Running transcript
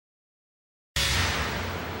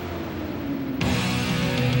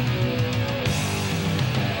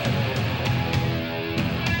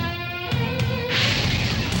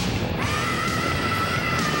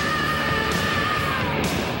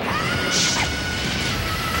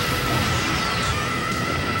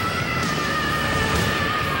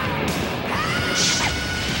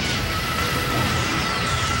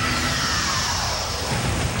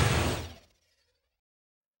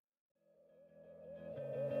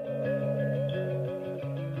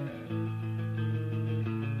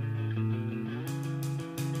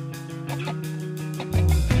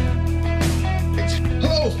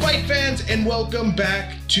fans, and welcome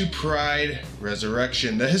back to Pride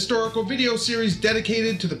Resurrection, the historical video series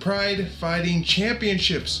dedicated to the Pride Fighting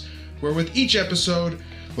Championships, where with each episode,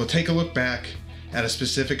 we'll take a look back at a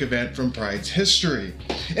specific event from Pride's history.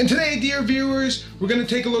 And today, dear viewers, we're going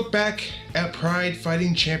to take a look back at Pride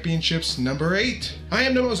Fighting Championships number 8. I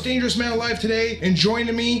am the most dangerous man alive today, and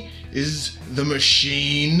joining me is the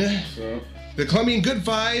Machine. The Colombian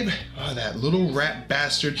Goodvibe, that little rat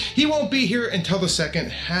bastard. He won't be here until the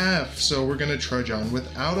second half, so we're gonna trudge on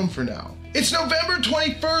without him for now. It's November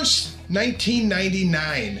 21st,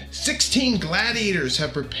 1999. 16 gladiators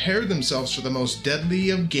have prepared themselves for the most deadly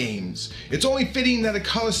of games. It's only fitting that a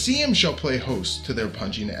Coliseum shall play host to their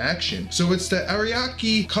punching action. So it's the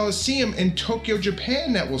Ariake Coliseum in Tokyo,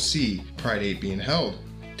 Japan that will see Pride 8 being held.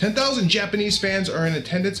 10,000 Japanese fans are in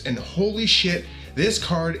attendance, and holy shit, this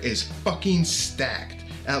card is fucking stacked,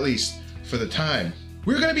 at least for the time.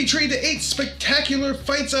 We're going to be treated to 8 spectacular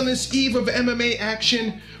fights on this eve of MMA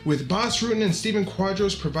action, with Boss Rutan and Steven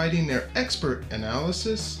Quadros providing their expert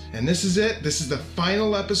analysis. And this is it. This is the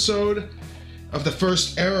final episode of the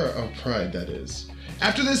first era of Pride, that is.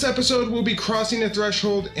 After this episode, we'll be crossing the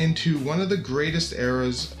threshold into one of the greatest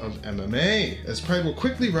eras of MMA, as Pride will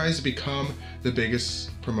quickly rise to become the biggest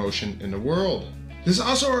promotion in the world. This is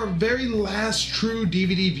also our very last true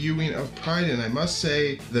DVD viewing of Pride, and I must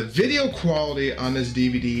say the video quality on this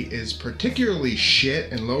DVD is particularly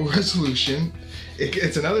shit and low resolution.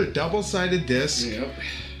 It's another double-sided disc.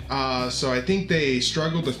 Yep. So I think they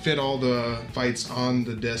struggled to fit all the fights on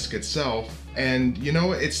the disc itself. And you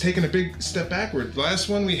know, it's taken a big step backward. Last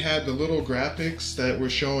one we had the little graphics that were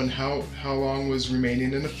showing how long was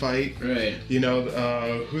remaining in the fight. Right. You know,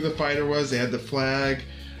 who the fighter was. They had the flag.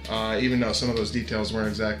 Even though some of those details weren't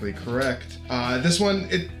exactly correct. This one,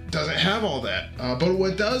 it doesn't have all that. But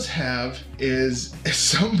what it does have is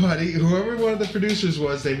somebody, whoever one of the producers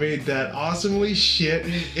was, they made that awesomely shit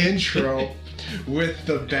intro with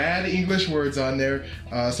the bad English words on there.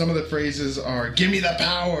 Some of the phrases are, "Give me the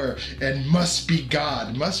power," and "Must be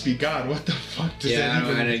God." Must be God. What the fuck does that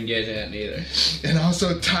even mean? I didn't get that neither. And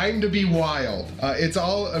also, "Time to be wild." It's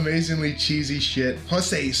all amazingly cheesy shit. Plus,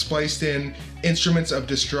 they spliced in "Instruments of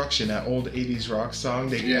Destruction," that old 80s rock song.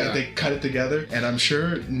 They cut it together, and I'm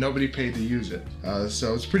sure nobody paid to use it.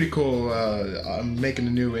 So it's pretty cool. I'm making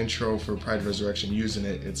a new intro for Pride Resurrection using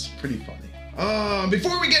it. It's pretty funny.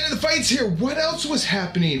 Before we get into the fights here, what else was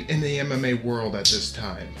happening in the MMA world at this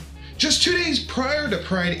time? Just 2 days prior to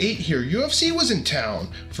Pride 8 here, UFC was in town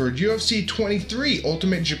for UFC 23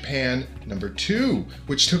 Ultimate Japan number 2,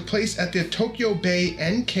 which took place at the Tokyo Bay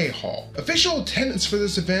NK Hall. Official attendance for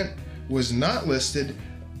this event was not listed,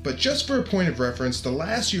 but just for a point of reference, the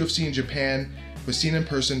last UFC in Japan was seen in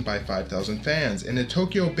person by 5,000 fans, and the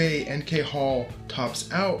Tokyo Bay NK Hall tops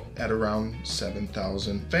out at around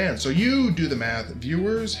 7,000 fans. So you do the math.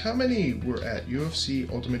 Viewers, how many were at UFC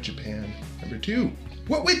Ultimate Japan number 2?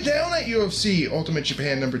 What went down at UFC Ultimate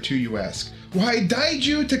Japan number 2, you ask? Why,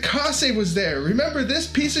 Daijiro Takase was there. Remember this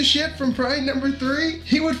piece of shit from Pride number 3?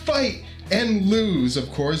 He would fight and lose,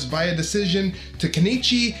 of course, via decision to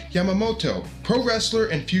Kenichi Yamamoto, pro wrestler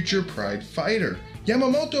and future Pride fighter.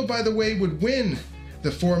 Yamamoto, by the way, would win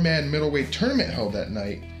the 4-man middleweight tournament held that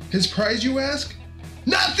night. His prize, you ask?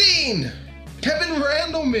 Nothing! Kevin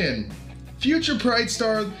Randleman, future Pride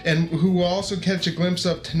star, and who will also catch a glimpse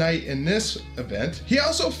of tonight in this event. He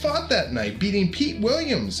also fought that night, beating Pete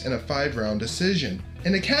Williams in a 5-round decision.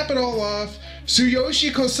 And to cap it all off, Tsuyoshi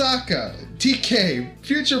Kosaka, TK,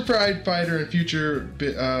 future Pride fighter and future,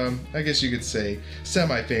 I guess you could say,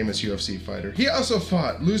 semi-famous UFC fighter. He also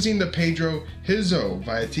fought, losing to Pedro Hizo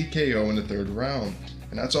via TKO in the 3rd round.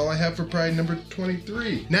 And that's all I have for Pride number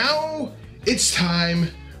 23. Now, it's time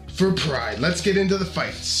for Pride. Let's get into the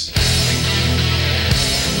fights.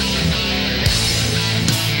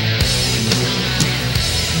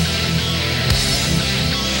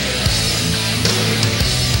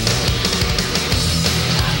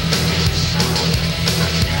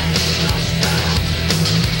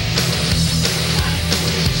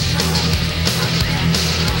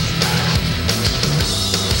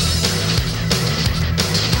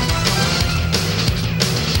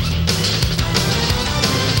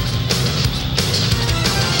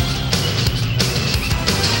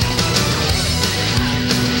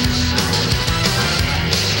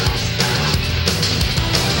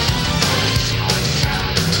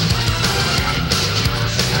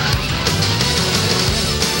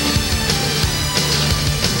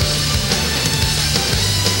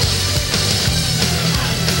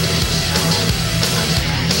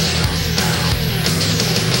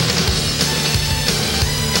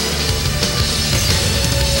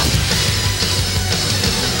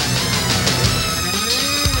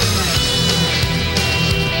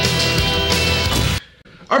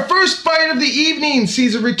 Our first fight of the evening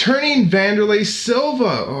sees a returning Wanderlei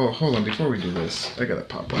Silva. Oh, hold on, before we do this, I gotta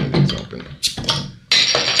pop one of these open.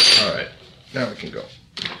 Alright, now we can go.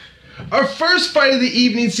 Our first fight of the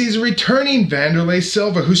evening sees a returning Wanderlei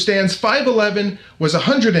Silva, who stands 5'11", was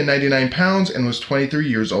 199 pounds, and was 23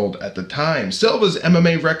 years old at the time. Silva's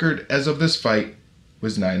MMA record as of this fight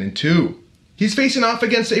was 9-2. He's facing off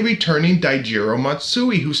against a returning Daijiro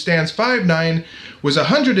Matsui, who stands 5'9", was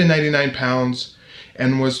 199 pounds,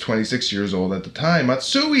 and was 26 years old at the time.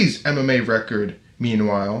 Matsui's MMA record,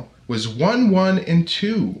 meanwhile, was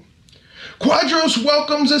 1-1-2. Quadros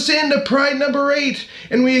welcomes us into Pride number 8,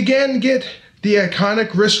 and we again get the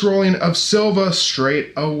iconic wrist rolling of Silva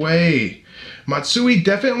straight away. Matsui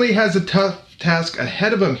definitely has a tough task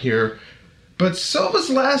ahead of him here, but Silva's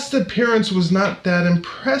last appearance was not that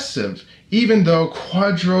impressive, even though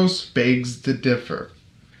Quadros begs to differ.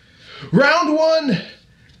 Round 1.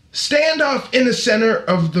 Standoff in the center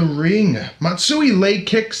of the ring. Matsui leg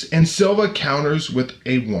kicks and Silva counters with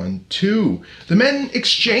a 1-2. The men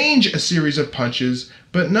exchange a series of punches,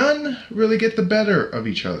 but none really get the better of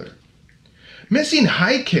each other. Missing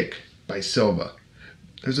high kick by Silva.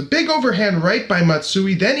 There's a big overhand right by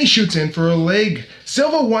Matsui, then he shoots in for a leg.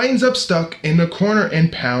 Silva winds up stuck in the corner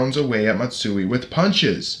and pounds away at Matsui with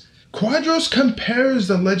punches. Quadros compares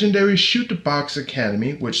the legendary Shoot Box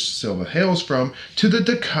Academy, which Silva hails from, to the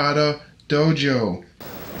Takada Dojo.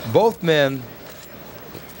 Both men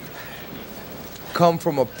come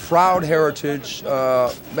from a proud heritage.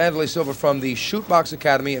 Wanderlei Silva from the Shoot Box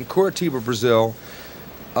Academy in Curitiba, Brazil.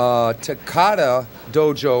 Takada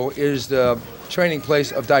Dojo is the training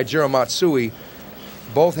place of Daijiro Matsui.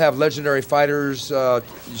 Both have legendary fighters.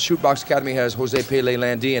 Shoot Box Academy has Jose Pele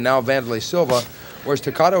Landi and now Wanderlei Silva. Whereas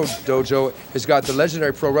Takada Dojo has got the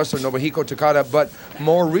legendary pro wrestler Nobuhiko Takada, but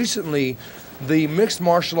more recently, the mixed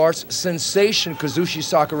martial arts sensation Kazushi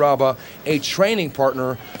Sakuraba, a training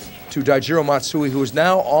partner to Daijiro Matsui, who is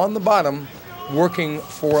now on the bottom working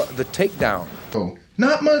for the takedown. Oh,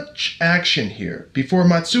 not much action here before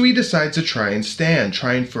Matsui decides to try and stand,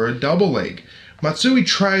 trying for a double leg. Matsui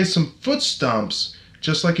tries some foot stomps,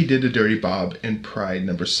 just like he did to Dirty Bob in Pride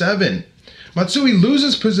number 7. Matsui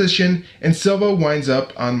loses position, and Silva winds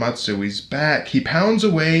up on Matsui's back. He pounds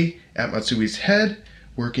away at Matsui's head,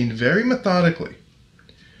 working very methodically.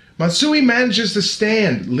 Matsui manages to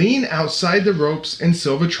stand, lean outside the ropes, and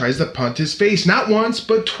Silva tries to punt his face, not once,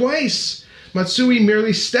 but twice. Matsui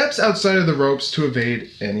merely steps outside of the ropes to evade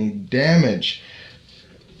any damage.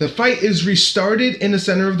 The fight is restarted in the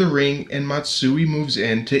center of the ring, and Matsui moves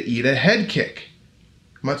in to eat a head kick.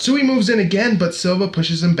 Matsui moves in again, but Silva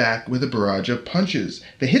pushes him back with a barrage of punches.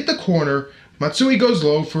 They hit the corner. Matsui goes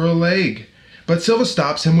low for a leg, but Silva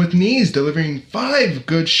stops him with knees, delivering 5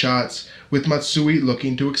 good shots, with Matsui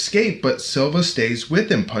looking to escape, but Silva stays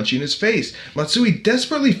with him, punching his face. Matsui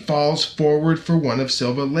desperately falls forward for one of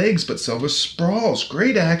Silva's legs, but Silva sprawls.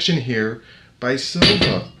 Great action here by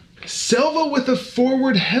Silva. Silva with a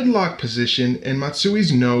forward headlock position, and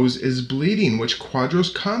Matsui's nose is bleeding, which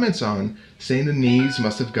Quadros comments on, saying the knees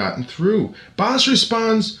must have gotten through. Boss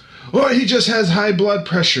responds, "Oh, he just has high blood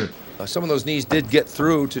pressure." Some of those knees did get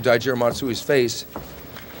through to Daijiro Matsui's face.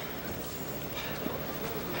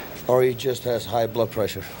 Or he just has high blood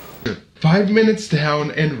pressure. 5 minutes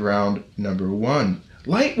down and round number 1.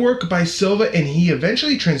 Light work by Silva, and he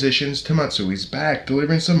eventually transitions to Matsui's back,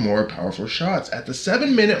 delivering some more powerful shots. At the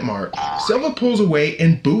 7-minute mark, Silva pulls away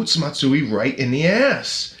and boots Matsui right in the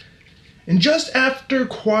ass. And just after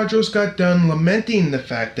Quadros got done lamenting the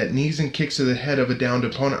fact that knees and kicks to the head of a downed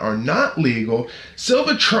opponent are not legal,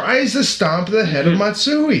 Silva tries to stomp the head of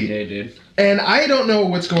Matsui. Yeah, he did. And I don't know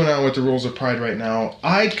what's going on with the rules of Pride right now.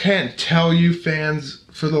 I can't tell you fans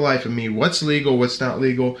for the life of me what's legal, what's not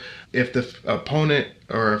legal. If the opponent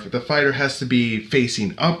or if the fighter has to be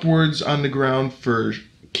facing upwards on the ground for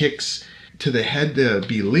kicks to the head to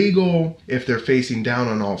be legal, if they're facing down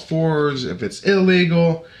on all fours, if it's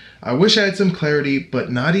illegal. I wish I had some clarity,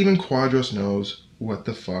 but not even Quadros knows what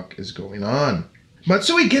the fuck is going on.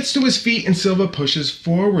 Matsui gets to his feet and Silva pushes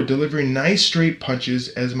forward, delivering nice straight punches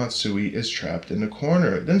as Matsui is trapped in the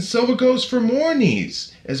corner. Then Silva goes for more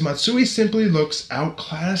knees, as Matsui simply looks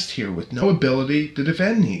outclassed here with no ability to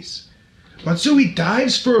defend these. Matsui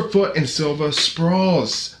dives for a foot and Silva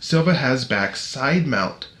sprawls. Silva has back side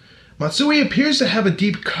mount. Matsui appears to have a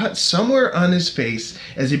deep cut somewhere on his face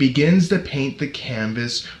as he begins to paint the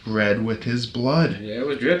canvas red with his blood. Yeah, it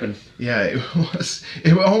was dripping. Yeah, it was.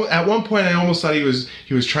 At one point, I almost thought he was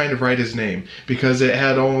trying to write his name because it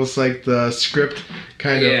had almost like the script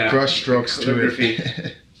kind of brush strokes to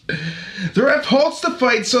it. The ref halts the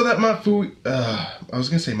fight so that Matsui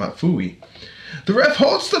The ref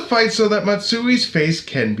halts the fight so that Matsui's face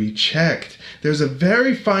can be checked. There's a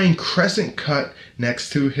very fine crescent cut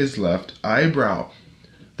next to his left eyebrow.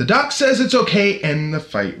 The doc says it's okay and the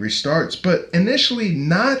fight restarts, but initially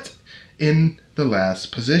not in the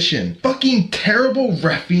last position. Fucking terrible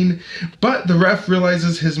reffing, but the ref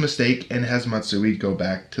realizes his mistake and has Matsui go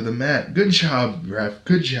back to the mat. Good job, ref,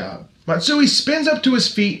 good job. Matsui spins up to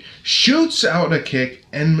his feet, shoots out a kick,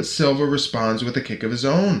 and Silva responds with a kick of his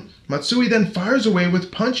own. Matsui then fires away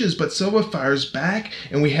with punches, but Silva fires back,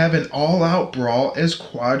 and we have an all-out brawl as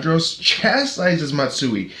Quadros chastises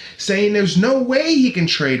Matsui, saying there's no way he can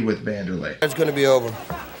trade with Wanderlei. It's going to be over.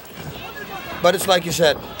 But it's like you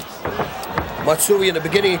said, Matsui in the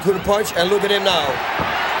beginning he couldn't punch, and look at him now.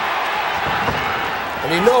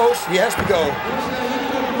 And he knows he has to go.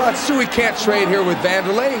 Matsui can't trade here with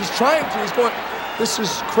Wanderlei. He's trying to. He's going, this is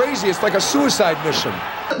crazy. It's like a suicide mission.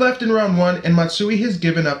 Left in round 1, and Matsui has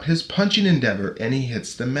given up his punching endeavor, and he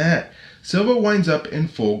hits the mat. Silva winds up in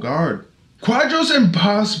full guard. Quadros and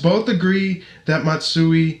Boss both agree that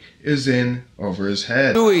Matsui is in over his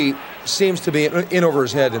head. Matsui seems to be in over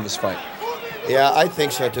his head in this fight. Yeah, I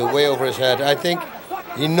think so too, way over his head. I think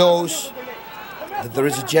he knows that there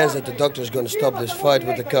is a chance that the doctor is going to stop this fight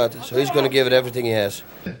with the cut, so he's going to give it everything he has.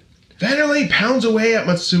 Wanderlei pounds away at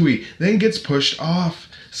Matsui, then gets pushed off.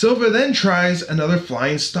 Silva then tries another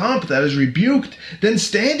flying stomp that is rebuked, then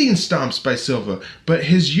standing stomps by Silva, but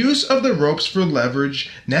his use of the ropes for leverage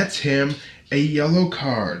nets him a yellow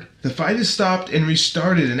card. The fight is stopped and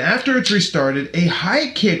restarted, and after it's restarted, a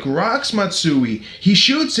high kick rocks Matsui. He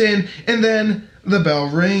shoots in, and then the bell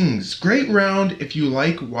rings. Great round if you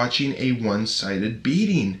like watching a one-sided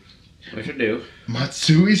beating. We should do.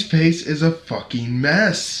 Matsui's face is a fucking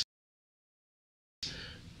mess.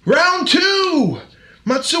 Round 2!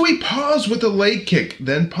 Matsui paws with a leg kick,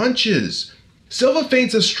 then punches. Silva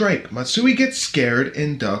feints a strike. Matsui gets scared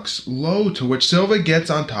and ducks low, to which Silva gets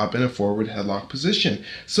on top in a forward headlock position.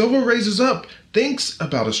 Silva raises up, thinks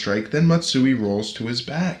about a strike, then Matsui rolls to his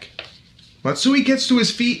back. Matsui gets to his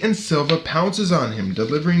feet and Silva pounces on him,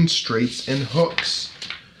 delivering straights and hooks.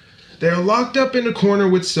 They are locked up in a corner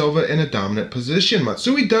with Silva in a dominant position.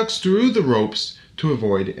 Matsui ducks through the ropes to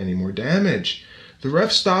avoid any more damage. The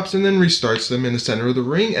ref stops and then restarts them in the center of the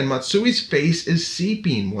ring, and Matsui's face is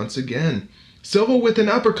seeping once again. Silva with an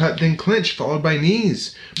uppercut, then clinch, followed by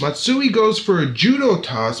knees. Matsui goes for a judo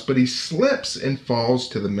toss, but he slips and falls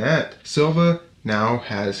to the mat. Silva now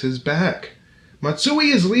has his back.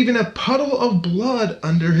 Matsui is leaving a puddle of blood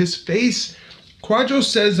under his face. Quadros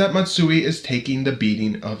says that Matsui is taking the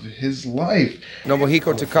beating of his life.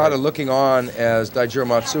 Nobuhiko Takada looking on as Daijiro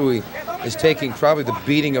Matsui is taking probably the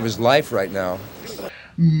beating of his life right now.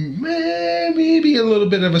 Maybe a little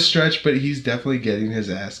bit of a stretch, but he's definitely getting his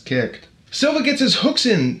ass kicked. Silva gets his hooks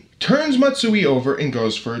in, turns Matsui over, and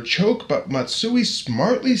goes for a choke, but Matsui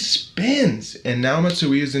smartly spins, and now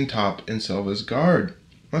Matsui is in top in Silva's guard.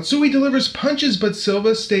 Matsui delivers punches, but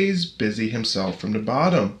Silva stays busy himself from the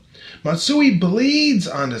bottom. Matsui bleeds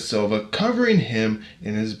onto Silva, covering him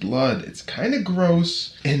in his blood. It's kind of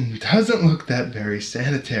gross and doesn't look that very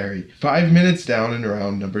sanitary. 5 minutes down in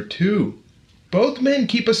round number 2. Both men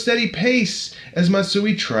keep a steady pace as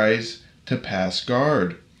Matsui tries to pass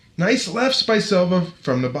guard. Nice lefts by Silva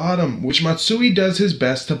from the bottom, which Matsui does his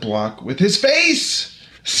best to block with his face.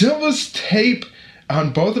 Silva's tape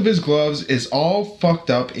on both of his gloves is all fucked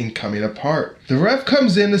up and coming apart. The ref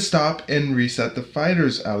comes in to stop and reset the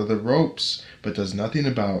fighters out of the ropes, but does nothing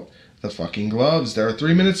about the fucking gloves. There are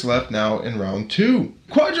 3 minutes left now in round 2.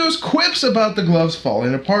 Quadros quips about the gloves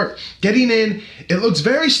falling apart. Getting in, it looks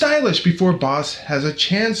very stylish before Boss has a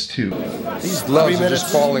chance to. These gloves are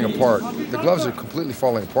just falling apart. The gloves are completely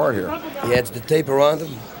falling apart here. Yeah, it's the tape around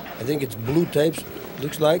them. I think it's blue tapes,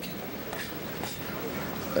 looks like.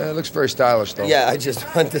 It looks very stylish, though. Yeah, I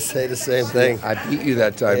just want to say the same thing. I beat you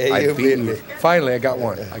that time. Yeah, I beat you. me. Finally, I got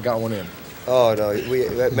one. I got one in. Oh, no, we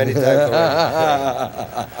many times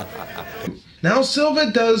already. Now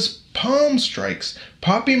Silva does palm strikes,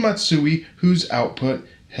 popping Matsui, whose output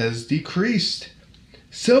has decreased.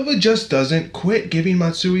 Silva just doesn't quit, giving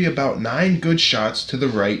Matsui about 9 good shots to the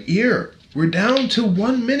right ear. We're down to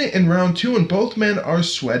 1 minute in round 2, and both men are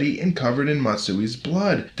sweaty and covered in Matsui's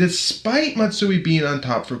blood. Despite Matsui being on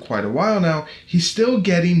top for quite a while now, he's still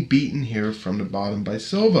getting beaten here from the bottom by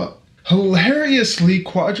Silva. Hilariously,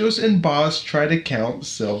 Quadros and Boss try to count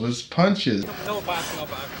Silva's punches. 2, 4,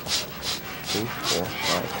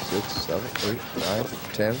 5, 6, 7, 8, 9,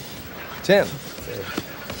 10. 10.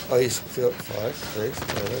 Oh, he's still 5, 6,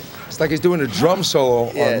 7. It's like he's doing a drum solo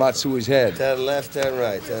on Matsui's head. 10 left, 10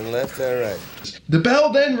 right, 10 left, 10 right. The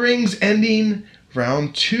bell then rings, ending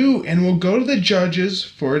round 2, and we'll go to the judges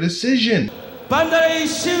for a decision. Wanderlei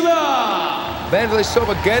Silva! Wanderlei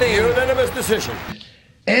Silva getting Unanimous decision.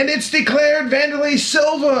 And it's declared Wanderlei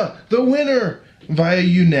Silva the winner via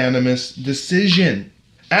unanimous decision.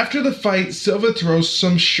 After the fight, Silva throws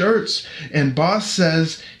some shirts, and Boss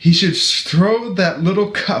says he should throw that little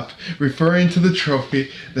cup, referring to the trophy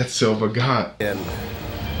that Silva got.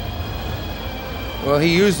 Well,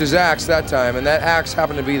 he used his axe that time, and that axe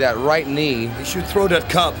happened to be that right knee. He should throw that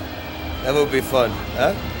cup. That would be fun,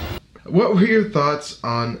 huh? What were your thoughts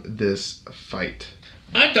on this fight?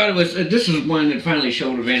 I thought it was, this is one that finally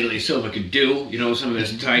showed what Wanderlei Silva could do, you know, some of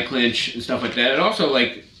his tie clinch and stuff like that. And also,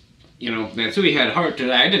 like, you know, Matsui had heart to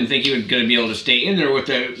that. I didn't think he was going to be able to stay in there with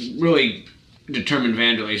a really determined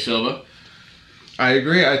Wanderlei Silva. I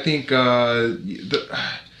agree. I think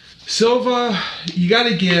Silva, you got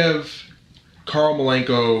to give Carl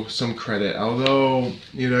Malenko some credit. Although,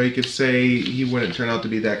 you know, you could say he wouldn't turn out to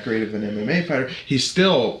be that great of an MMA fighter, he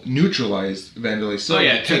still neutralized Wanderlei Silva. Oh,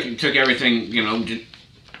 yeah, it took everything, you know,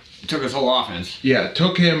 took his whole offense. Yeah, it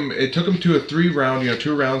took him to a 3-round,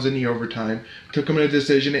 2 rounds in the overtime. Took him in a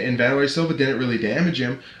decision, and Wanderlei Silva didn't really damage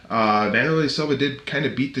him. Wanderlei Silva did kind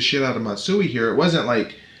of beat the shit out of Matsui here. It wasn't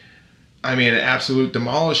like, I mean, an absolute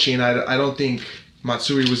demolishing. I don't think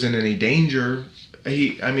Matsui was in any danger.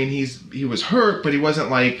 He was hurt, but he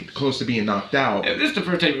wasn't like close to being knocked out. This is the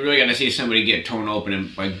first time you really got to see somebody get torn open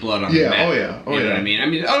and like blood on the mat. Oh yeah, you know what I mean? I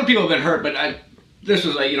mean, other people have been hurt, but this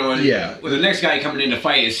was like, you know, with the next guy coming in to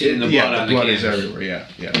fight, is seeing the blood on the blood canvas. is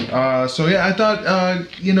everywhere. So I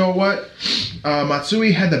thought, you know what,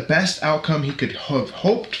 Matsui had the best outcome he could have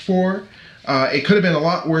hoped for. It could have been a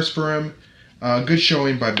lot worse for him. Good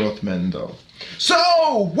showing by both men, though.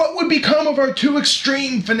 So, what would become of our 2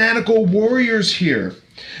 extreme fanatical warriors here?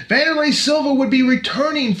 Wanderlei Silva would be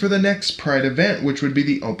returning for the next Pride event, which would be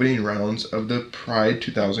the opening rounds of the Pride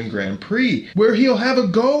 2000 Grand Prix, where he'll have a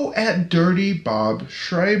go at Dirty Bob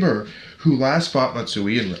Schreiber, who last fought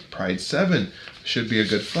Matsui in Pride 7. Should be a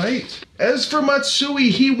good fight. As for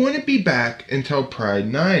Matsui, he wouldn't be back until Pride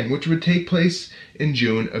 9, which would take place in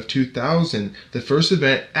June of 2000, the first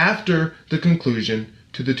event after the conclusion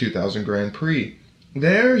to the 2000 Grand Prix.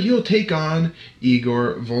 There he'll take on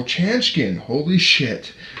Igor Vovchanchyn. Holy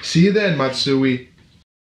shit. See you then, Matsui.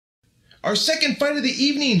 Our second fight of the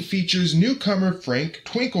evening features newcomer Frank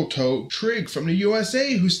Twinkletoe Trigg from the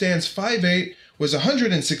USA, who stands 5'8", was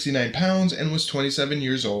 169 pounds, and was 27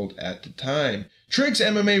 years old at the time. Trigg's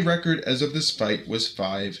MMA record as of this fight was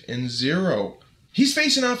 5-0. He's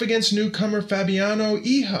facing off against newcomer Fabiano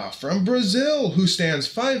Iha from Brazil, who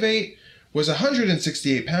stands 5'8", was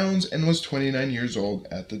 168 pounds, and was 29 years old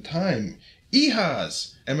at the time.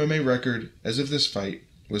 Iha's MMA record as of this fight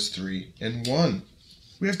was 3-1.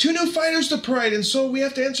 We have 2 new fighters to Pride, and so we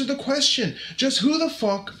have to answer the question, just who the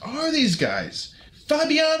fuck are these guys?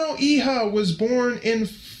 Fabiano Iha was born in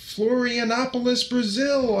Florianopolis,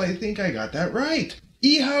 Brazil. I think I got that right.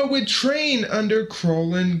 Iha would train under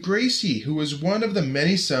Colombian Gracie, who was one of the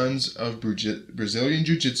many sons of Brazilian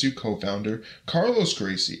Jiu-Jitsu co-founder Carlos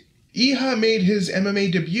Gracie. Iha made his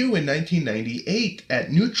MMA debut in 1998 at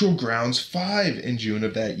Neutral Grounds 5 in June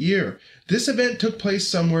of that year. This event took place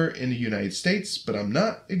somewhere in the United States, but I'm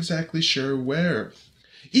not exactly sure where.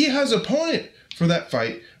 Iha's opponent for that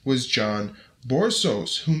fight was John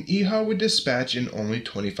Borsos, whom Iha would dispatch in only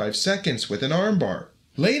 25 seconds with an armbar.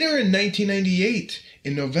 Later in 1998,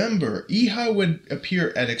 in November, Iha would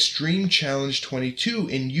appear at Extreme Challenge 22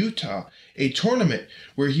 in Utah, a tournament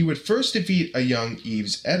where he would first defeat a young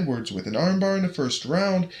Yves Edwards with an armbar in the first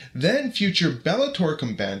round, then future Bellator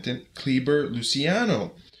combatant Kleber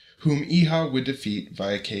Luciano, whom Iha would defeat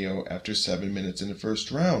via KO after 7 minutes in the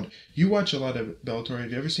first round. You watch a lot of Bellator.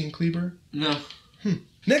 Have you ever seen Kleber? No.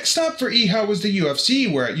 Next stop for Iha was the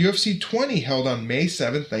UFC, where at UFC 20, held on May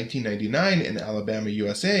 7, 1999 in Alabama,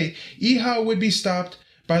 USA, Iha would be stopped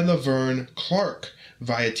by Laverne Clark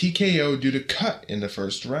via TKO due to cut in the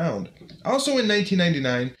first round. Also in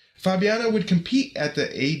 1999, Fabiano would compete at the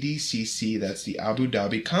ADCC, that's the Abu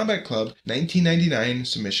Dhabi Combat Club, 1999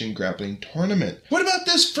 Submission Grappling Tournament. What about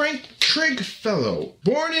this Frank Trigg fellow?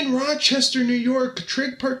 Born in Rochester, New York,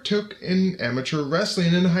 Trigg partook in amateur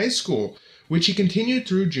wrestling in high school, which he continued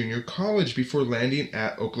through junior college before landing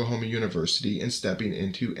at Oklahoma University and stepping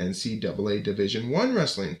into NCAA Division I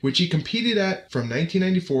wrestling, which he competed at from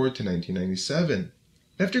 1994 to 1997.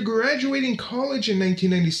 After graduating college in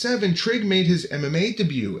 1997, Trigg made his MMA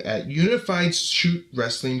debut at Unified Shoot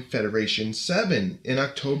Wrestling Federation 7 in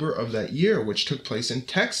October of that year, which took place in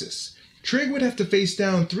Texas. Trigg would have to face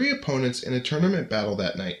down 3 opponents in a tournament battle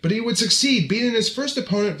that night, but he would succeed, beating his first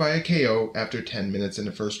opponent via KO after 10 minutes in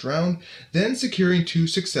the first round, then securing 2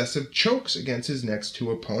 successive chokes against his next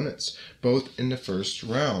 2 opponents, both in the first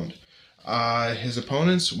round. His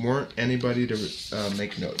opponents weren't anybody to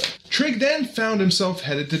make note of. Trigg then found himself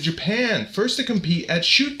headed to Japan, first to compete at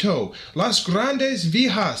Shuto, Las Grandes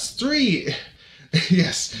Viejas 3.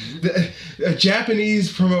 Yes, the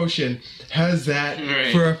Japanese promotion has that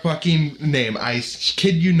for a fucking name. I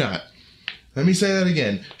kid you not. Let me say that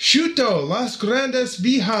again. Shuto Las Grandes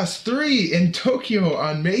Viejas 3 in Tokyo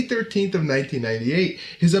on May 13th of 1998.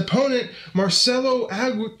 His opponent, Marcelo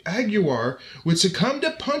Aguiar, would succumb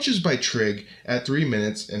to punches by Trigg at 3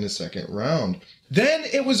 minutes in the second round. Then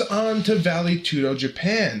it was on to Vale Tudo,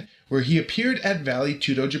 Japan, where he appeared at Vale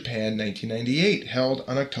Tudo, Japan 1998, held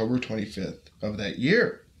on October 25th of that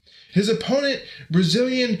year. His opponent,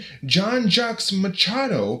 Brazilian Jean-Jacques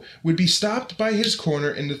Machado, would be stopped by his corner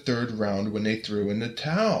in the third round when they threw in the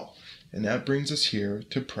towel. And that brings us here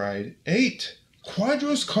to Pride 8.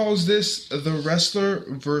 Quadros calls this the wrestler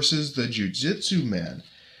versus the jiu-jitsu man.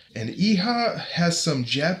 And Iha has some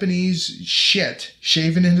Japanese shit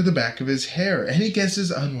shaven into the back of his hair. Any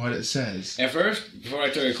guesses on what it says? At first, before I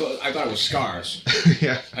took it close, I thought it was scars.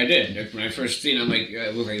 Yeah. I did. When I first seen it, I'm like,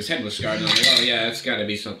 it looked like his head was scarred. And I'm like, oh yeah, it's got to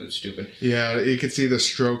be something stupid. Yeah, you can see the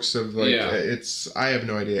strokes of like, I have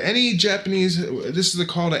no idea. Any Japanese, this is a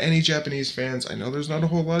call to any Japanese fans. I know there's not a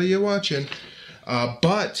whole lot of you watching.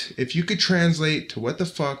 But if you could translate to what the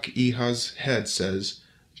fuck Iha's head says,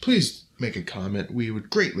 please make a comment. We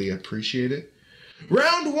would greatly appreciate it.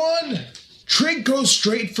 Round 1! Trigg goes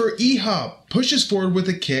straight for Iha, pushes forward with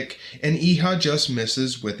a kick, and Iha just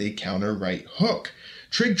misses with a counter right hook.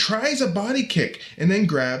 Trigg tries a body kick and then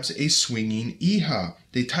grabs a swinging Iha.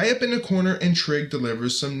 They tie up in a corner and Trigg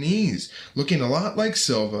delivers some knees, looking a lot like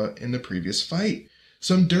Silva in the previous fight.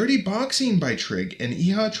 Some dirty boxing by Trigg, and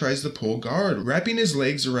Iha tries to pull guard, wrapping his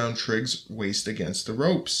legs around Trigg's waist against the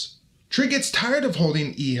ropes. Trigg gets tired of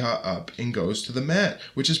holding Iha up and goes to the mat,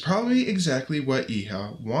 which is probably exactly what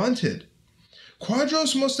Iha wanted.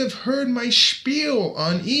 Quadros must have heard my spiel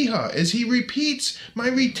on Iha as he repeats my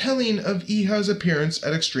retelling of Iha's appearance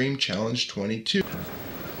at Extreme Challenge 22.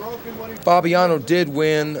 Fabiano did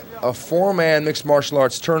win a 4-man mixed martial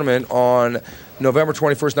arts tournament on November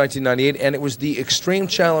 21st, 1998, and it was the Extreme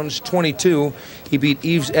Challenge 22. He beat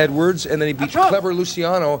Yves Edwards, and then he beat Clever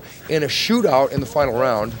Luciano in a shootout in the final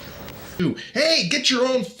round. Hey, get your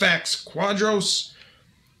own facts, Quadros.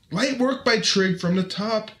 Light work by Trigg from the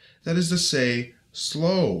top, that is to say,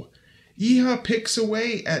 slow. Iha picks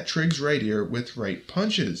away at Trigg's right ear with right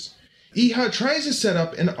punches. Iha tries to set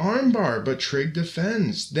up an armbar, but Trigg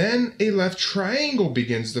defends. Then a left triangle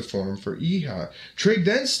begins to form for Iha. Trigg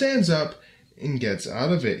then stands up and gets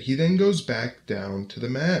out of it. He then goes back down to the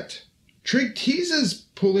mat. Trigg teases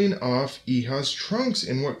pulling off Iha's trunks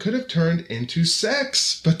in what could have turned into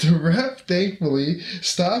sex, but the ref thankfully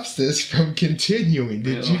stops this from continuing.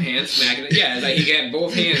 Did you? Hand smacking it. Yeah, like he got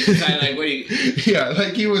both hands inside, like what he. Yeah,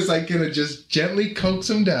 like he was like gonna just gently coax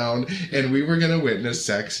him down, and we were gonna witness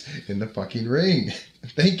sex in the fucking ring.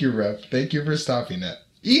 Thank you, ref. Thank you for stopping that.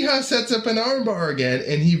 Iha sets up an armbar again,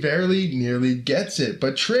 and he very nearly gets it,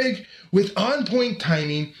 but Trigg, with on-point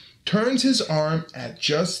timing, turns his arm at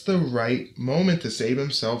just the right moment to save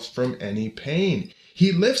himself from any pain.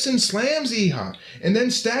 He lifts and slams Iha, and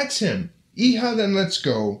then stacks him. Iha then lets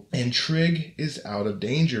go, and Trigg is out of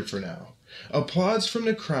danger for now. Applause from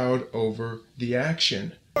the crowd over the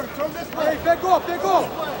action.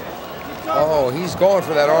 Oh, he's going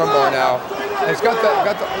for that armbar now. He's got the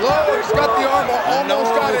armbar,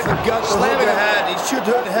 almost got it. Slamming the head. He should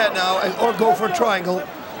hurt the head now, or go for a triangle.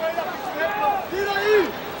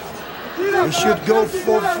 He should go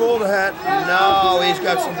for the head. No, he's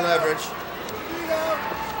got some leverage.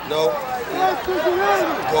 No.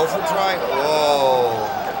 Go for triangle. Whoa.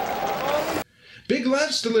 Big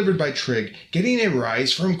lefts delivered by Trigg, getting a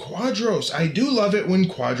rise from Quadros. I do love it when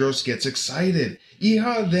Quadros gets excited.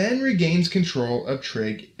 Iha then regains control of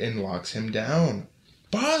Trigg and locks him down.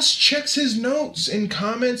 Boss checks his notes and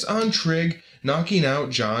comments on Trigg knocking out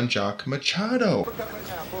Jean-Jacques Machado.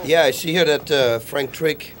 Yeah, I see here that Frank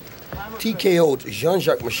Trigg TKO'd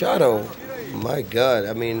Jean-Jacques Machado. My God,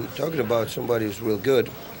 I mean, talking about somebody who's real good.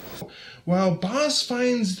 While Boss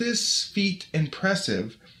finds this feat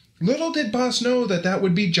impressive, little did Boss know that that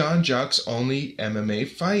would be Jean-Jacques' only MMA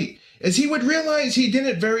fight, as he would realize he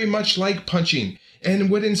didn't very much like punching,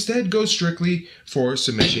 and would instead go strictly for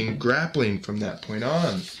submission grappling from that point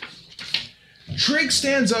on. Trigg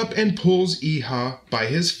stands up and pulls Iha by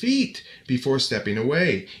his feet before stepping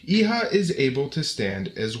away. Iha is able to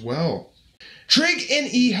stand as well. Trigg and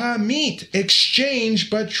Iha meet, exchange,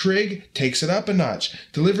 but Trigg takes it up a notch,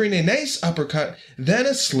 delivering a nice uppercut, then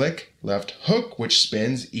a slick left hook which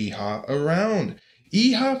spins Iha around.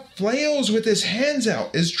 Iha flails with his hands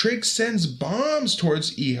out as Trigg sends bombs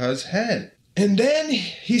towards Iha's head. And then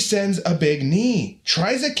he sends a big knee,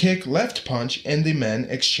 tries a kick, left punch, and the men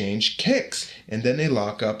exchange kicks, and then they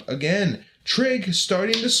lock up again. Trigg,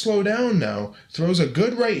 starting to slow down now, throws a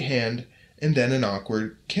good right hand, and then an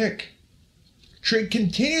awkward kick. Trigg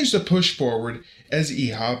continues to push forward as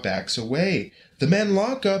Iha backs away. The men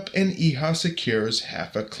lock up and Iha secures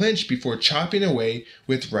half a clinch before chopping away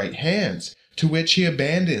with right hands, to which he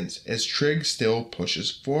abandons as Trigg still pushes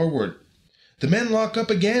forward. The men lock up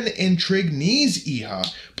again and Trigg knees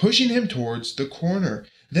Iha, pushing him towards the corner.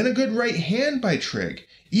 Then a good right hand by Trigg.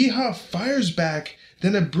 Iha fires back,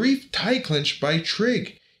 then a brief tie clinch by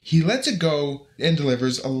Trigg. He lets it go and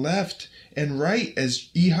delivers a left and right as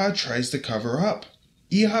Iha tries to cover up.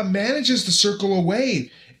 Iha manages to circle away,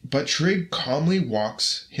 but Trigg calmly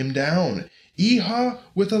walks him down. Iha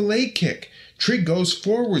with a leg kick. Trigg goes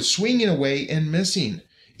forward, swinging away and missing.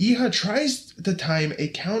 Iha tries to time a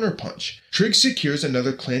counterpunch. Trigg secures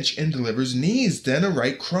another clinch and delivers knees, then a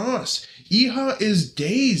right cross. Iha is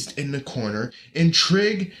dazed in the corner, and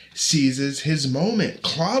Trigg seizes his moment,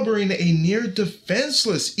 clobbering a near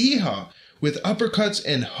defenseless Iha with uppercuts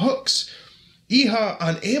and hooks. Iha,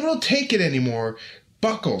 unable to take it anymore,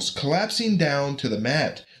 buckles, collapsing down to the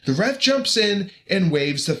mat. The ref jumps in and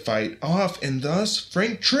waves the fight off, and thus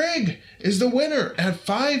Frank Trigg is the winner at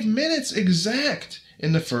 5 minutes exact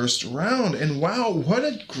in the first round. And wow, what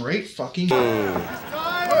a great fucking game.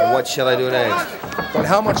 What shall I do next? But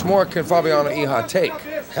how much more can Fabiano Iha take?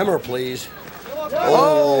 Hammer, please.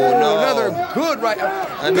 Oh, no. Another good right.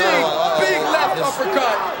 Big left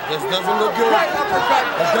uppercut. This doesn't look good. Right uppercut.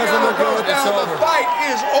 It doesn't look good. It's over. The fight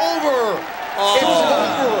is over. It's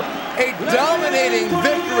over. A dominating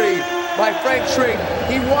victory by Frank Trigg.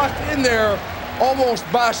 He walked in there almost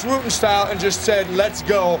Boss Rutan style and just said, let's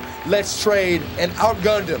go, let's trade, and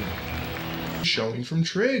outgunned him. Showing from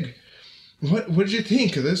Trigg. What did you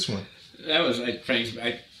think of this one? That was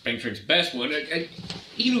Frank Trigg's best one.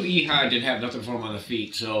 He knew Iha didn't have nothing for him on the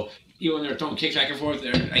feet, so when they're throwing kicks back and forth,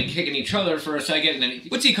 they're kicking each other for a second, and then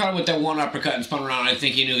once he caught him with that one uppercut and spun around, I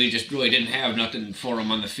think he knew he just really didn't have nothing for him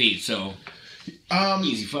on the feet, so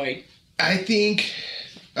easy fight. I think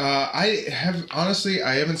I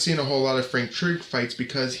haven't seen a whole lot of Frank Trigg fights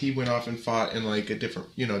because he went off and fought in like a different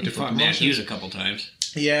fought Matt Hughes a couple times.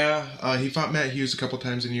 Yeah, he fought Matt Hughes a couple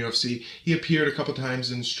times in UFC. He appeared a couple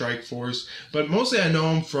times in Strikeforce, but mostly I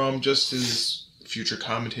know him from just his future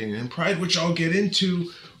commentating in Pride, which I'll get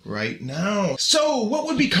into right now. So, what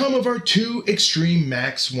would become of our two Extreme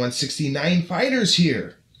Max 169 fighters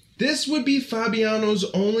here? This would be Fabiano's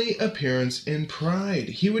only appearance in Pride.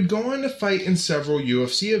 He would go on to fight in several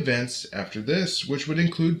UFC events after this, which would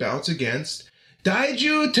include bouts against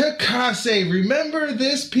Daijiro Takase. Remember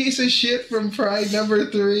this piece of shit from Pride number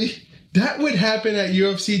 3? That would happen at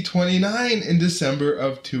UFC 29 in December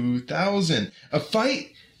of 2000. A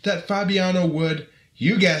fight that Fabiano would,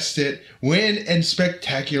 you guessed it, win in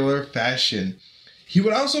spectacular fashion. He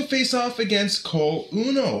would also face off against Cole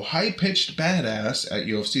Uno, high-pitched badass, at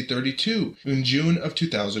UFC 32 in June of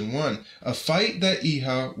 2001, a fight that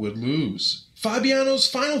Iha would lose. Fabiano's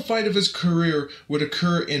final fight of his career would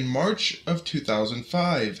occur in March of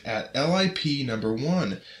 2005 at LIP number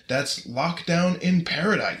 1, that's Lockdown in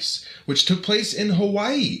Paradise, which took place in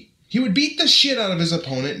Hawaii. He would beat the shit out of his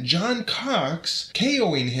opponent, John Cox,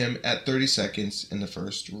 KOing him at 30 seconds in the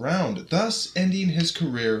first round, thus ending his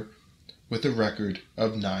career with a record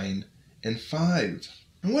of 9-5.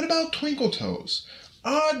 And what about Twinkle Toes?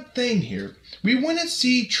 Odd thing here. We wouldn't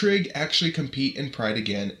see Trigg actually compete in Pride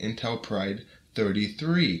again until Pride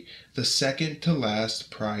 33, the second to last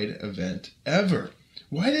Pride event ever.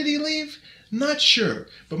 Why did he leave? Not sure,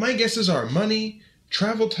 but my guesses are money,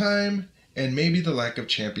 travel time, and maybe the lack of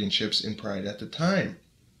championships in Pride at the time.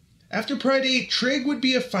 After Pride 8, Trigg would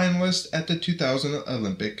be a finalist at the 2000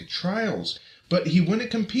 Olympic trials, but he wouldn't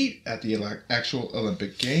compete at the actual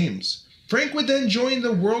Olympic Games. Frank would then join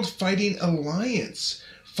the World Fighting Alliance,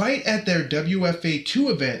 fight at their WFA 2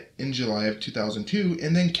 event in July of 2002,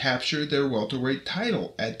 and then capture their welterweight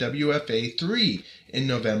title at WFA 3 in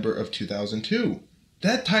November of 2002.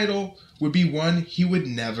 That title would be one he would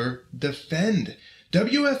never defend.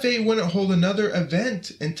 WFA wouldn't hold another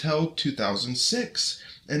event until 2006,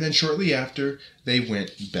 and then shortly after, they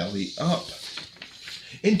went belly up.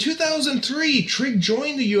 In 2003, Trigg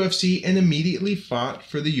joined the UFC and immediately fought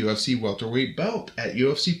for the UFC welterweight belt at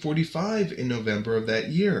UFC 45 in November of that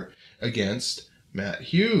year against Matt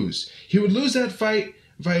Hughes. He would lose that fight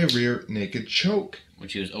via rear naked choke.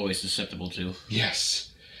 Which he was always susceptible to.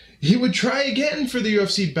 Yes. He would try again for the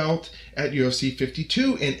UFC belt at UFC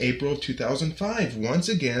 52 in April of 2005, once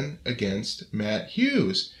again against Matt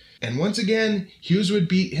Hughes. And once again, Hughes would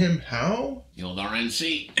beat him how? The old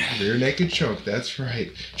RNC. Rear naked choke, that's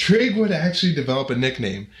right. Trigg would actually develop a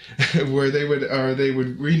nickname where they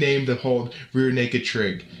would rename the hold Rear Naked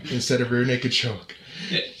Trigg instead of Rear Naked Choke.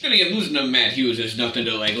 Yeah, then again, losing to Matt Hughes is nothing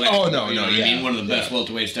to like. Oh no, you know what I mean, one of the best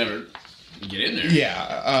welterweights to ever get in there.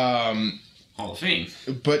 Yeah. Hall of Fame.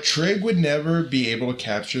 But Trigg would never be able to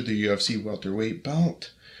capture the UFC welterweight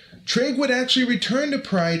belt. Trigg would actually return to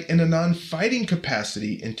Pride in a non-fighting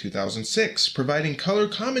capacity in 2006, providing color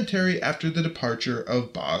commentary after the departure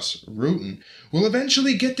of Boss Rutten. We'll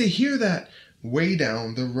eventually get to hear that way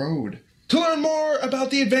down the road. To learn more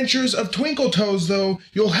about the adventures of Twinkle Toes, though,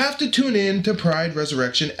 you'll have to tune in to Pride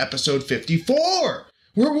Resurrection episode 54,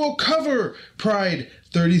 where we'll cover Pride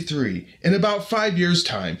 33 in about 5 years'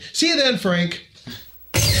 time. See you then, Frank.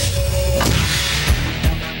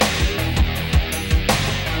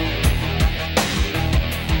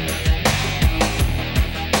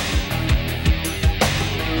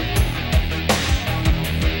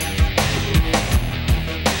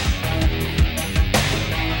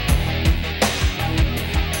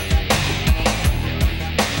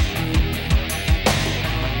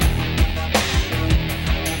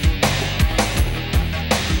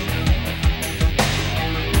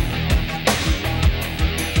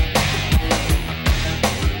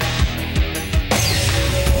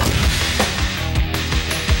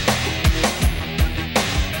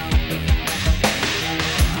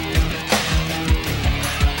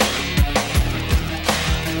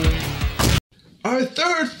 Our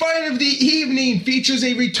third fight of the evening features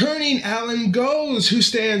a returning Allan Goes, who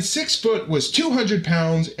stands 6 foot, was 200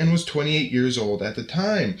 pounds, and was 28 years old at the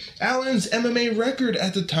time. Allan's MMA record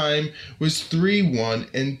at the time was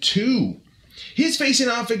 3-1-2. He's facing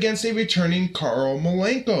off against a returning Carl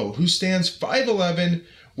Malenko, who stands 5'11",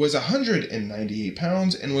 was 198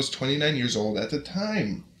 pounds, and was 29 years old at the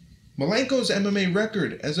time. Malenko's MMA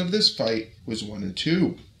record as of this fight was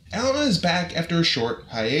 1-2. Allan is back after a short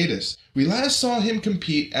hiatus. We last saw him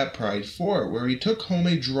compete at Pride 4, where he took home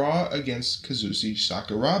a draw against Kazushi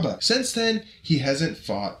Sakuraba. Since then, he hasn't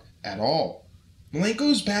fought at all.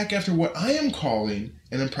 Malenko's back after what I am calling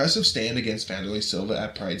an impressive stand against Wanderlei Silva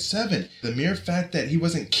at Pride 7. The mere fact that he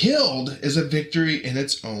wasn't killed is a victory in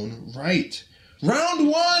its own right. Round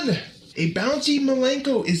 1! A bouncy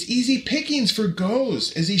Malenko is easy pickings for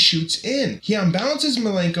Goes as he shoots in. He unbalances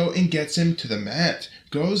Malenko and gets him to the mat.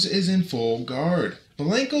 Goes is in full guard.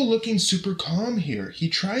 Malenko looking super calm here. He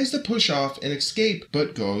tries to push off and escape,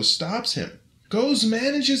 but Goes stops him. Goes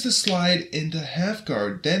manages to slide into half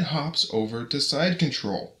guard, then hops over to side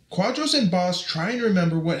control. Quadros and Boss try and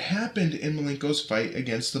remember what happened in Malenko's fight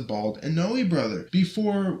against the bald Inoue brother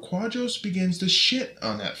before Quadros begins to shit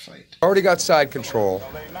on that fight. Already got side control.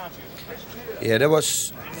 Yeah, that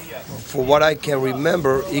was, for what I can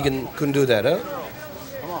remember, Egan couldn't do that, huh?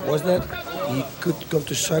 Was that? He could come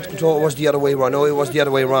to side control, or was the other way around? No, it was the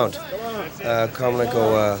other way around.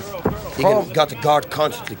 Malenko, Egan got the guard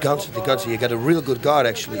constantly. He got a real good guard,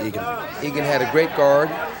 actually, Egan. Egan had a great guard,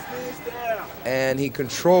 and he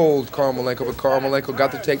controlled Carl Malenko, but Carl Malenko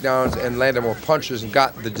got the takedowns and landed more punches and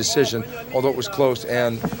got the decision, although it was close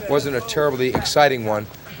and wasn't a terribly exciting one.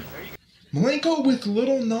 Malenko with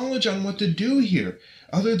little knowledge on what to do here,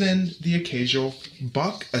 other than the occasional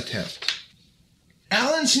buck attempt.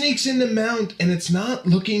 Allan sneaks in the mount, and it's not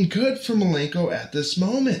looking good for Malenko at this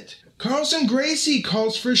moment. Carlson Gracie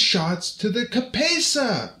calls for shots to the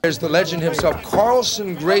cabeza. There's the legend himself,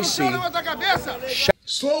 Carlson Gracie.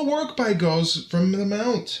 Slow work by Goes from the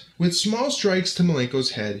mount, with small strikes to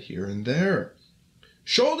Malenko's head here and there.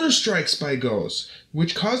 Shoulder strikes by Goes,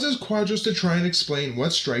 which causes Quadros to try and explain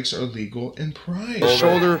what strikes are legal in Pride.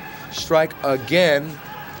 Shoulder strike again.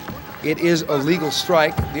 It is a legal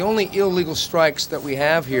strike. The only illegal strikes that we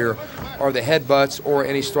have here are the headbutts or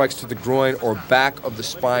any strikes to the groin or back of the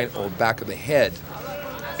spine or back of the head.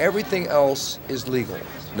 Everything else is legal.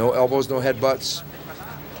 No elbows, no headbutts,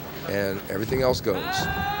 and everything else goes.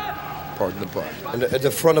 Pardon the pun. And at the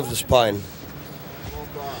front of the spine.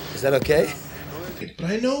 Is that okay? But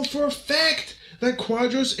I know for a fact that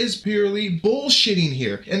Quadros is purely bullshitting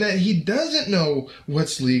here, and that he doesn't know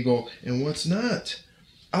what's legal and what's not.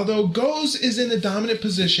 Although Goes is in a dominant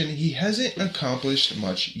position, he hasn't accomplished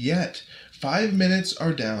much yet. 5 minutes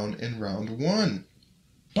are down in round 1.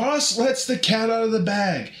 Boss lets the cat out of the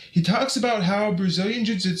bag. He talks about how Brazilian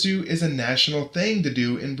Jiu-Jitsu is a national thing to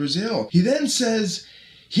do in Brazil. He then says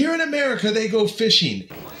Here in America, they go fishing.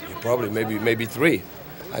 Probably, maybe 3.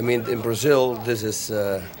 I mean, in Brazil, this is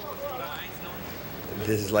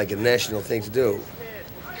like a national thing to do.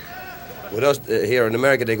 With us, here in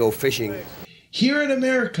America, they go fishing. Here in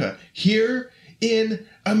America. Here in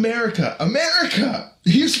America. America!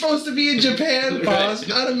 You're supposed to be in Japan, boss,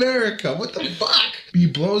 not America. What the fuck? He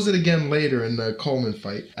blows it again later in the Coleman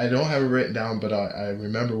fight. I don't have it written down, but I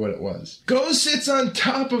remember what it was. Goes sits on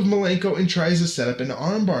top of Malenko and tries to set up an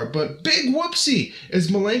armbar, but big whoopsie as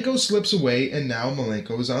Malenko slips away and now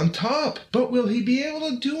Malenko is on top. But will he be able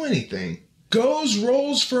to do anything? Goes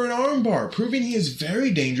rolls for an armbar, proving he is very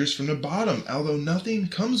dangerous from the bottom, although nothing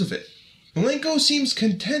comes of it. Malenko seems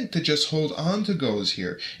content to just hold on to Goes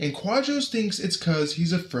here, and Quadros thinks it's cause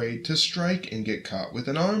he's afraid to strike and get caught with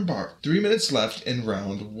an armbar. 3 minutes left in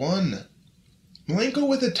round 1. Malenko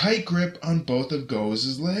with a tight grip on both of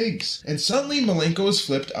Goes' legs, and suddenly Malenko is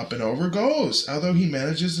flipped up and over Goes, although he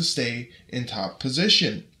manages to stay in top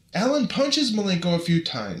position. Allan punches Malenko a few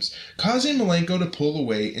times, causing Malenko to pull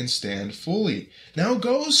away and stand fully. Now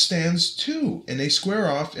Goes stands too, and they square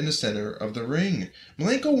off in the center of the ring.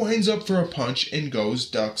 Malenko winds up for a punch and Goes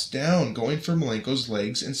ducks down, going for Malenko's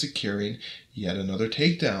legs and securing yet another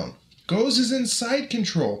takedown. Goes is in side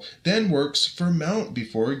control, then works for mount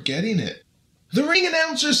before getting it. The ring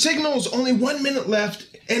announcer signals only 1 minute left,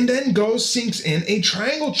 and then Goes sinks in a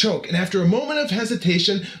triangle choke, and after a moment of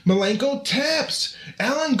hesitation, Malenko taps.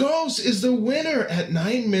 Allan Goes is the winner at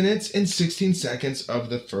 9 minutes and 16 seconds of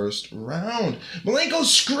the first round. Malenko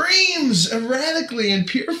screams erratically in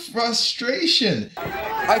pure frustration.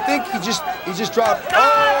 I think he just dropped.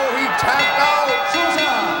 Oh, he tapped out.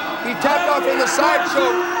 He tapped out from the side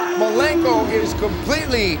choke. Malenko is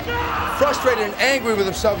completely frustrated and angry with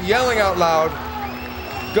himself, yelling out loud.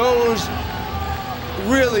 Goes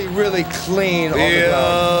really, really clean on the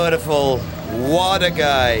ground. Beautiful. What a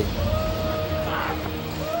guy.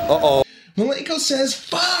 Uh-oh. Malenko says,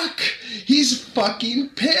 fuck! He's fucking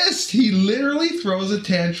pissed. He literally throws a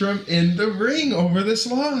tantrum in the ring over this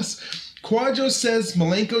loss. Quadros says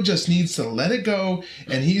Malenko just needs to let it go,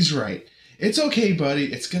 and he's right. It's okay,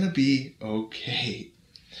 buddy. It's gonna be okay.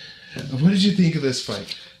 What did you think of this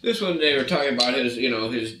fight? This one, they were talking about his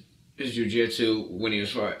jiu-jitsu when he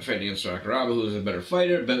was fighting against Sakuraba, who was a better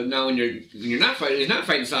fighter. But now when you're not fighting, he's not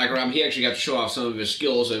fighting Sakuraba. He actually got to show off some of his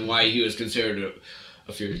skills and why he was considered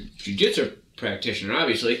a jiu-jitsu practitioner.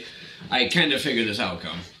 Obviously, I kind of figured this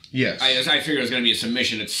outcome. Yes, I figured it was going to be a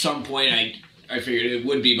submission at some point. I figured it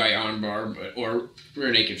would be by armbar or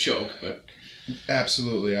rear naked choke, but.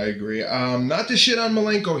 Absolutely, I agree. Not to shit on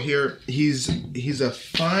Malenko here. He's a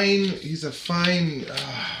fine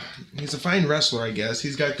wrestler, I guess.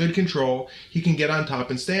 He's got good control. He can get on top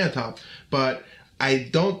and stay on top. But I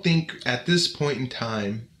don't think at this point in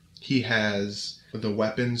time he has the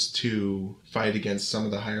weapons to fight against some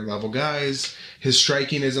of the higher level guys. His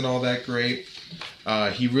striking isn't all that great.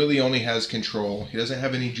 He really only has control. He doesn't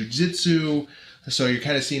have any jiu-jitsu. So you're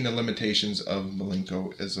kind of seeing the limitations of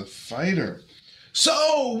Malenko as a fighter.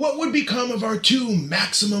 So, what would become of our two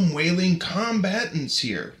maximum whaling combatants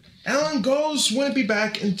here? Allan Goes wouldn't be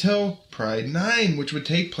back until Pride 9, which would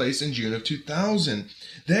take place in June of 2000.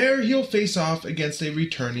 There, he'll face off against a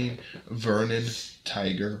returning Vernon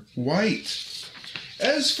Tiger White.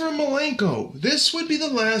 As for Malenko, this would be the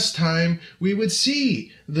last time we would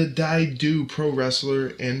see the Daidu pro wrestler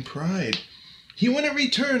in Pride. He wouldn't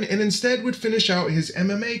return and instead would finish out his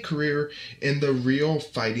MMA career in the Real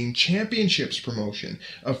Fighting Championships promotion,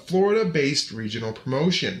 a Florida-based regional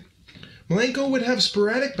promotion. Malenko would have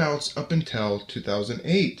sporadic bouts up until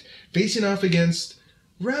 2008, facing off against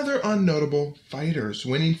rather unnotable fighters,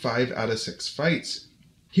 winning 5 out of 6 fights.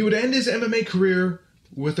 He would end his MMA career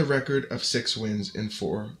with a record of 6 wins and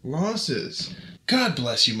 4 losses. God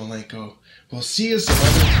bless you, Malenko. We'll see you some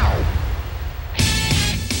other time.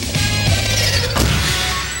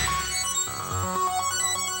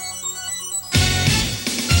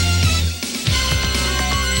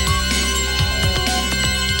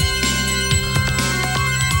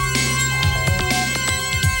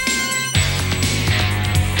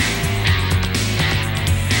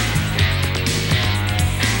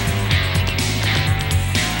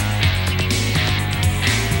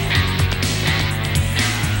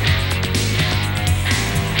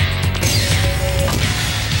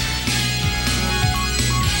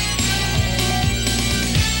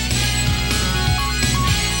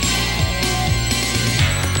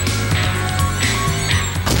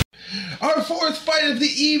 Of the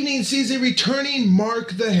evening sees a returning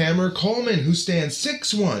Mark the Hammer Coleman, who stands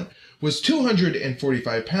 6'1", was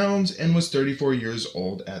 245 pounds, and was 34 years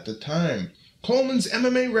old at the time. Coleman's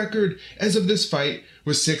MMA record as of this fight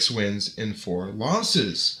was 6 wins and 4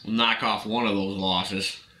 losses. Knock off one of those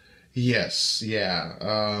losses. Yes, yeah,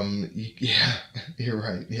 yeah, you're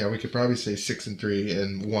right. Yeah, we could probably say 6-3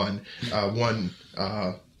 and one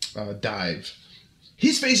dive.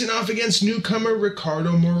 He's facing off against newcomer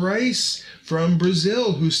Ricaro Morais from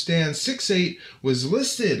Brazil, who stands 6'8", was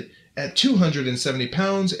listed at 270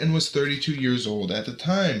 pounds, and was 32 years old at the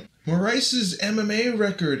time. Moraes' MMA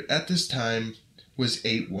record at this time was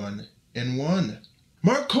 8-1-1.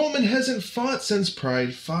 Mark Coleman hasn't fought since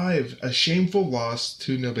Pride 5, a shameful loss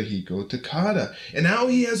to Nobuhiko Takada, and now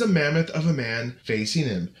he has a mammoth of a man facing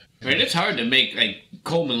him. Right, it's hard to make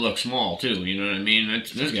Coleman look small too. You know what I mean?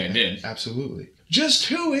 This guy did. Absolutely. Just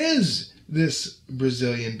who is this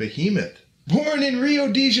Brazilian behemoth? Born in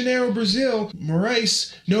Rio de Janeiro, Brazil,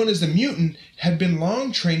 Morais, known as the Mutant, had been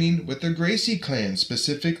long training with the Gracie clan,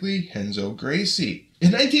 specifically Renzo Gracie.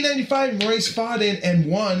 In 1995, Morais fought in and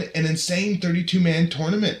won an insane 32-man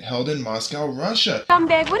tournament held in Moscow, Russia.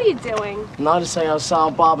 Scumbag, what are you doing? No, just saying I saw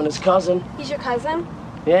Bob and his cousin. He's your cousin?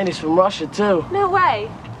 Yeah, and he's from Russia, too. No way.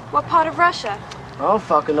 What part of Russia? I don't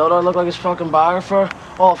fucking know. Do I look like his fucking biographer?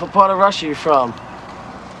 Oh, what part of Russia you from?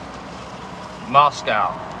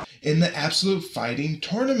 Moscow. In the Absolute Fighting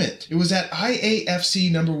Tournament. It was at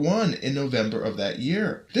IAFC number 1 in November of that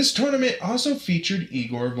year. This tournament also featured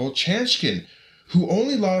Igor Vovchanchyn, who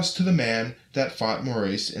only lost to the man that fought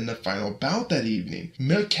Morais in the final bout that evening,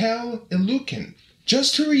 Mikhail Ilukin.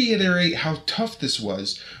 Just to reiterate how tough this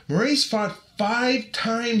was, Morais fought 5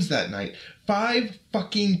 times that night. 5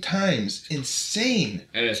 fucking times. Insane.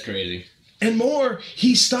 That is crazy. And more,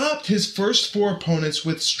 he stopped his first 4 opponents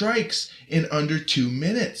with strikes in under 2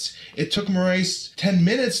 minutes. It took Morais 10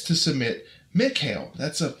 minutes to submit Mikhail.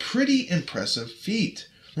 That's a pretty impressive feat.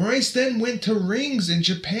 Morais then went to rings in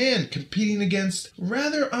Japan, competing against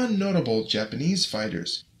rather unnotable Japanese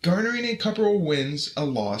fighters, garnering a couple of wins, a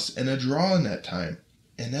loss, and a draw in that time.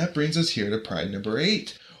 And that brings us here to Pride number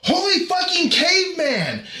 8. Holy fucking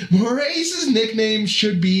caveman! Moraes' nickname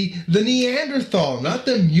should be the Neanderthal, not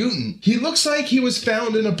the Mutant. He looks like he was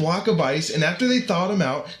found in a block of ice, and after they thawed him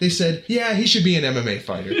out, they said, yeah, he should be an MMA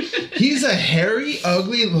fighter. He's a hairy,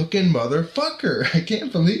 ugly-looking motherfucker. I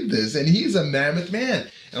can't believe this. And he's a mammoth man.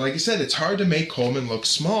 And like I said, it's hard to make Coleman look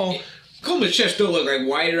small. Coleman's chest still looked like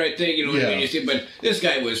wider, I think, you know what I mean? You see, but this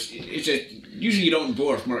guy was, it's just, usually you don't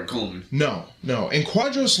dwarf Mark Coleman. No. And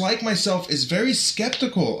Quadros, like myself, is very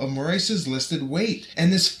skeptical of Moraes' listed weight.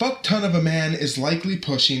 And this fuck ton of a man is likely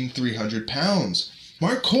pushing 300 pounds.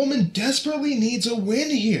 Mark Coleman desperately needs a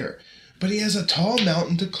win here. But he has a tall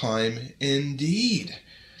mountain to climb indeed.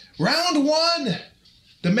 Round 1!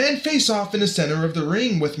 The men face off in the center of the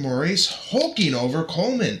ring with Moraes hulking over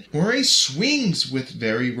Coleman. Moraes swings with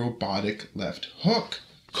very robotic left hook.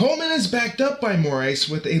 Coleman is backed up by Moraes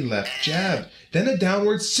with a left jab, then a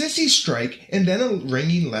downward sissy strike, and then a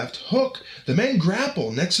ringing left hook. The men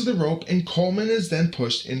grapple next to the rope, and Coleman is then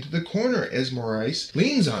pushed into the corner as Moraes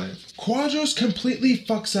leans on him. Quadros completely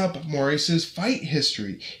fucks up Moraes' fight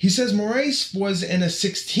history. He says Moraes was in a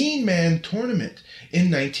 16-man tournament in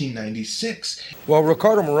 1996. Well,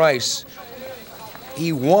 Ricaro Morais,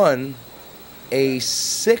 he won a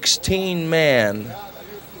 16-man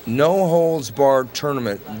no-holds-barred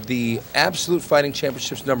tournament, the Absolute Fighting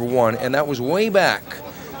Championships #1, and that was way back,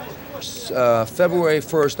 February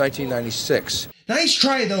 1st, 1996. Nice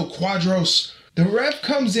try, though, Quadros. The ref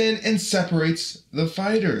comes in and separates the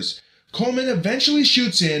fighters. Coleman eventually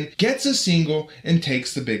shoots in, gets a single, and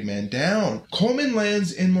takes the big man down. Coleman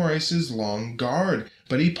lands in Moraes' long guard,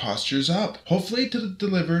 but he postures up, hopefully to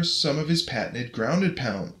deliver some of his patented grounded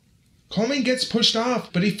pound. Coleman gets pushed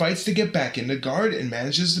off, but he fights to get back into guard and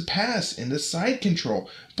manages to pass into side control,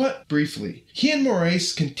 but briefly. He and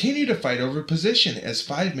Moraes continue to fight over position as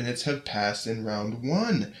 5 minutes have passed in round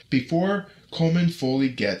 1 before Coleman fully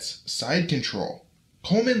gets side control.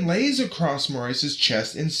 Coleman lays across Moraes'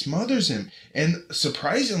 chest and smothers him, and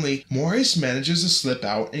surprisingly, Moraes manages to slip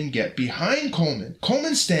out and get behind Coleman.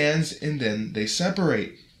 Coleman stands, and then they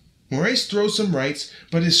separate. Moraes throws some rights,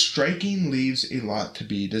 but his striking leaves a lot to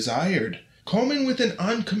be desired. Coleman with an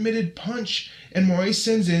uncommitted punch, and Moraes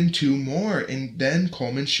sends in 2 more, and then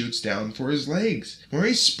Coleman shoots down for his legs.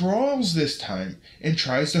 Moraes sprawls this time, and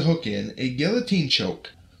tries to hook in a guillotine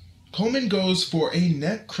choke. Coleman goes for a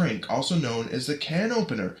neck crank, also known as the can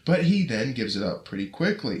opener, but he then gives it up pretty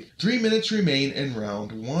quickly. 3 minutes remain in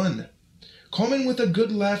round 1. Coleman with a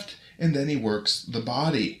good left, and then he works the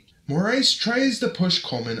body. Moraes tries to push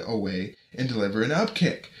Coleman away and deliver an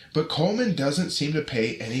upkick, but Coleman doesn't seem to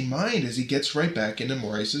pay any mind as he gets right back into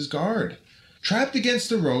Moraes' guard. Trapped against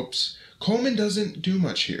the ropes, Coleman doesn't do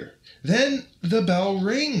much here. Then the bell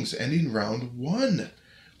rings, ending round 1.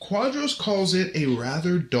 Quadros calls it a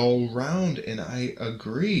rather dull round, and I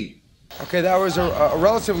agree. Okay, that was a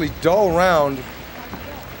relatively dull round.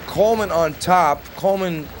 Coleman on top.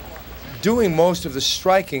 Coleman doing most of the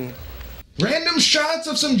striking. Random shots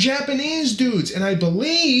of some Japanese dudes, and I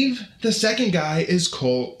believe the second guy is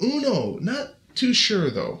Cole Uno. Not too sure,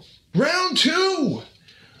 though. Round 2!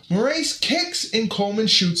 Morais kicks and Coleman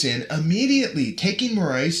shoots in immediately, taking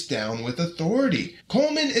Morais down with authority.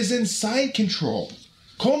 Coleman is in side control.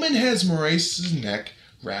 Coleman has Morais' neck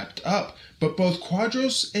wrapped up, but both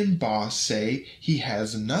Quadros and Boss say he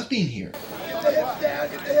has nothing here.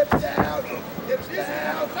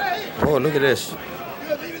 Oh, look at this.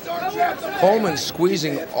 Coleman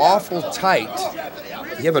squeezing awful tight.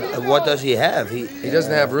 Yeah, but what does he have? He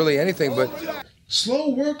doesn't have really anything, but... Slow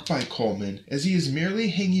work by Coleman, as he is merely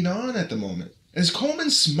hanging on at the moment. As Coleman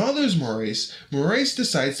smothers Morais, Morais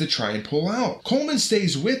decides to try and pull out. Coleman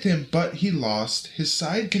stays with him, but he lost his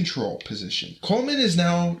side control position. Coleman is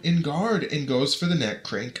now in guard and goes for the neck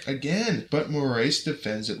crank again, but Morais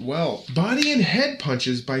defends it well. Body and head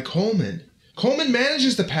punches by Coleman. Coleman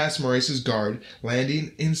manages to pass Morais' guard,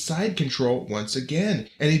 landing in side control once again,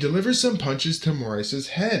 and he delivers some punches to Morais'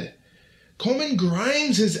 head. Coleman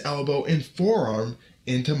grinds his elbow and forearm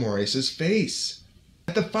into Morais' face.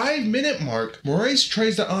 At the 5-minute mark, Morais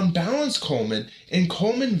tries to unbalance Coleman, and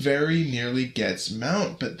Coleman very nearly gets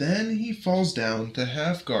mount, but then he falls down to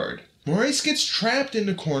half guard. Morais gets trapped in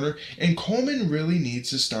the corner, and Coleman really needs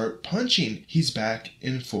to start punching. He's back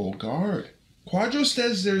in full guard. Quadros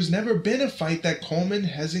says there's never been a fight that Coleman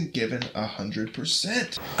hasn't given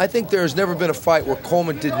 100%. I think there's never been a fight where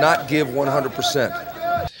Coleman did not give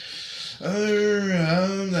 100%.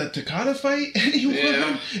 That Takada fight? Anyone?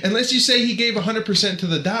 Yeah. Unless you say he gave 100% to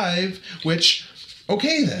the dive, which,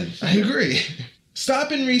 okay then, I agree.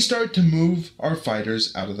 Stop and restart to move our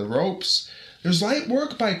fighters out of the ropes. There's light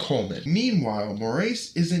work by Coleman. Meanwhile,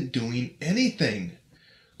 Morais isn't doing anything.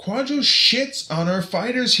 Quadros shits on our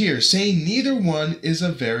fighters here, saying neither one is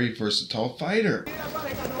a very versatile fighter.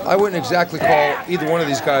 I wouldn't exactly call either one of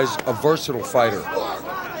these guys a versatile fighter.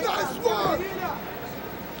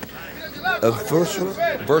 A versatile?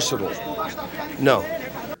 Versatile. No.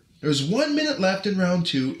 There's 1 minute left in round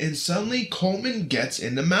 2, and suddenly Coleman gets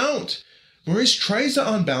in the mount. Morais tries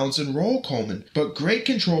to unbalance and roll Coleman, but great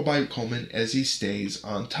control by Coleman as he stays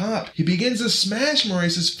on top. He begins to smash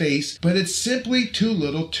Morais' face, but it's simply too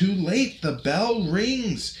little too late. The bell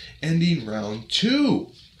rings, ending round 2.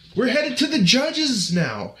 We're headed to the judges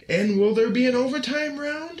now, and will there be an overtime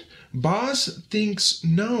round? Boss thinks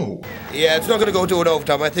no. Yeah, it's not going to go to an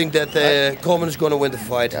overtime. I think that Coleman is going to win the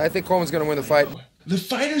fight. I think Coleman's going to win the fight. The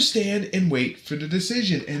fighters stand and wait for the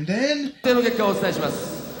decision, and then...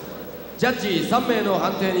 ジャッジ3名の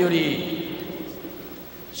判定により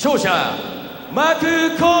勝者マー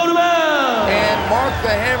ク・コールマン And Mark the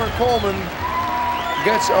Hammer Coleman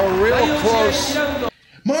gets a real close.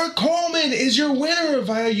 Mark Coleman is your winner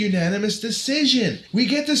via unanimous decision. We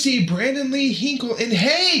get to see Brandon Lee Hinkle and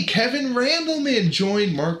hey, Kevin Randleman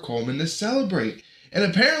join Mark Coleman to celebrate. And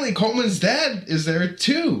apparently Coleman's dad is there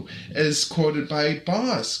too, as quoted by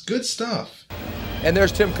Boss. Good stuff. And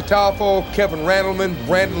there's Tim Catalfo, Kevin Randleman,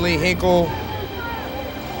 Brandon Lee Hinkle.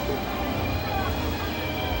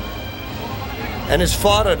 And his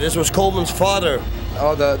father, this was Coleman's father.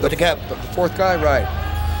 Oh, the cap. The fourth guy, right.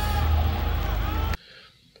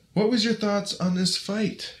 What was your thoughts on this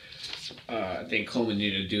fight? I think Coleman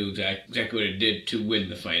needed to do exactly what he did to win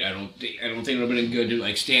the fight. I don't think it would have been good to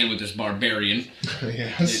like stand with this barbarian.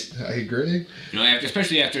 Yes, I agree. You know,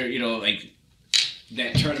 especially after like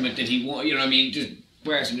that tournament that he won. You know what I mean? Just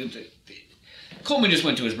Coleman just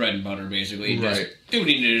went to his bread and butter basically. Right. Just did what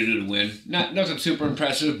he needed to do to win. Nothing super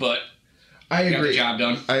impressive, but I agree. Got the job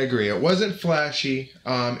done. I agree. It wasn't flashy,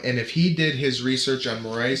 and if he did his research on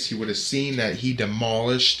Morais, he would have seen that he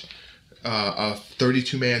demolished a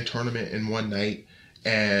 32-man tournament in one night,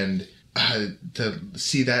 and to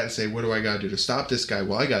see that and say, what do I got to do to stop this guy?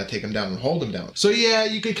 Well, I got to take him down and hold him down. So yeah,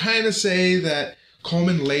 you could kind of say that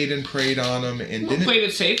Coleman laid and prayed on him and didn't played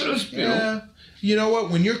it safe, but it was, you know. You know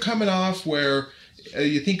what? When you're coming off where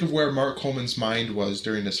you think of where Mark Coleman's mind was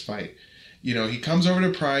during this fight. You know, he comes over to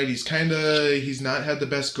Pride. He's not had the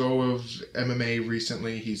best go of MMA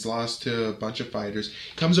recently. He's lost to a bunch of fighters.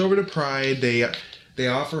 Comes over to Pride. They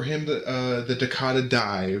offer him the Takada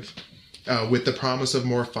dive with the promise of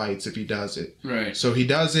more fights if he does it. Right. So he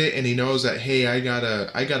does it, and he knows that, hey, I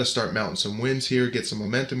gotta start mounting some wins here, get some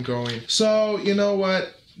momentum going. So you know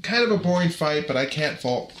what? Kind of a boring fight, but I can't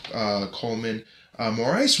fault Coleman.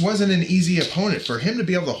 Morais wasn't an easy opponent. For him to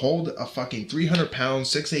be able to hold a fucking 300-pound,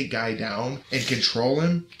 6'8" guy down and control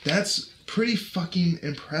him, that's pretty fucking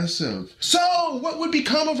impressive. So, what would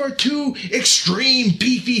become of our two extreme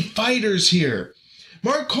beefy fighters here?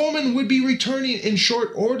 Mark Coleman would be returning in short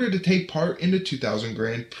order to take part in the 2000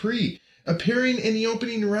 Grand Prix, appearing in the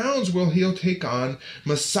opening rounds while he'll take on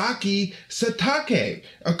Masaki Satake,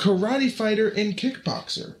 a karate fighter and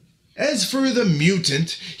kickboxer. As for the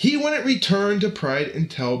mutant, he wouldn't return to Pride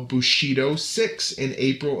until Bushido 6 in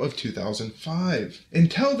April of 2005.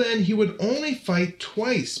 Until then, he would only fight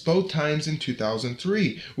twice, both times in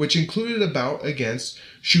 2003, which included a bout against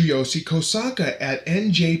Shuyoshi Kosaka at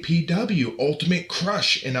NJPW Ultimate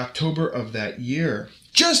Crush in October of that year.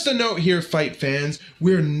 Just a note here, fight fans,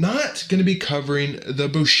 we're not going to be covering the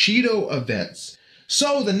Bushido events.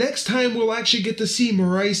 So the next time we'll actually get to see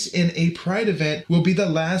Morais in a Pride event will be the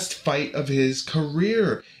last fight of his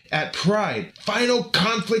career at Pride, Final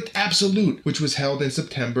Conflict Absolute, which was held in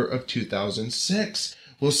September of 2006.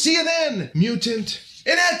 We'll see you then, mutant.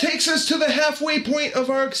 And that takes us to the halfway point of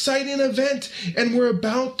our exciting event, and we're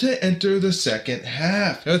about to enter the second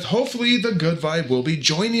half, with hopefully the Goodvibe will be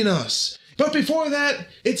joining us. But before that,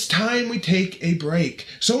 it's time we take a break.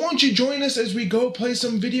 So won't you join us as we go play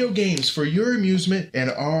some video games for your amusement and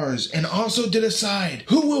ours, and also to decide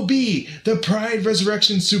who will be the Pride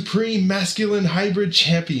Resurrection Supreme Masculine Hybrid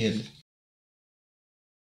Champion.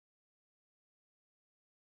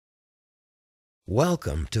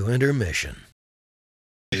 Welcome to Intermission.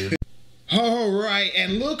 Alright,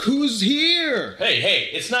 and look who's here! Hey,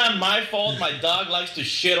 it's not my fault my dog likes to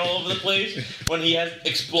shit all over the place when he has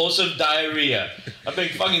explosive diarrhea. I've been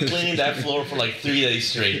fucking cleaning that floor for like 3 days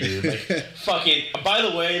straight, dude. Like, fucking, by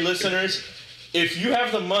the way, listeners, if you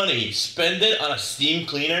have the money, spend it on a steam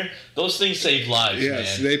cleaner. Those things save lives,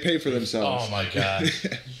 yes, man. They pay for themselves. Oh my god.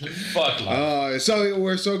 Fuck life. So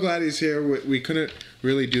we're so glad he's here. We couldn't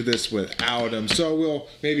really do this without him. So we'll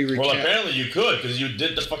maybe recap. Well, apparently you could, because you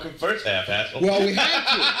did the fucking first half, asshole. Well, we had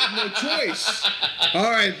to. No choice. All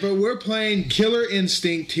right, but we're playing Killer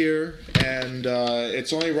Instinct here, and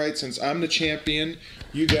it's only right since I'm the champion.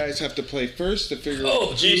 You guys have to play first to figure out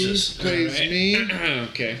who plays me.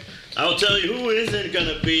 Okay. I'll tell you who isn't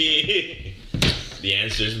gonna be. The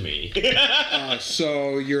answer's me.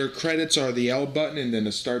 So your credits are the L button, and then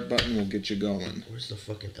the start button will get you going. Where's the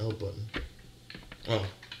fucking L button? Oh,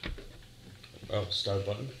 start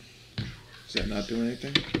button. Is that not doing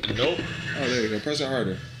anything? Nope. Oh, there you go. Press it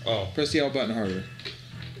harder. Oh. Press the L button harder.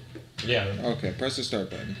 Yeah. Okay, press the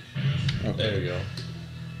start button. Okay. There you go.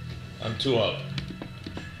 I'm 2 up.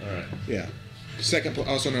 Alright. Yeah.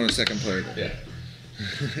 Also known as second player. Yeah.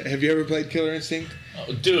 Have you ever played Killer Instinct?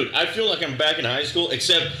 Oh, dude, I feel like I'm back in high school,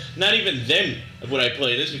 except not even then would I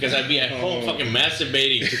play this because I'd be at home fucking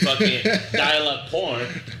masturbating to fucking dial-up porn.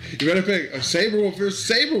 You better pick Saberwolf versus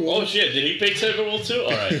Saberwolf. Oh shit, did he pick Saberwolf too?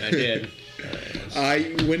 Alright, I did.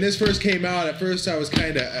 When this first came out, at first I was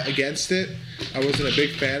kind of against it. I wasn't a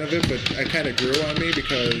big fan of it, but it kind of grew on me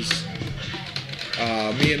because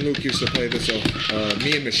me and Luke used to play this,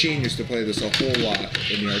 me and Machine used to play this a whole lot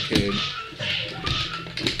in the arcade.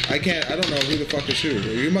 I don't know who the fuck is who.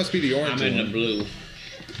 You must be the orange one. I'm in the blue.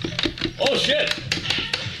 Oh shit!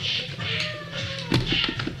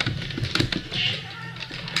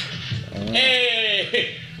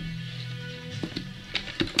 Hey!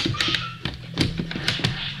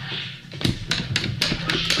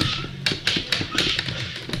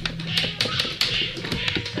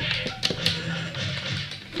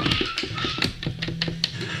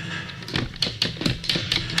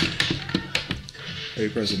 Are you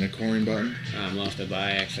pressing the coin button? I lost it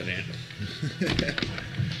by accident. It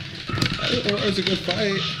was a good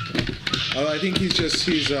fight. I think he's just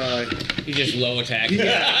low attack.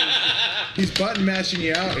 Yeah. He's button mashing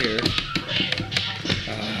you out here.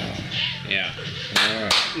 Yeah. All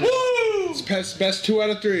right. Woo! It's best 2 out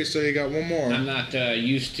of 3, so you got one more. I'm not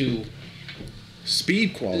used to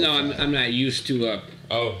speed quality. No, I'm not used to.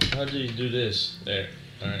 Oh, how do you do this? There.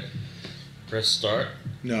 All right. Press start.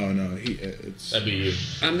 No, it's. That'd be you.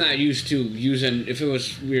 I'm not used to using. If we were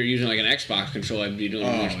using like an Xbox controller, I'd be doing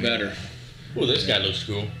much better. Oh, this guy looks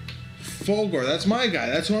cool. Fulgor, that's my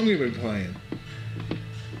guy. That's who I'm gonna be playing.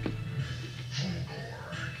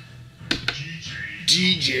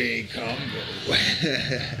 DJ Congo.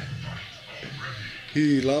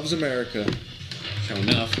 He loves America. Sure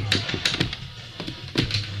enough.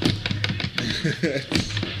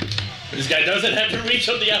 This guy doesn't have to reach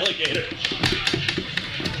on the alligator.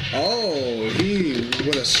 Oh, he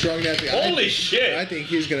would have strung that. Holy shit! I think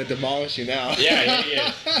he's gonna demolish you now. Yeah, he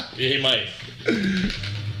is. He might.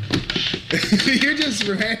 You're just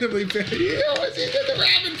randomly. You always did the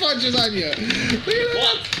rabbit punches on you. Look at that.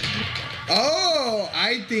 What? Oh,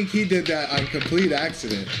 I think he did that on complete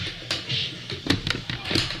accident.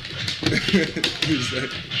 He's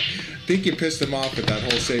like, I think you pissed him off with that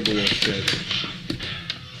whole saber wolf shit.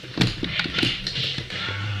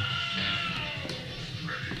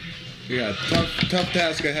 You got a tough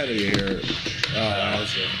task ahead of you here.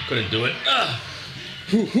 Couldn't do it.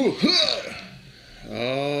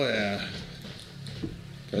 Oh yeah.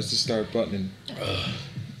 Press the start button.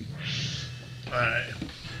 Alright.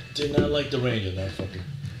 Did not like the range of that fucker.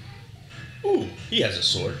 Ooh, he has a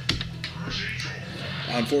sword.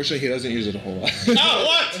 Unfortunately, he doesn't use it a whole lot. Oh,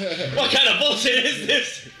 what? What kind of bullshit is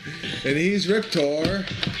this? And he's Riptor.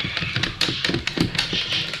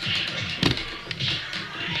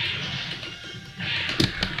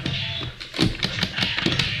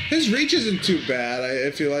 His reach isn't too bad.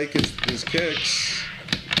 I feel like his kicks.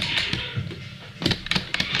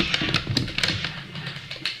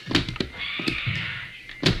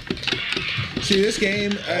 See, this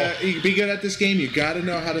game, you can be good at this game, you gotta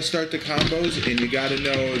know how to start the combos, and you gotta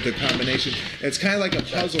know the combination. It's kind of like a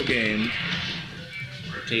puzzle game.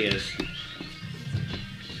 It is.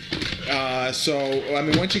 So, I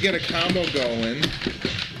mean, once you get a combo going,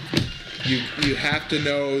 you have to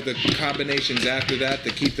know the combinations after that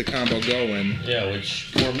to keep the combo going. Yeah, which,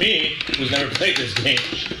 for me, who's never played this game,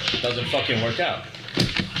 doesn't fucking work out.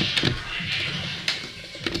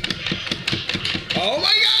 Oh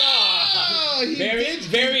my god!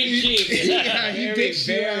 Very cheap. Yeah, he ditched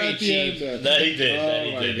you out at the end. That he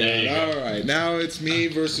did. All right, now it's me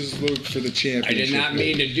versus Luke for the championship. I did not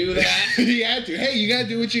mean to do that. You had to. Hey, you gotta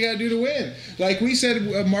do what you gotta do to win. Like we said,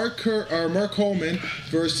 Mark Coleman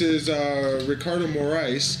versus Ricaro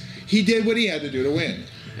Morais. He did what he had to do to win.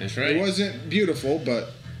 That's right. It wasn't beautiful,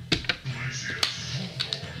 but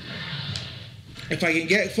if I can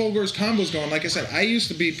get Fulgur's combos going, like I said, I used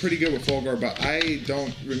to be pretty good with Fulgur, but I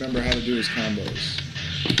don't remember how to do his combos.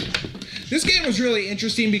 This game was really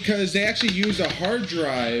interesting because they actually used a hard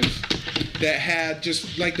drive that had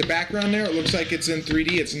just like the background there. It looks like it's in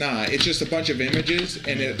 3D. It's not. It's just a bunch of images,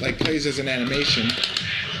 and it like plays as an animation.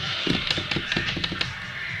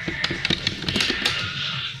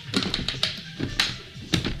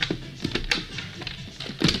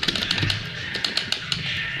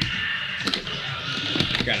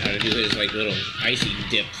 How to do his like little icy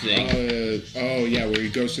dip thing. Oh yeah, where he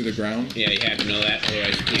goes through the ground. Yeah, you have to know that,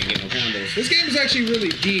 otherwise you can't get no combos. This game is actually really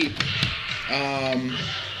deep.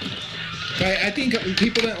 But I think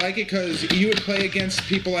people didn't like it because you would play against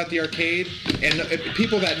people at the arcade, and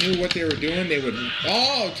people that knew what they were doing, they would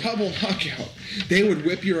double knockout. They would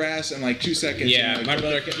whip your ass in like 2 seconds. Yeah, like, my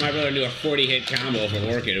brother knew a 40-hit combo for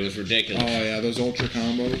working. It was ridiculous. Oh yeah, those ultra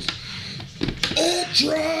combos.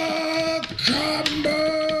 Ultra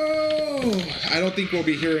combo! I don't think we'll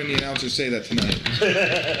be hearing the announcer say that tonight.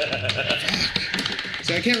 Fuck.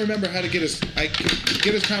 So I can't remember how to get his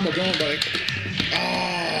combo going, but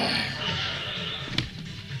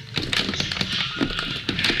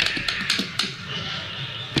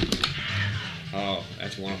Oh,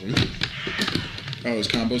 that's one of them. Oh, his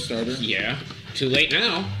combo starter? Yeah. Too late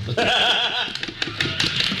now.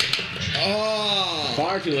 Oh!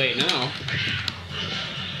 Far too late now.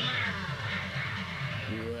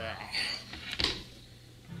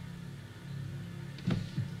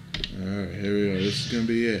 Alright, here we go. This is gonna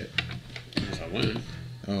be it. Unless I win.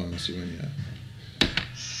 Oh, unless you win, yeah.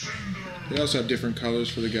 They also have different colors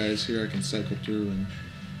for the guys here. I can cycle through and...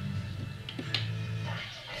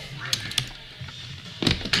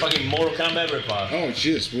 Fucking Mortal Kombat ripoff. Oh,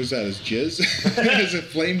 jizz. What's that? Is jizz? Is it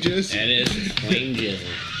flame jizz? That is flame jizz.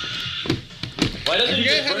 Why doesn't he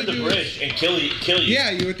just burn the bridge and kill you? Yeah,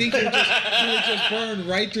 you would think he would just burn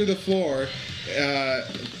right through the floor.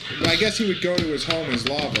 I guess he would go to his home as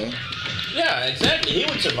lava. Yeah, exactly. He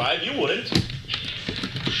would survive. You wouldn't.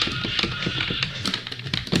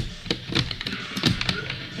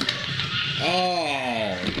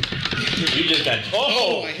 Oh. You just got...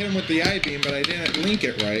 Oh, I hit him with the I-beam, but I didn't link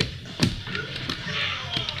it right.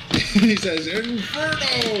 He says,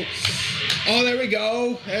 Inferno! Oh, there we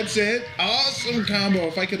go. That's it. Awesome combo.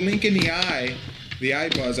 If I could link in the eye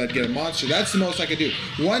buzz, I'd get a monster. That's the most I could do.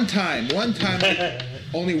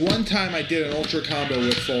 Only one time I did an ultra combo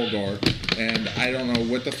with Fulgur, and I don't know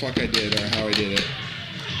what the fuck I did or how I did it.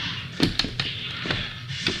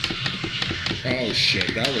 Oh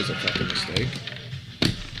shit, that was a fucking mistake.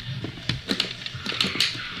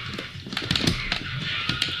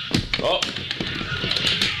 Oh.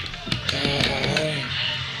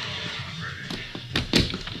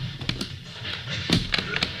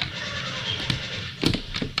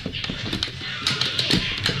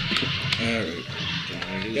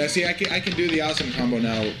 Yeah, see, I can do the awesome combo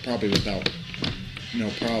now probably without no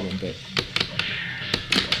problem, but...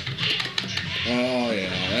 Oh,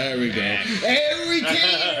 yeah, there we go. Every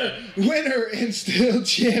gamer! Winner and still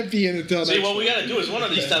champion until See, what we gotta do is one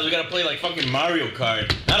of these times we gotta play like fucking Mario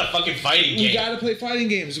Kart, not a fucking fighting game. We gotta play fighting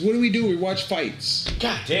games. What do? We watch fights.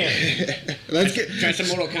 God damn. Let's get... Try some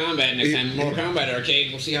Mortal Kombat next time. Mortal Kombat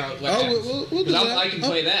arcade. We'll see how it happens. We'll do that. I can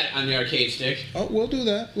play that on the arcade stick. Oh, we'll do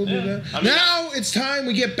that. We'll do that. I mean, now it's time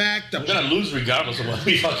we get back to... I'm gonna lose regardless of what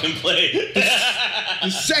we fucking play.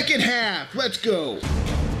 the second half. Let's go.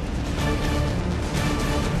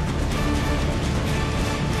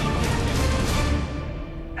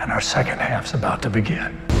 And our second half's about to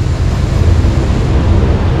begin.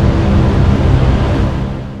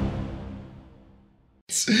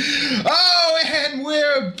 Oh, and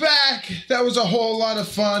we're back. That was a whole lot of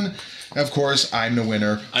fun. Of course, I'm the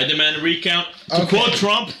winner. I demand a recount. To quote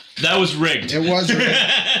Trump, that was rigged. It was rigged.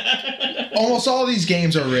 Almost all these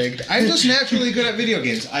games are rigged. I'm just naturally good at video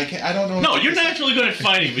games. I don't know. No, you're naturally good at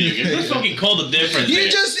fighting video games. Let's fucking call the difference.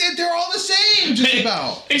 They're all the same, just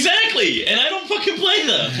about. Exactly, and I don't fucking play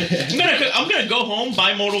them. I'm gonna go home,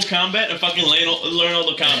 buy Mortal Kombat, and fucking learn all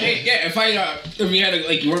the combos. Hey, yeah, if you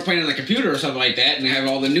had you weren't playing on a computer or something like that, and have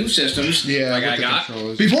all the new systems, like I got.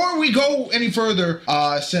 Before we go any further,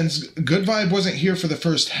 since Goodvibe wasn't here for the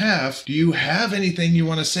first half, do you have anything you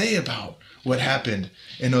want to say about what happened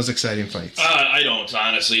in those exciting fights? I don't,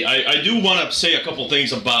 honestly. I do want to say a couple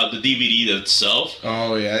things about the DVD itself.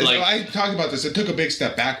 Oh, yeah. Like, I talked about this. It took a big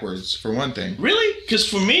step backwards, for one thing. Really? Because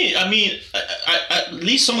for me, I mean, at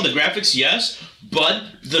least some of the graphics, yes, but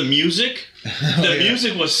the music... The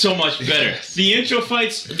music was so much better. Yes. The intro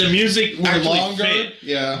fights, the music were actually longer. Fit.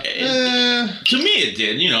 Yeah. To me, it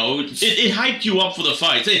did. You know, it hyped you up for the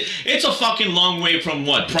fights. It's a fucking long way from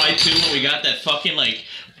what Pride 2 when we got that fucking like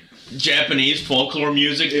Japanese folklore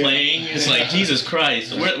music playing. It's like Jesus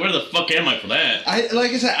Christ. Where the fuck am I for that?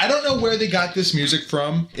 Like I said, I don't know where they got this music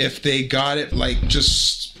from. If they got it like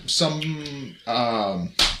just some.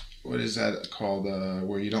 What is that called?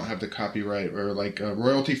 Where you don't have the copyright or like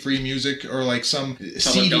royalty-free music or like some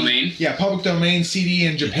public domain. Yeah, public domain CD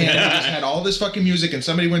in Japan. They just had all this fucking music, and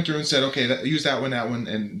somebody went through and said, "Okay, use that one,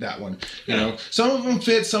 and that one." You know, some of them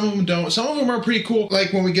fit, some of them don't. Some of them are pretty cool.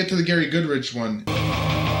 Like when we get to the Gary Goodridge one.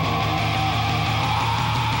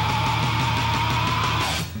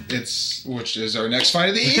 Which is our next fight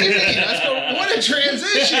of the evening. What a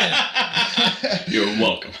transition! You're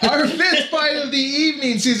welcome. Our fifth fight of the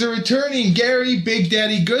evening sees a returning Gary Big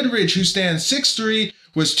Daddy Goodridge, who stands 6'3",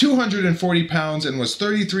 was 240 pounds, and was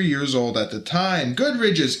 33 years old at the time.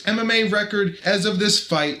 Goodridge's MMA record as of this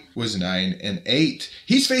fight was 9-8.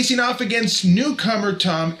 He's facing off against newcomer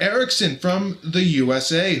Tom Erikson from the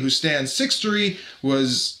USA, who stands 6'3",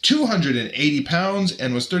 was 280 pounds,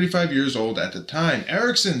 and was 35 years old at the time.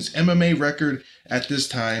 Erikson's MMA record at this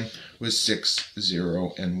time was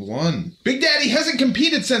 6-0-1. Big Daddy hasn't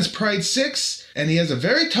competed since Pride 6, and he has a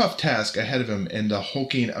very tough task ahead of him in the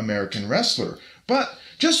hulking American wrestler. But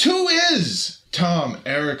just who is Tom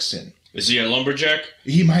Erikson? Is he a lumberjack?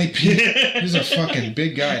 He might be. He's a fucking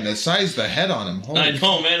big guy, and the size of the head on him. Holy I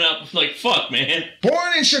know, man. I'm like, fuck, man.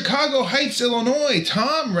 Born in Chicago Heights, Illinois,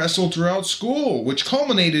 Tom wrestled throughout school, which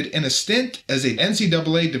culminated in a stint as a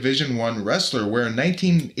NCAA Division I wrestler, where in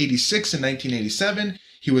 1986 and 1987,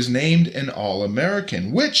 he was named an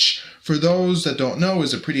All-American, which, for those that don't know,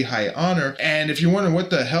 is a pretty high honor. And if you're wondering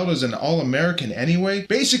what the hell is an All-American anyway,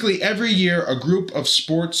 basically every year a group of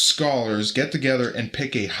sports scholars get together and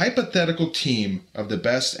pick a hypothetical team of the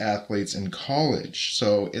best athletes in college.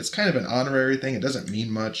 So it's kind of an honorary thing. It doesn't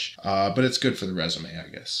mean much, but it's good for the resume, I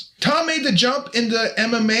guess. Tom made the jump into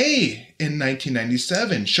MMA in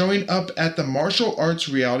 1997, showing up at the Martial Arts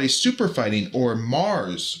Reality Super Fighting, or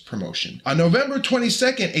MARS, promotion. On November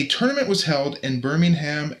 22nd, a tournament was held in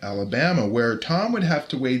Birmingham, Alabama, where Tom would have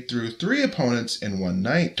to wade through 3 opponents in one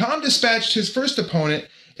night. Tom dispatched his first opponent,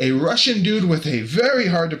 a Russian dude with a very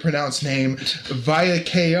hard to pronounce name, via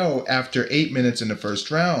KO after 8 minutes in the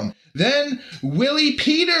first round. Then Willie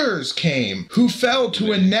Peters came, who fell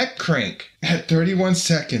to a neck crank at 31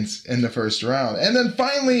 seconds in the first round. And then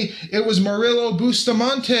finally, it was Murilo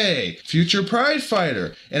Bustamante, future Pride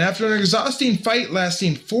fighter. And after an exhausting fight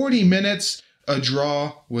lasting 40 minutes, a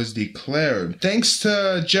draw was declared. Thanks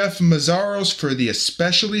to Jeff Mazzaros for the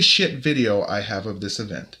especially shit video I have of this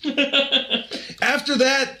event. After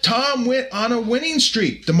that, Tom went on a winning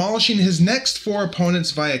streak, demolishing his next 4 opponents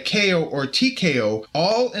via KO or TKO,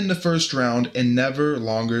 all in the first round and never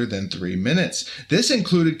longer than 3 minutes. This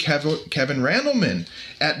included Kevin Randleman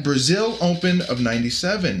at Brazil Open of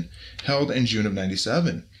 97, held in June of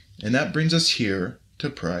 97. And that brings us here to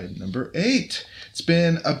Pride number 8. It's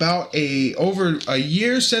been about over a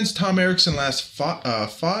year since Tom Erikson last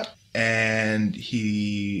fought, and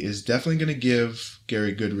he is definitely going to give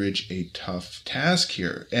Gary Goodridge a tough task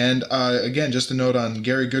here. And again, just a note on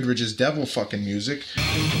Gary Goodridge's devil fucking music.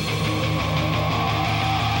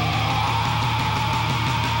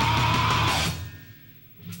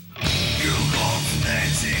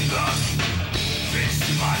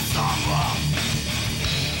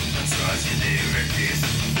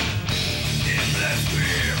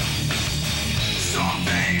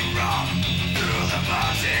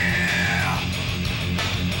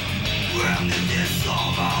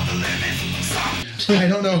 I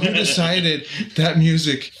don't know who decided that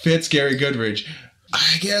music fits Gary Goodridge.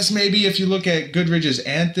 I guess maybe if you look at Goodridge's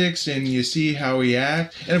antics and you see how he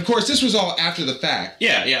acts, and of course this was all after the fact.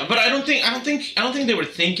 Yeah, but I don't think they were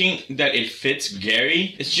thinking that it fits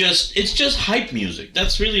Gary. It's just hype music.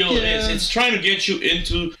 That's really all it is. It's trying to get you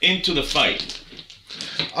into the fight.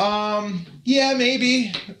 Yeah,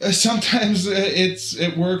 maybe. Sometimes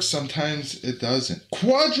it works, sometimes it doesn't.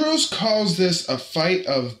 Quadros calls this a fight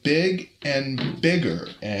of big and bigger,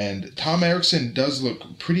 and Tom Erikson does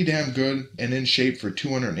look pretty damn good and in shape for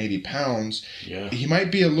 280 pounds. Yeah. He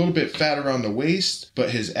might be a little bit fat around the waist, but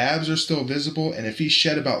his abs are still visible, and if he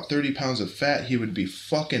shed about 30 pounds of fat, he would be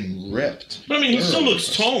fucking ripped. But I mean, he still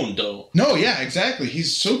looks toned, though. No, yeah, exactly.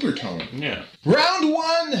 He's super toned. Yeah. Round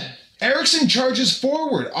 1! Erikson charges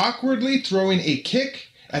forward, awkwardly throwing a kick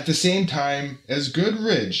at the same time as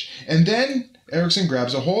Goodridge. And then Erikson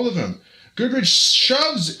grabs a hold of him. Goodridge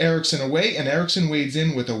shoves Erikson away, and Erikson wades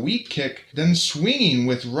in with a weak kick, then swinging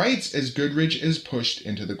with rights as Goodridge is pushed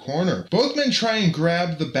into the corner. Both men try and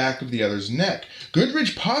grab the back of the other's neck.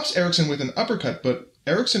 Goodridge pops Erikson with an uppercut, but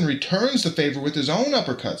Erikson returns the favor with his own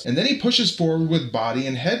uppercuts, and then he pushes forward with body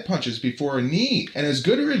and head punches before a knee. And as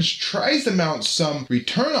Goodridge tries to mount some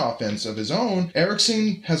return offense of his own,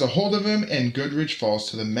 Erikson has a hold of him, and Goodridge falls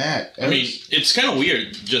to the mat. I mean, it's kind of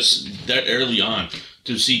weird just that early on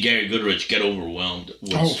to see Gary Goodridge get overwhelmed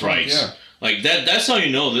with strikes. Yeah. Like, that's how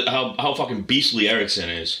you know that how fucking beastly Erikson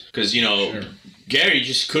is. Because, you know... Sure. Gary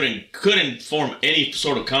just couldn't form any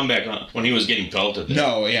sort of comeback when he was getting pelted.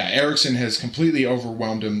 No, yeah, Erikson has completely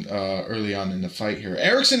overwhelmed him early on in the fight here.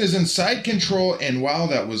 Erikson is in side control, and wow,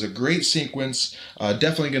 that was a great sequence.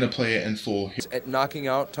 Definitely going to play it in full. At knocking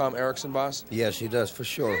out Tom Erikson, boss? Yes, he does, for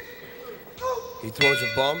sure. He throws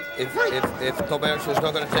a bomb. If Tom Erikson is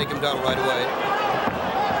not going to take him down right away.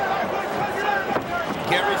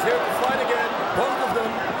 Gary's here to fight again. Both of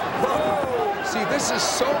them. Whoa! See, this is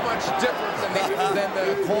so much different than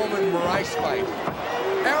the Coleman Morais fight.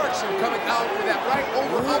 Erikson coming out with that right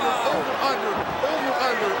over, under,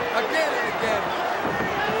 again and again.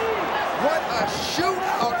 What a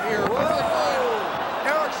shootout here early on.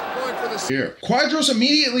 Erikson going for the... Here. Quadros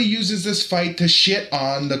immediately uses this fight to shit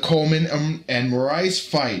on the Coleman and Morais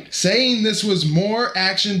fight, saying this was more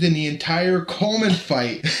action than the entire Coleman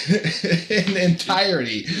fight in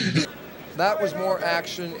entirety. That was more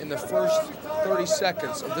action in the first 30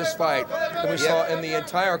 seconds of this fight than we saw in the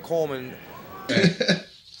entire Coleman.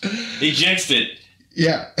 He jinxed it.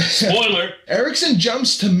 Yeah. Spoiler. Erikson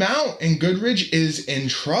jumps to mount, and Goodridge is in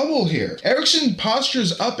trouble here. Erikson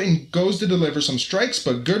postures up and goes to deliver some strikes,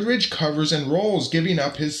 but Goodridge covers and rolls, giving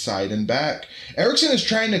up his side and back. Erikson is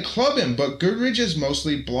trying to club him, but Goodridge is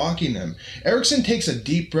mostly blocking him. Erikson takes a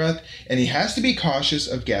deep breath, and he has to be cautious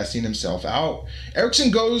of gassing himself out. Erikson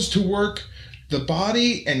goes to work the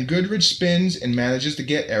body, and Goodridge spins and manages to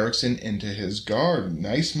get Erikson into his guard.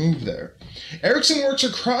 Nice move there. Erikson works a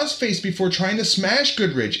crossface before trying to smash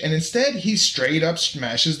Goodridge, and instead he straight up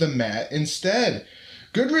smashes the mat instead.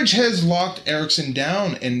 Goodridge has locked Erikson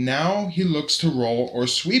down, and now he looks to roll or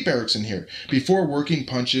sweep Erikson here, before working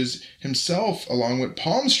punches himself along with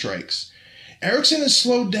palm strikes. Erikson is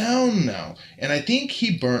slowed down now, and I think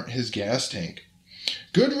he burnt his gas tank.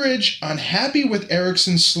 Goodridge, unhappy with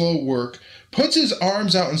Erikson's slow work, puts his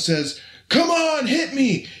arms out and says, "Come on, hit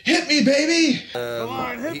me, baby." Come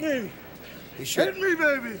on, hit me. Hit me,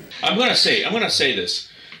 baby. I'm gonna say this.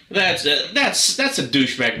 That's a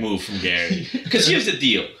douchebag move from Gary. Because here's the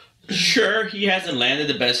deal. Sure, he hasn't landed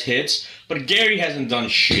the best hits, but Gary hasn't done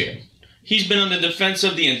shit. He's been on the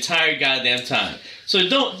defensive the entire goddamn time. So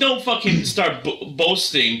don't fucking start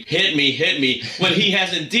boasting, hit me, when he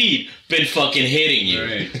has indeed been fucking hitting you.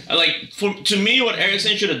 Right. Like, to me, what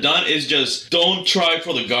Erikson should have done is just don't try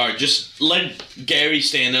for the guard. Just let Gary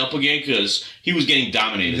stand up again, because he was getting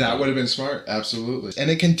dominated. That would have been smart, absolutely. And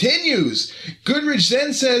it continues. Goodridge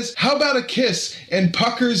then says, "How about a kiss?" and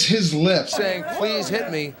puckers his lips. Saying, "Please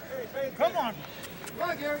hit me." Come on. Come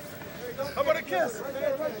on, Gary. How about a kiss?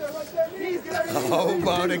 How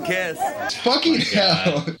about a kiss? Fucking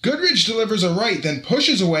hell. Goodridge delivers a right, then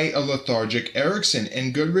pushes away a lethargic Erikson,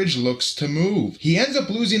 and Goodridge looks to move. He ends up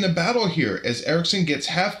losing the battle here, as Erikson gets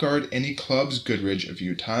half guard and he clubs Goodridge a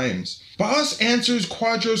few times. Boss answers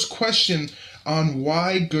Quadros' question on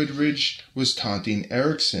why Goodridge was taunting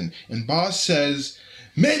Erikson, and Boss says,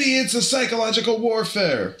 maybe it's a psychological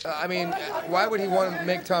warfare. I mean, why would he want to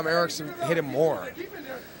make Tom Erikson hit him more?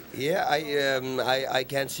 Yeah, I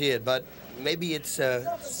can't see it, but maybe it's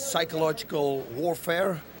psychological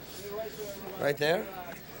warfare right there.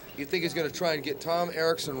 You think he's going to try and get Tom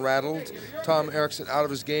Erikson rattled, Tom Erikson out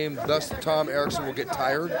of his game, thus Tom Erikson will get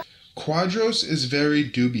tired? Quadros is very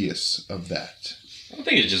dubious of that. I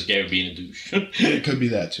think it's just Gary being a douche. It could be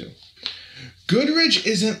that too. Goodridge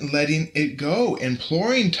isn't letting it go,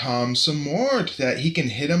 imploring Tom some more that he can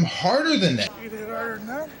hit him harder than that. You hit harder than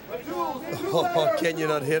that? Oh, can you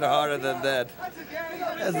not hit harder than that?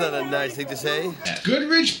 That's not a nice thing to say.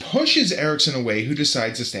 Goodridge pushes Erikson away, who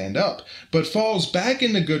decides to stand up, but falls back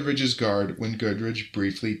into Goodridge's guard when Goodridge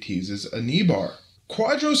briefly teases a knee bar.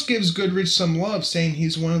 Quadros gives Goodridge some love, saying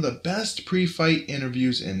he's one of the best pre-fight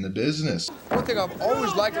interviews in the business. One thing I've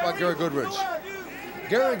always liked about Gary Goodridge,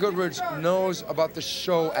 Gary Goodridge knows about the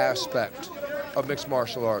show aspect of mixed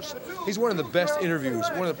martial arts. He's one of the best interviews,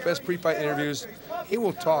 one of the best pre-fight interviews. He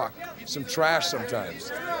will talk some trash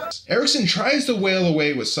sometimes. Erikson tries to wail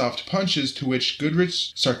away with soft punches, to which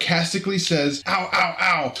Goodridge sarcastically says, ow, ow,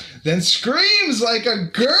 ow, then screams like a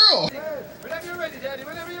girl. Whenever you're ready, Daddy.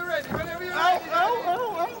 Whenever you're ready. Whenever you're ready. Ow, ow,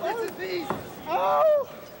 ow, ow. It's a V. Ow.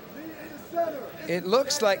 It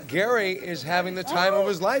looks like Gary is having the time of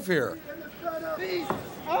his life here.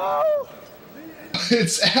 Ow.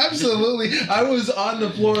 It's absolutely, I was on the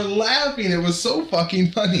floor laughing. It was so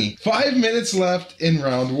fucking funny. 5 minutes left in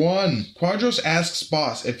round one. Quadros asks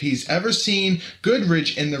Boss if he's ever seen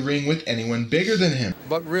Goodridge in the ring with anyone bigger than him.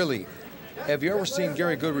 But really, have you ever seen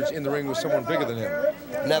Gary Goodridge in the ring with someone bigger than him?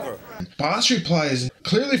 Never. Boss replies,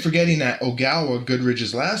 clearly forgetting that Ogawa,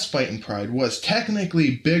 Goodridge's last fight in Pride, was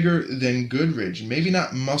technically bigger than Goodridge. Maybe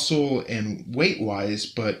not muscle and weight-wise,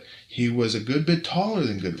 but he was a good bit taller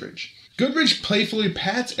than Goodridge. Goodridge playfully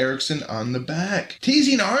pats Erikson on the back,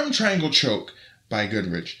 teasing arm triangle choke by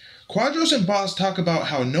Goodridge. Quadros and Boss talk about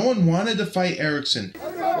how no one wanted to fight Erikson.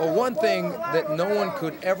 Well, one thing that no one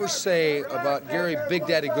could ever say about Gary Big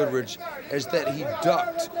Daddy Goodridge is that he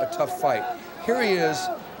ducked a tough fight. Here he is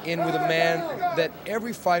in with a man that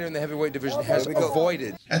every fighter in the heavyweight division has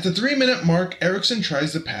avoided. At the 3-minute mark, Erikson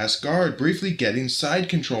tries to pass guard, briefly getting side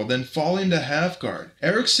control, then falling to half guard.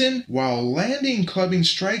 Erikson, while landing clubbing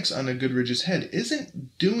strikes on Goodridge's head,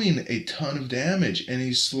 isn't doing a ton of damage, and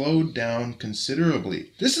he's slowed down considerably.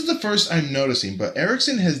 This is the first I'm noticing, but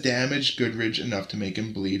Erikson has damaged Goodridge enough to make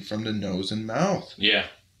him bleed from the nose and mouth. Yeah.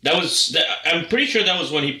 I'm pretty sure that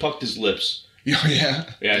was when he pucked his lips. Oh, yeah.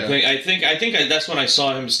 Yeah, I think that's when I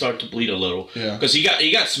saw him start to bleed a little. Yeah. Because he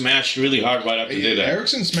got smashed really hard right after he did that.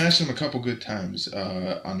 Erikson smashed him a couple good times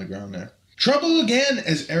on the ground there. Trouble again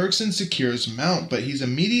as Erikson secures mount, but he's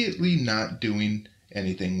immediately not doing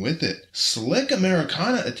anything with it. Slick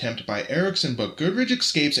Americana attempt by Erikson, but Goodridge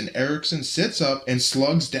escapes and Erikson sits up and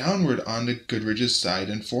slugs downward onto Goodridge's side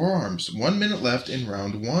and forearms. 1 minute left in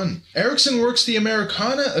round one. Erikson works the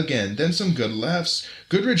Americana again, then some good lefts.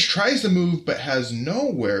 Goodridge tries to move but has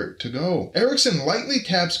nowhere to go. Erikson lightly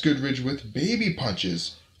taps Goodridge with baby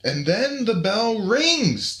punches. And then the bell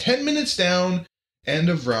rings. 10 minutes down, end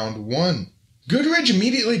of round one. Goodridge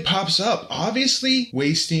immediately pops up, obviously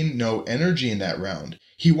wasting no energy in that round.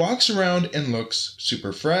 He walks around and looks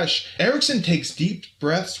super fresh. Erikson takes deep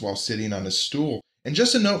breaths while sitting on a stool. And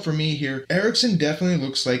just a note for me here, Erikson definitely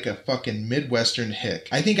looks like a fucking Midwestern hick.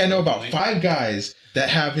 I think I know about 5 guys that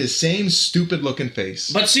have his same stupid looking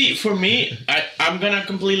face. But see, for me, I'm going to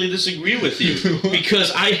completely disagree with you.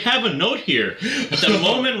 Because I have a note here. At the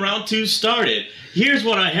moment round 2 started, here's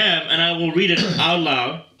what I have, and I will read it out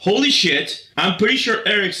loud. Holy shit, I'm pretty sure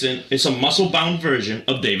Erikson is a muscle-bound version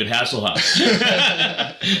of David Hasselhoff.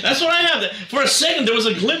 That's what I have. For a second, there was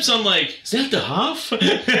a glimpse. I'm like, is that the Hoff?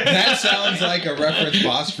 That sounds like a reference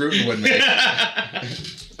Boss Fruitin would make.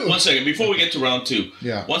 1 second, before we get to round 2.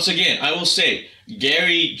 Yeah. Once again, I will say,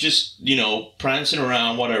 Gary just, prancing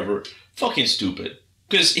around, whatever, fucking stupid.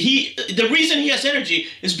 Because the reason he has energy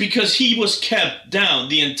is because he was kept down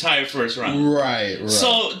the entire first round. Right.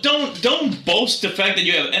 So don't boast the fact that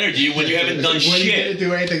you have energy when you haven't done shit. When you didn't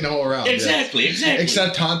do anything the whole round. Exactly.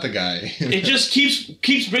 Except taunt the guy. It just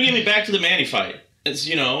keeps bringing me back to the Manny fight. It's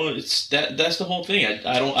that's the whole thing.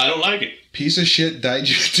 I don't like it. Piece of shit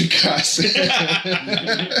Daijiro Matsui.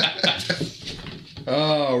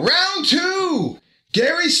 Oh, round 2!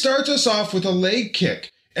 Gary starts us off with a leg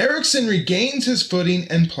kick. Erikson regains his footing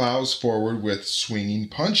and plows forward with swinging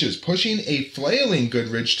punches, pushing a flailing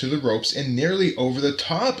Goodridge to the ropes and nearly over the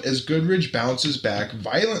top as Goodridge bounces back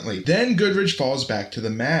violently. Then Goodridge falls back to the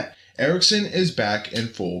mat. Erikson is back in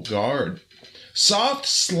full guard. Soft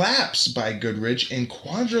slaps by Goodridge, and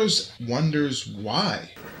Quadros wonders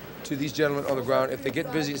why. To these gentlemen on the ground, if they get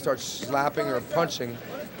busy and start slapping or punching,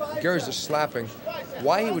 Gary's just slapping.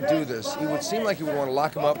 Why he would do this? He would seem like he would want to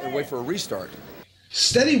lock him up and wait for a restart.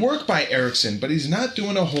 Steady work by Erikson, but he's not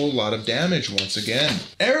doing a whole lot of damage once again.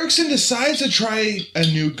 Erikson decides to try a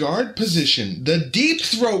new guard position, the deep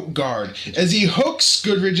throat guard, as he hooks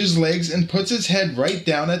Goodridge's legs and puts his head right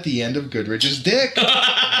down at the end of Goodridge's dick.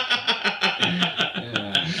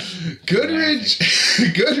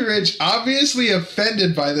 Goodridge, obviously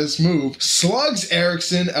offended by this move, slugs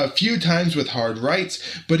Erikson a few times with hard rights,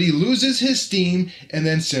 but he loses his steam and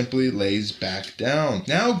then simply lays back down.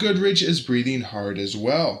 Now Goodridge is breathing hard as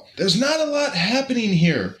well. There's not a lot happening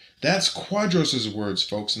here. That's Quadros' words,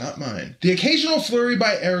 folks, not mine. The occasional flurry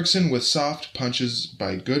by Erikson with soft punches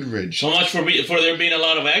by Goodridge. So much for there being a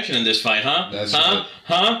lot of action in this fight, huh? That's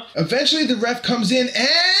right. Eventually the ref comes in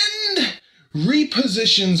and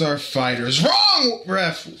repositions our fighters. Wrong,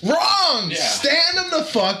 ref! Wrong! Yeah. Stand them the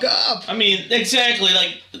fuck up! I mean, exactly.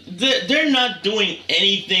 Like, they're not doing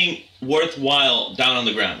anything worthwhile down on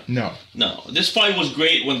the ground. No. This fight was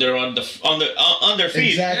great when they're on their feet.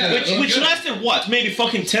 Exactly. Which lasted what? Maybe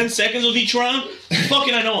fucking 10 seconds of each round?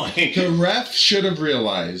 Fucking annoying. The ref should have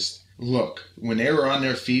realized, look, when they were on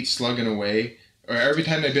their feet slugging away, or every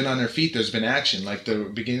time they've been on their feet, there's been action. Like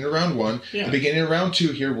the beginning of round 1, the beginning of round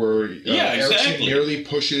 2 here, where Erikson nearly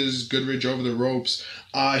pushes Goodridge over the ropes.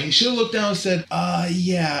 He should have looked down and said,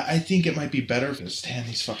 yeah, I think it might be better to stand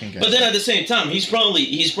these fucking guys. But then at the same time, he's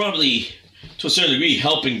probably to a certain degree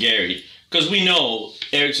helping Gary. Because we know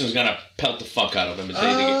Erikson's gonna pelt the fuck out of him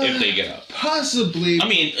if they get up. Possibly. I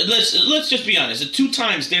mean, let's just be honest. The 2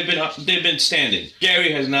 times they've been standing,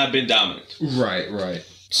 Gary has not been dominant. Right.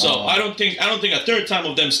 So I don't think a third time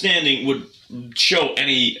of them standing would show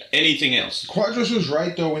anything else. Quadros was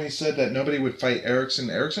right though when he said that nobody would fight Erikson.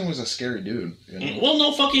 Erikson was a scary dude. You know? Well,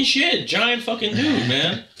 no fucking shit. Giant fucking dude,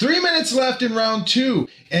 man. 3 minutes left in round 2,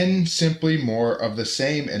 and simply more of the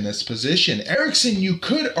same in this position. Erikson, you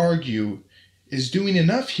could argue, is doing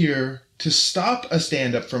enough here to stop a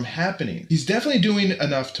stand-up from happening. He's definitely doing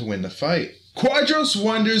enough to win the fight. Quadros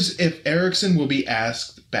wonders if Erikson will be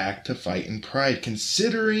asked back to fight in Pride,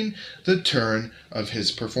 considering the turn of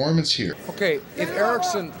his performance here. Okay, if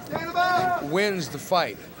Erikson wins the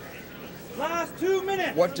fight, last 2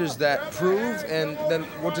 minutes. What does that prove? And then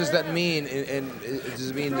what does that mean? And does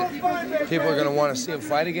it mean that people are going to want to see him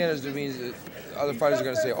fight again? Or does it mean that other fighters are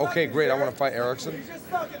going to say, okay, great, I want to fight Erikson?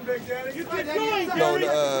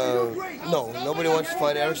 No, nobody wants to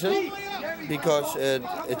fight Erikson. Because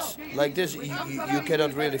it's like this, you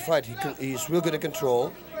cannot really fight. He's real good at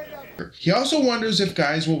control. He also wonders if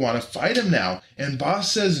guys will want to fight him now, and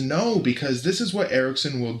Boss says no, because this is what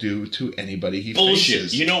Erikson will do to anybody he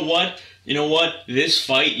faces. You know what? This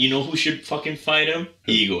fight, you know who should fucking fight him?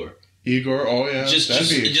 Igor, oh yeah.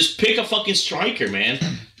 Just pick a fucking striker, man.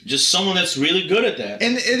 Just someone that's really good at that.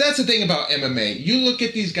 And that's the thing about MMA. You look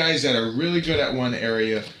at these guys that are really good at one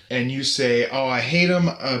area, and you say, oh, I hate them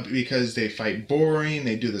because they fight boring,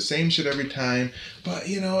 they do the same shit every time. But,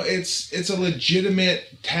 you know, it's a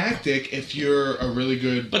legitimate tactic if you're a really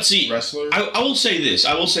good wrestler. I will say this.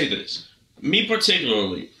 Me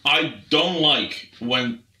particularly, I don't like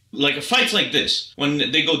when... Like a fight like this, when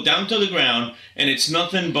they go down to the ground and it's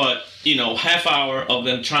nothing but, half hour of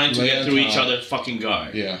them trying to get through each other's fucking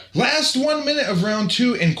guard. Yeah. Last 1 minute of round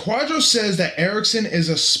 2, and Quadros says that Erikson is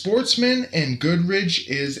a sportsman and Goodridge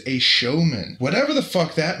is a showman. Whatever the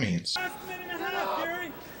fuck that means. Last minute and a half,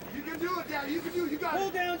 Gary. You can do it, Dad. You can do it. You got it. Pull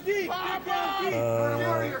down deep.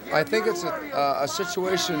 I think it's a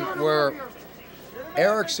situation where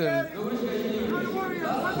Erikson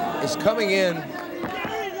is coming in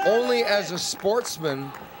only as a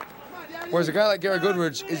sportsman, whereas a guy like Gary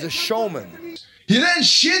Goodridge is a showman. He then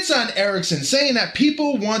shits on Erikson, saying that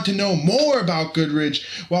people want to know more about Goodridge,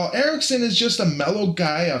 while Erikson is just a mellow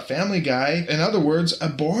guy, a family guy, in other words, a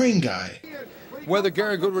boring guy. Whether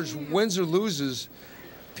Gary Goodridge wins or loses,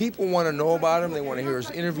 people want to know about him, they want to hear his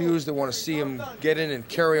interviews, they want to see him get in and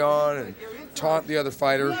carry on and taunt the other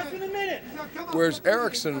fighter. Whereas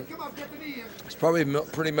Erikson is probably a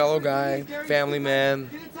pretty mellow guy, family man,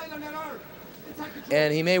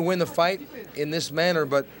 and he may win the fight in this manner,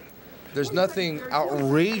 but there's nothing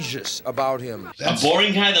outrageous about him. A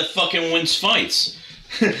boring guy that fucking wins fights.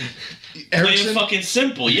 Erikson? Fucking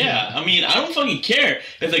simple, yeah. I mean, I don't fucking care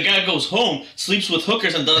if the guy goes home, sleeps with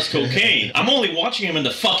hookers, and does cocaine. I'm only watching him in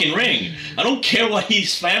the fucking ring. I don't care what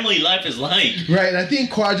his family life is like. Right, I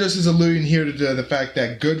think Quadros is alluding here to the fact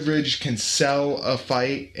that Goodridge can sell a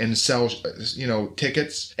fight and sell,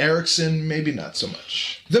 tickets. Erikson, maybe not so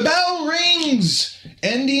much. The bell rings!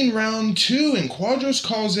 Ending round 2, and Quadros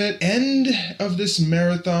calls it end of this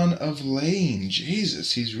marathon of laying.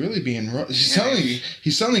 Jesus, he's really being rough.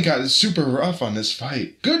 He's suddenly got super rough on this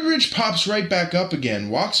fight. Goodridge pops right back up again,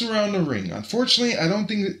 walks around the ring. Unfortunately, I don't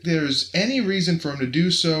think that there's any reason for him to do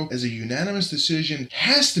so, as a unanimous decision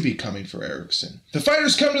has to be coming for Erikson. The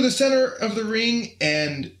fighters come to the center of the ring,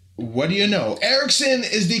 and what do you know? Erikson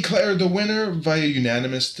is declared the winner via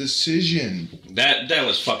unanimous decision. That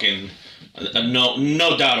was fucking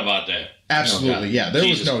no doubt about that. Absolutely, yeah. There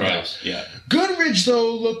was no doubt. Yeah. Goodridge,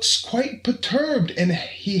 though, looks quite perturbed, and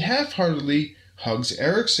he half-heartedly hugs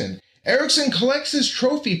Erikson. Erikson collects his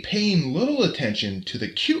trophy, paying little attention to the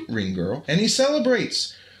cute ring girl, and he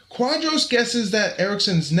celebrates. Quadros guesses that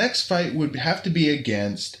Erikson's next fight would have to be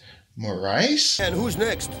against Morais? And who's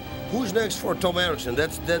next? Who's next for Tom Erikson?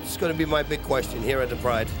 That's going to be my big question here at the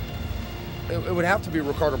Pride. It would have to be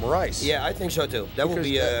Ricaro Morais. Yeah, I think so too. That would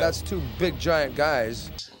be. That's two big giant guys.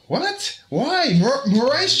 What? Why?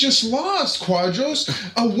 Morais just lost, Quadros.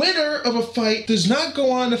 A winner of a fight does not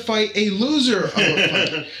go on to fight a loser of a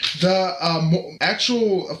fight. The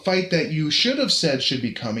actual fight that you should have said should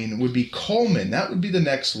be coming would be Coleman. That would be the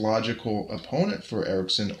next logical opponent for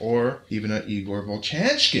Erikson, or even a Igor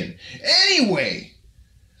Vovchanchyn. Anyway,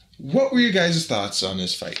 what were your guys' thoughts on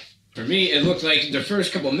this fight? For me, it looked like the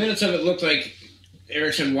first couple minutes of it looked like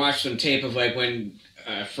Erikson watched some tape of like when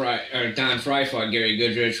Don Fry fought Gary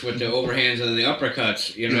Goodridge with the overhands and the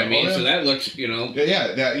uppercuts. You know what I mean? So that looked,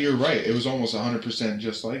 Yeah, you're right. It was almost 100%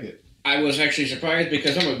 just like it. I was actually surprised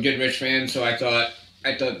because I'm a Goodridge fan, so I thought,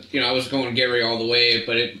 I was going Gary all the way,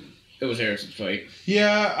 but it was Erikson's fight.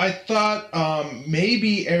 Yeah, I thought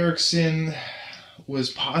maybe Erikson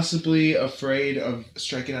was possibly afraid of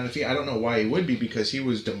striking on the feet. I don't know why he would be, because he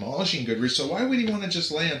was demolishing Goodridge. So why would he want to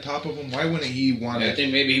just lay on top of him? Why wouldn't he want to... I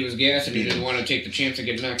think maybe he was gassed and he didn't want to take the chance to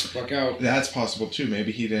get knocked the fuck out. That's possible too.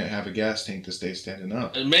 Maybe he didn't have a gas tank to stay standing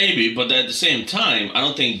up. Maybe, but at the same time, I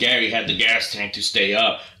don't think Gary had the gas tank to stay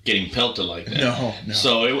up getting pelted like that. No.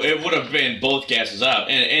 So it would have been both gases out.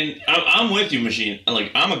 And I'm with you, Machine.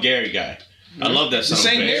 Like, I'm a Gary guy. I love that son of a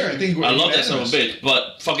bitch. Same here. I love that son of a bitch.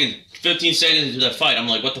 But fucking 15 seconds into that fight, I'm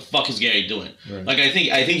like, what the fuck is Gary doing? Right. Like, I think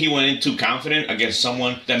he went in too confident against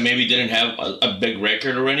someone that maybe didn't have a big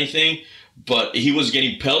record or anything, but he was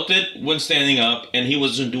getting pelted when standing up, and he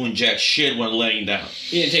wasn't doing jack shit when laying down.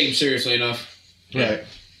 He didn't take him seriously enough. Right.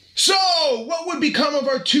 So, what would become of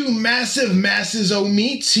our two massive masses o'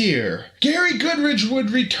 meats here? Gary Goodridge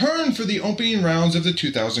would return for the opening rounds of the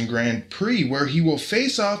 2000 Grand Prix, where he will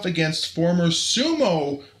face off against former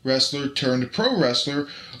sumo wrestler turned pro wrestler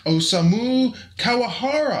Osamu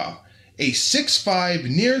Kawahara, a 6'5",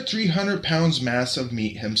 near 300 pounds mass of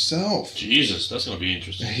meat himself. Jesus, that's going to be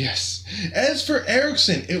interesting. Yes. As for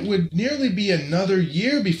Erikson, it would nearly be another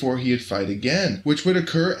year before he'd fight again, which would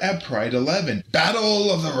occur at Pride 11,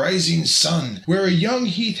 Battle of the Rising Sun, where a young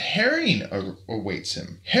Heath Herring awaits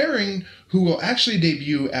him. Herring, who will actually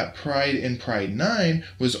debut at Pride in Pride 9,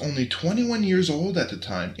 was only 21 years old at the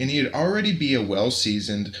time, and he'd already be a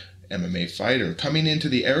well-seasoned MMA fighter, coming into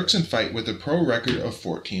the Erikson fight with a pro record of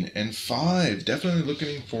 14-5. Definitely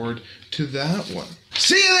looking forward to that one.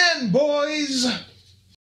 See you then, boys!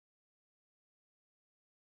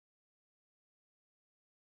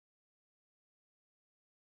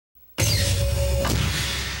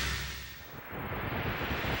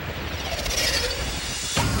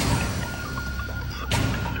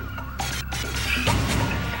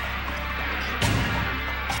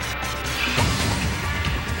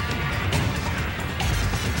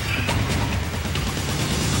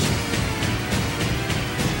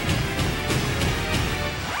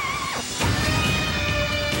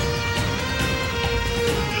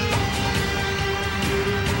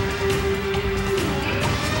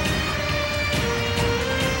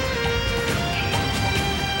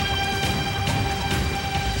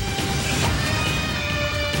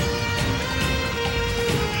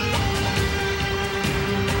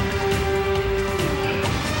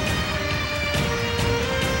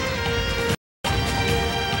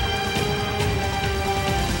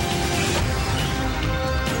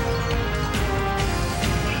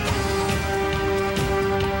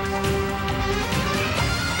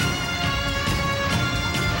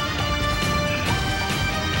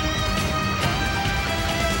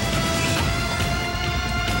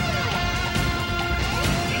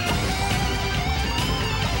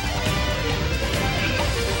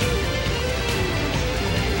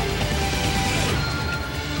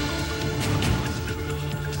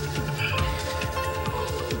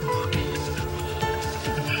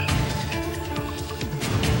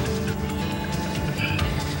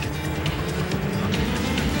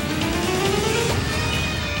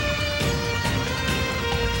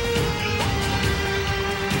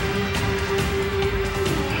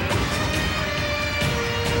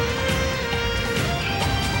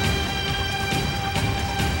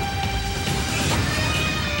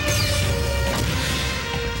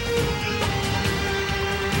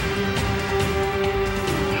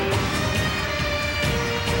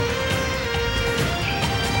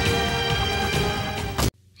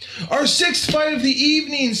 Our sixth fight of the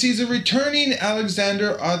evening sees a returning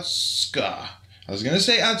Alexander Otsuka. I was going to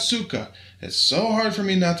say Otsuka. It's so hard for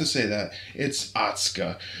me not to say that. It's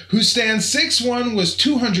Otsuka, who stands 6'1", was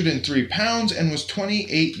 203 pounds, and was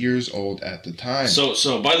 28 years old at the time.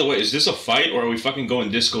 So by the way, is this a fight or are we fucking going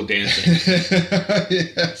disco dancing?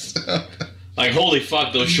 Yes. Like, holy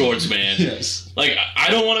fuck, those shorts, man. Yes. Like, I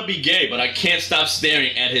don't want to be gay, but I can't stop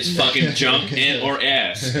staring at his fucking junk and or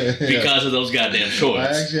ass because of those goddamn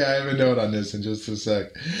shorts. I have a note on this in just a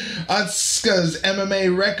sec. Otsuka's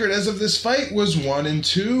MMA record as of this fight was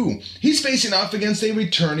 1-2. He's facing off against a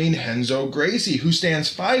returning Renzo Gracie, who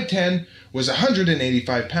stands 5'10", was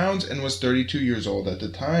 185 pounds, and was 32 years old at the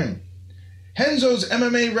time. Renzo's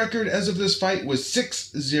MMA record as of this fight was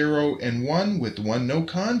 6-0-1 with 1 no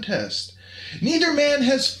contest. Neither man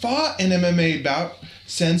has fought an MMA bout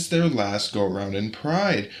since their last go-round in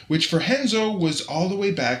Pride, which for Renzo was all the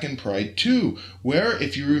way back in Pride 2, where,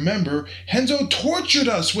 if you remember, Renzo tortured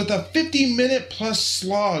us with a 50-minute plus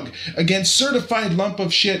slog against certified lump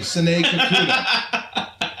of shit Sine Kakuta.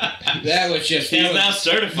 That was just... He's not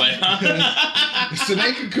certified, huh?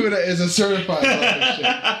 Sine Kakuta is a certified lump of shit.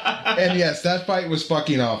 And yes, that fight was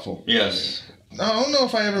fucking awful. Yes. I don't know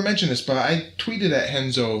if I ever mentioned this, but I tweeted at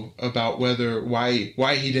Renzo about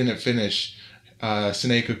why he didn't finish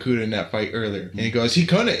Sine Kakuta in that fight earlier. And he goes, he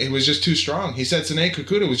couldn't. It was just too strong. He said Sine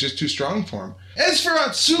Kakuta was just too strong for him. As for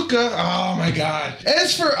Otsuka, oh my god.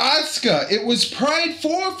 As for Otsuka, it was Pride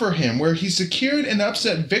 4 for him, where he secured an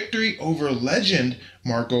upset victory over legend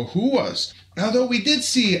Marco Huas. Although we did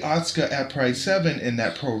see Otsuka at Pride 7 in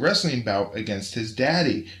that pro wrestling bout against his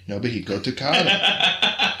daddy, Nobuhiko Takada.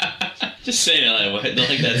 Just saying it like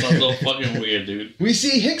that sounds so fucking weird, dude. We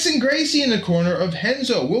see Rickson Gracie in the corner of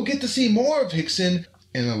Renzo. We'll get to see more of Rickson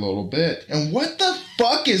in a little bit. And what the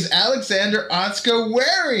fuck is Alexander Otsuka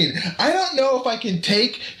wearing? I don't know if I can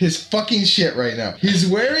take his fucking shit right now. He's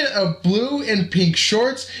wearing a blue and pink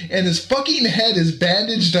shorts, and his fucking head is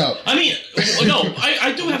bandaged up. I mean, no,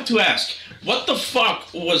 I do have to ask. What the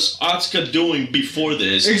fuck was Otsuka doing before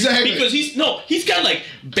this? Exactly. Because he's got like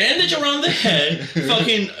bandage around the head,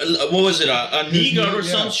 fucking, what was it, a knee guard or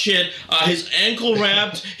some shit, his ankle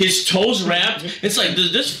wrapped, his toes wrapped. It's like,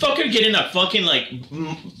 does this fucker get in a fucking like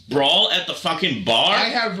brawl at the fucking bar I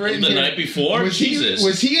have written the night before? Jesus.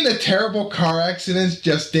 Was he in a terrible car accident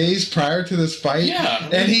just days prior to this fight? Yeah.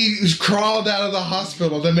 And he crawled out of the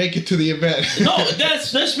hospital to make it to the event. No,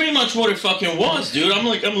 that's pretty much what it fucking was, dude. I'm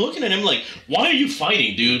looking at him like, why are you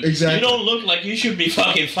fighting, dude? Exactly. You don't look like you should be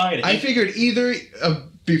fucking fighting. I figured either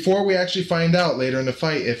before we actually find out later in the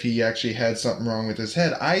fight if he actually had something wrong with his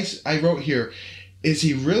head, I wrote here, is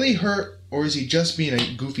he really hurt or is he just being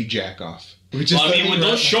a goofy jack-off? With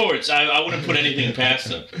those shorts, I wouldn't put anything past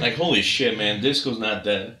him. Like, holy shit, man, Disco's not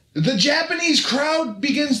dead. The Japanese crowd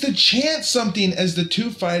begins to chant something as the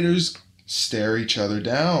two fighters stare each other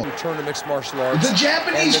down. Return to mixed martial arts. The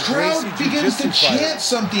Japanese crowd begins to chant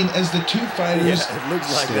something as the two fighters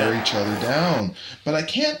stare each other down. But I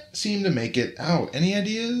can't seem to make it out. Any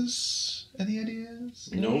ideas?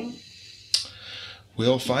 Nope.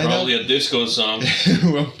 We'll find Probably out. A disco song.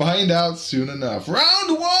 We'll find out soon enough.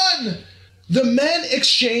 Round 1! The men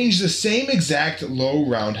exchange the same exact low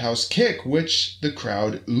roundhouse kick, which the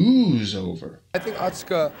crowd oohs over. I think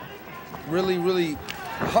Otsuka really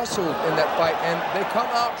hustled in that fight, and they come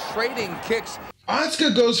out trading kicks.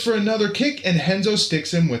 Otsuka goes for another kick, and Renzo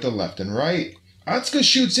sticks him with a left and right. Otsuka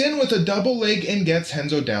shoots in with a double leg and gets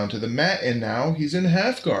Renzo down to the mat, and now he's in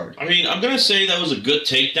half guard. I mean, I'm going to say that was a good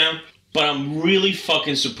takedown, but I'm really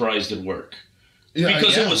fucking surprised it worked.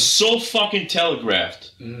 Because it was so fucking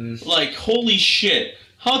telegraphed. Like, holy shit.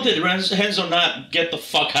 How did Renzo not get the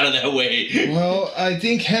fuck out of that way? Well, I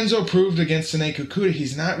think Renzo proved against Sine Kakuta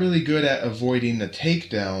he's not really good at avoiding the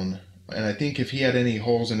takedown. And I think if he had any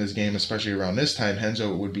holes in his game, especially around this time,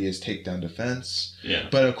 Renzo would be his takedown defense. Yeah.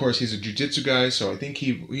 But of course, he's a jiu-jitsu guy, so I think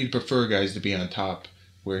he'd prefer guys to be on top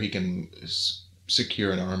where he can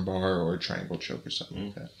secure an armbar or a triangle choke or something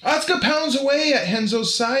like that. Otsuka pounds away at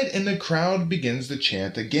Renzo's side, and the crowd begins to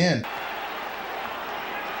chant again.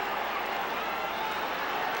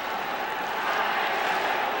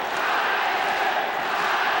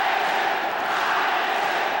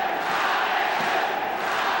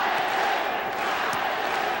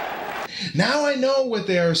 Now I know what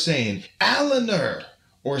they are saying. Allaner,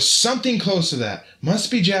 or something close to that.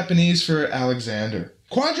 Must be Japanese for Alexander.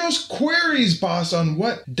 Quadros queries Boss on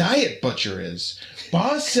what Diet Butcher is.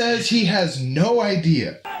 Boss says he has no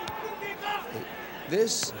idea.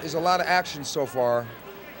 This is a lot of action so far.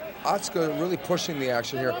 Otsuka really pushing the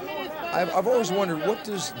action here. I've always wondered, what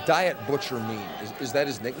does Diet Butcher mean? Is that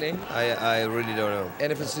his nickname? I really don't know.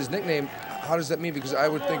 And if it's his nickname, how does that mean? Because I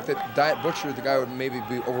would think that Diet Butcher, the guy would maybe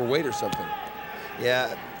be overweight or something.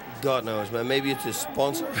 Yeah, God knows, man. Maybe it's a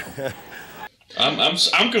sponsor.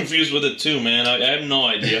 I'm confused with it too, man. I have no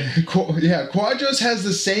idea. Yeah, Quadros has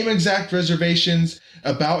the same exact reservations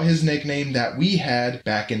about his nickname that we had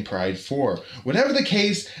back in Pride 4. Whatever the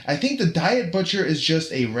case, I think the Diet Butcher is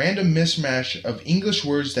just a random mismatch of English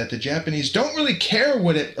words that the Japanese don't really care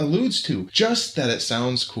what it alludes to, just that it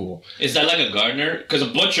sounds cool. Is that like a gardener? Because a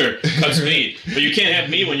butcher cuts meat, but you can't have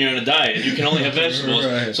meat when you're on a diet. You can only have vegetables.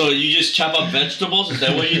 Right. So you just chop up vegetables? Is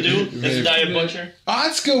that what you do? That's a Diet Butcher?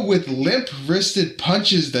 Otsuka with limp-wristed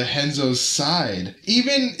punches the Renzo's side. He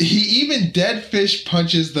even dead fish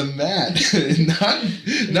punches the mat.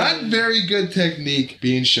 Not very good technique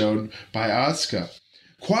being shown by Otsuka.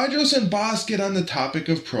 Quadros and Boss get on the topic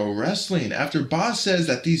of pro wrestling after Boss says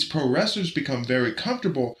that these pro wrestlers become very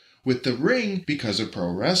comfortable with the ring because of pro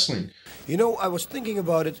wrestling. You know, I was thinking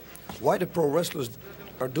about it, why the pro wrestlers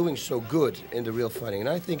are doing so good in the real fighting. And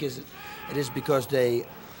I think it is because they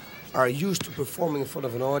are used to performing in front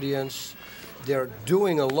of an audience. They're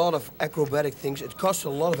doing a lot of acrobatic things. It costs a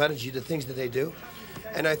lot of energy, the things that they do.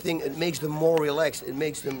 And I think it makes them more relaxed. It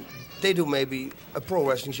makes them, they do maybe a pro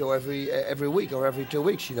wrestling show every week or every 2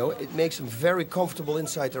 weeks, you know. It makes them very comfortable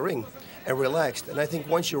inside the ring and relaxed. And I think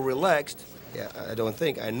once you're relaxed,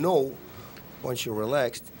 I know once you're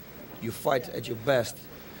relaxed, you fight at your best.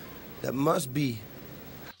 That must be.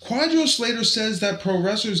 Quadros later says that pro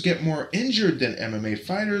wrestlers get more injured than MMA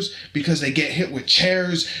fighters because they get hit with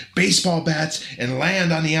chairs, baseball bats, and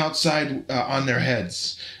land on the outside on their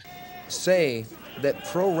heads. Say that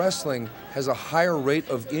pro wrestling has a higher rate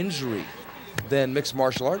of injury than mixed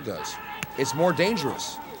martial art does. It's more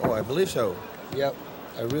dangerous. Oh, I believe so. Yep,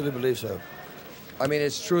 I really believe so. I mean,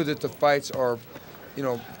 it's true that the fights are,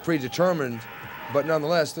 predetermined, but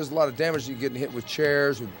nonetheless, there's a lot of damage. You're getting hit with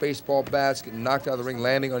chairs, with baseball bats, getting knocked out of the ring,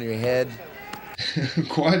 landing on your head.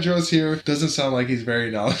 Quadros here doesn't sound like he's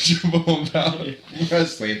very knowledgeable about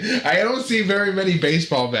wrestling. I don't see very many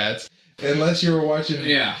baseball bats. Unless you were watching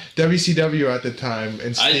WCW at the time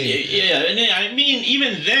and Sting. I mean,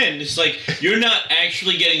 even then, it's like you're not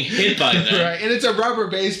actually getting hit by them. Right, and it's a rubber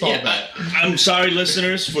baseball bat. I'm sorry,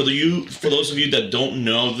 listeners, for those of you that don't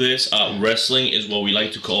know this, wrestling is what we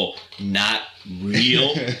like to call not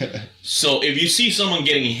real. So if you see someone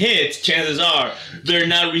getting hit, chances are they're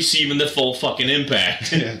not receiving the full fucking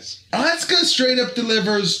impact. Yes. Otsuka straight up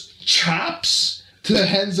delivers chops to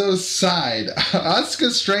Renzo's side.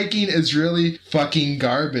 Otsuka's striking is really fucking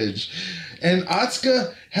garbage. And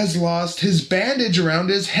Otsuka has lost his bandage around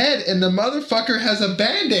his head, and the motherfucker has a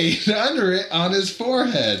band-aid under it on his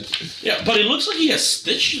forehead. Yeah, but it looks like he has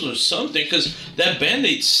stitches or something, because that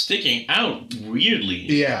band-aid's sticking out weirdly.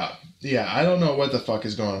 Yeah, I don't know what the fuck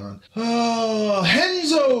is going on. Oh,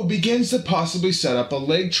 Renzo begins to possibly set up a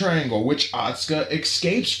leg triangle, which Otsuka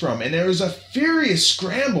escapes from, and there is a furious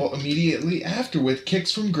scramble immediately after with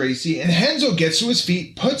kicks from Gracie, and Renzo gets to his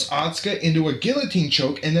feet, puts Otsuka into a guillotine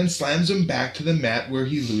choke, and then slams him back to the mat where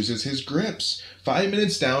he loses his grips. 5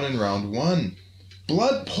 minutes down in round 1.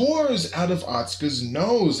 Blood pours out of Otsuka's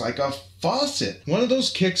nose like a faucet. One of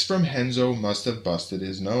those kicks from Renzo must have busted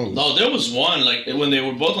his nose. No, there was one, like, when they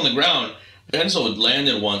were both on the ground, Renzo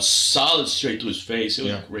landed one solid straight to his face. It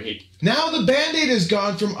was great. Now the Band-Aid is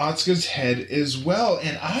gone from Otsuka's head as well,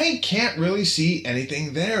 and I can't really see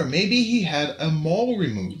anything there. Maybe he had a mole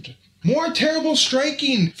removed. More terrible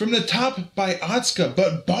striking from the top by Otsuka,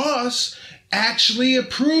 but Boss actually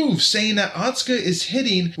approves, saying that Otsuka is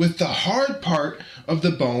hitting with the hard part of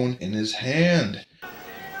the bone in his hand.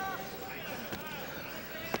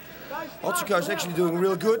 Otsuka is actually doing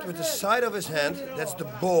real good with the side of his hand. That's the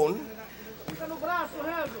bone.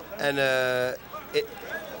 And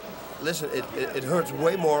it hurts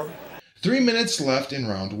way more. 3 minutes left in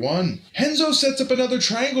round 1. Renzo sets up another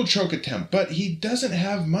triangle choke attempt, but he doesn't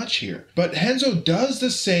have much here. But Renzo does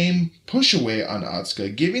the same push away on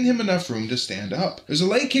Otsuka, giving him enough room to stand up. There's a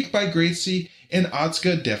leg kick by Gracie, and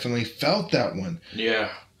Otsuka definitely felt that one.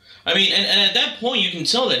 Yeah. I mean, and at that point, you can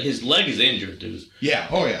tell that his leg is injured, dude. Yeah,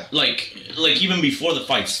 oh yeah. Like even before the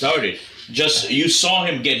fight started, you saw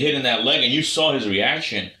him get hit in that leg, and you saw his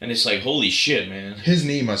reaction, and it's like, holy shit, man. His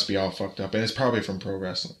knee must be all fucked up, and it's probably from pro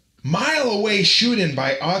wrestling. Mile away shooting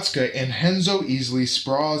by Otsuka, and Renzo easily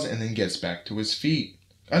sprawls and then gets back to his feet.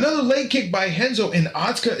 Another leg kick by Renzo, and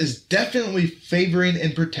Otsuka is definitely favoring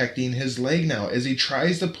and protecting his leg now as he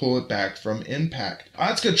tries to pull it back from impact.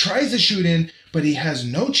 Otsuka tries to shoot in, but he has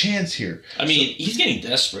no chance here. I mean, he's getting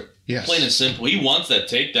desperate. Yes. Plain and simple. He wants that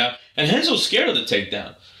takedown, and Renzo's scared of the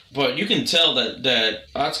takedown. But you can tell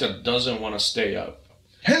that Otsuka doesn't want to stay up.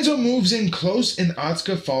 Renzo moves in close and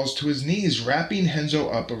Otsuka falls to his knees, wrapping Renzo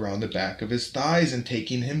up around the back of his thighs and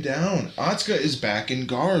taking him down. Otsuka is back in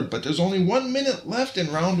guard, but there's only 1 minute left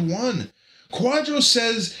in round 1. Quadros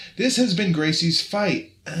says this has been Gracie's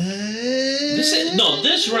fight. This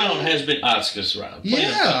round has been Otsuka's round.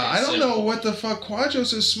 I don't know what the fuck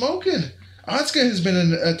Quadros is smoking. Otsuka has been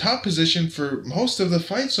in a top position for most of the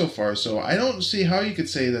fight so far, so I don't see how you could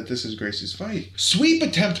say that this is Gracie's fight. Sweep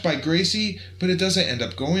attempt by Gracie, but it doesn't end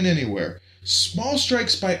up going anywhere. Small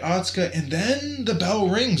strikes by Otsuka, and then the bell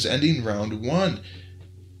rings, ending round 1.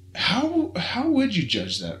 How would you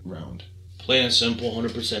judge that round? Plain and simple,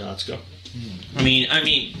 100% Otsuka. I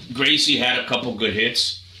mean, Gracie had a couple good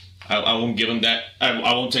hits. I won't give him that.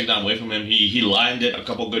 I won't take that away from him. He landed a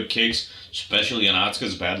couple good kicks, especially on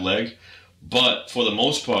Otsuka's bad leg. But for the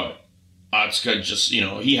most part, Otsuka just,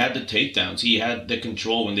 he had the takedowns. He had the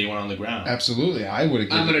control when they went on the ground. Absolutely. I'm going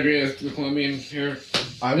to agree with the Colombian here.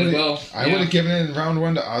 I would have given it in round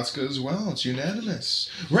 1 to Otsuka as well. It's unanimous.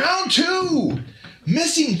 Round 2!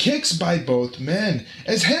 Missing kicks by both men.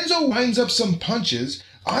 As Renzo winds up some punches,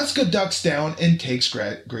 Otsuka ducks down and takes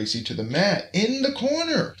Gracie to the mat. In the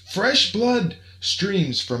corner, fresh blood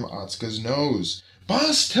streams from Otsuka's nose.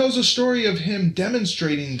 Boss tells a story of him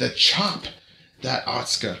demonstrating the chop that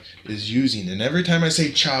Otsuka is using. And every time I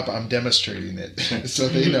say chop, I'm demonstrating it. So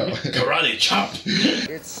they know. Karate chop!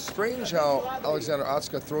 It's strange how Alexander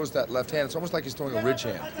Otsuka throws that left hand. It's almost like he's throwing a ridge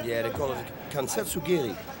hand. Yeah, they call it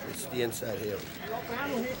Kansetsugiri. It's the inside here.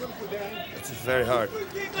 It's just very hard.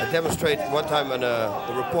 I demonstrate one time, and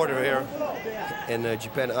the reporter here in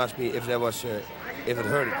Japan asked me if there was, if it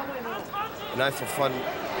hurt. And I, for fun,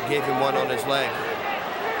 gave him one on his leg.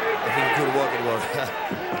 I think he couldn't walk anymore.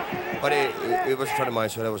 But it was a friend of mine,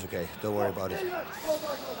 so that was okay. Don't worry about it.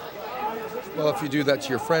 Well, if you do that to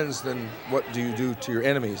your friends, then what do you do to your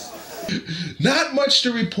enemies? Not much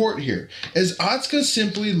to report here, as Otsuka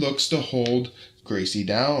simply looks to hold Gracie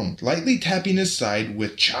down, lightly tapping his side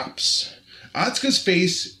with chops. Otsuka's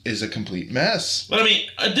face is a complete mess. But I mean,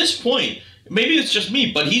 at this point, maybe it's just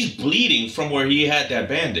me, but he's bleeding from where he had that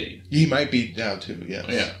Band-Aid. He might be now too,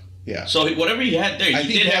 yes. Yeah. So whatever he had there, I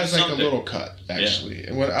think did have has like something. a little cut, actually.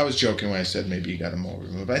 And I was joking when I said maybe he got a mole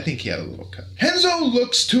removed, but I think he had a little cut. Renzo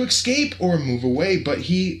looks to escape or move away, but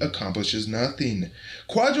he accomplishes nothing.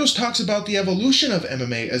 Quadros talks about the evolution of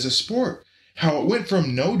MMA as a sport, how it went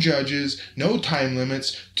from no judges, no time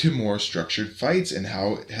limits, to more structured fights, and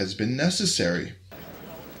how it has been necessary.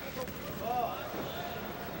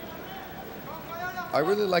 I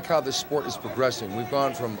really like how this sport is progressing. We've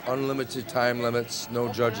gone from unlimited time limits, no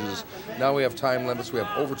judges. Now we have time limits, we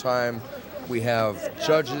have overtime, we have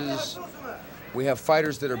judges, we have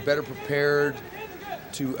fighters that are better prepared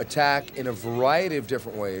to attack in a variety of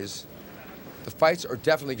different ways. The fights are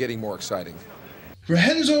definitely getting more exciting.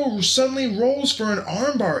 Renzo suddenly rolls for an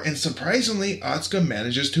armbar, and surprisingly, Otsuka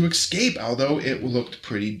manages to escape, although it looked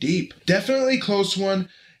pretty deep. Definitely close one,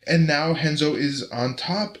 and now Renzo is on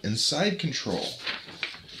top in side control.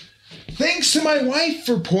 Thanks to my wife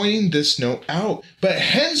for pointing this note out, but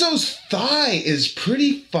Renzo's thigh is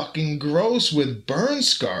pretty fucking gross with burn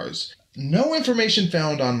scars. No information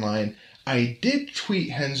found online. I did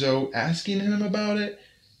tweet Renzo asking him about it.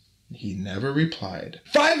 He never replied.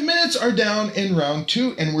 5 minutes are down in round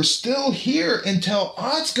 2, and we're still here until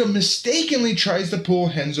Otsuka mistakenly tries to pull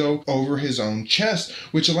Renzo over his own chest,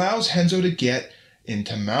 which allows Renzo to get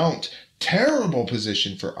into mount. Terrible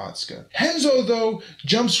position for Otsuka. Renzo, though,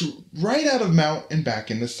 jumps right out of mount and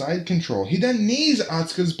back into side control. He then knees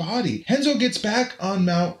Otsuka's body. Renzo gets back on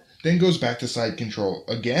mount, then goes back to side control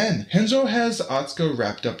again. Renzo has Otsuka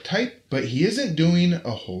wrapped up tight, but he isn't doing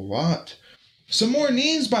a whole lot. Some more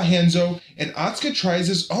knees by Renzo, and Otsuka tries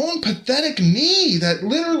his own pathetic knee that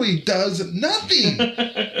literally does nothing.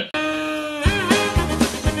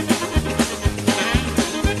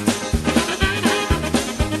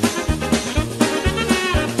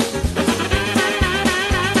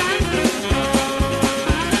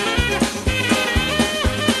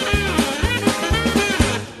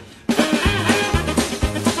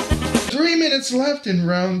 3 minutes left in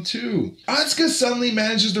round 2. Otsuka suddenly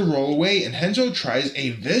manages to roll away, and Renzo tries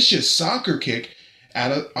a vicious soccer kick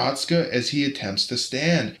at Otsuka as he attempts to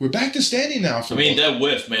stand. We're back to standing now. That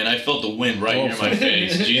whiff, man. I felt the wind right near my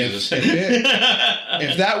face. Jesus.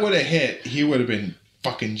 If that would have hit, he would have been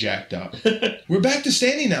fucking jacked up. We're back to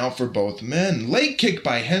standing now for both men. Leg kick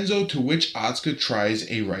by Renzo, to which Otsuka tries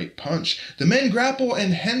a right punch. The men grapple,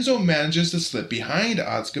 and Renzo manages to slip behind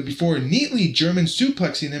Otsuka before neatly German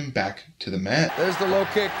suplexing him back to the mat. There's the low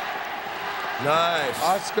kick. Nice.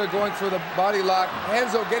 Otsuka going for the body lock.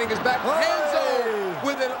 Renzo getting his back. Renzo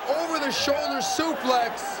with an over-the-shoulder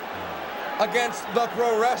suplex against the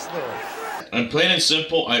pro wrestler. And plain and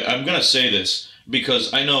simple, I'm going to say this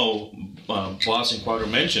because I know Boss and Quadro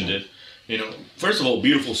mentioned it. You know, first of all,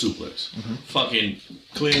 beautiful suplex. Fucking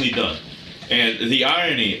cleanly done. And the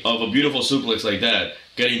irony of a beautiful suplex like that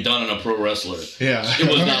getting done on a pro wrestler. Yeah. It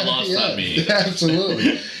was not lost on me.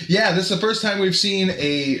 Absolutely. Yeah, this is the first time we've seen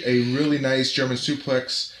a really nice German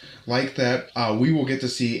suplex like that. We will get to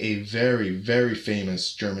see a very, very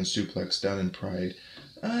famous German suplex done in Pride.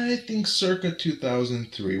 I think circa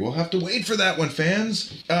 2003. We'll have to wait for that one,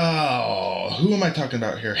 fans. Oh, who am I talking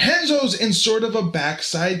about here? Renzo's in sort of a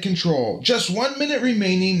backside control. Just 1 minute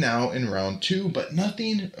remaining now in round 2, but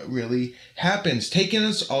nothing really happens, taking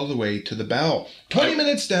us all the way to the bell. 20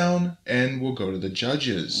 minutes down, and we'll go to the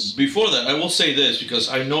judges. Before that, I will say this because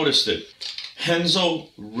I noticed it. Renzo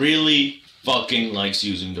really fucking likes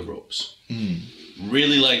using the ropes.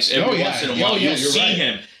 Really likes every once in a while. You'll see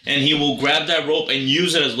him. And he will grab that rope and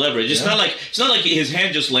use it as leverage. It's not like his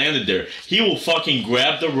hand just landed there. He will fucking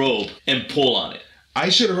grab the rope and pull on it. I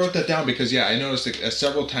should have wrote that down because I noticed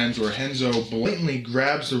several times where Renzo blatantly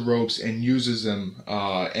grabs the ropes and uses them,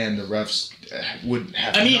 and the refs would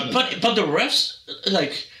have. I mean, but the refs,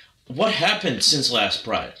 like, what happened since last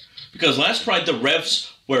Pride? Because last Pride the refs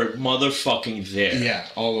were motherfucking there. Yeah,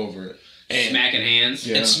 all over it. And smacking hands.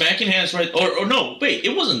 And smacking hands, right? Or no, wait,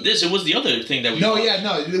 it wasn't this. It was the other thing that we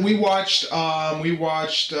watched. We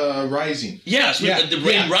watched Rising. Yes,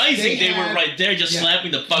 Rising, they were right there just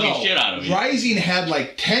slapping the fucking shit out of me. Rising had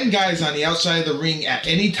like 10 guys on the outside of the ring at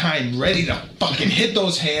any time ready to fucking hit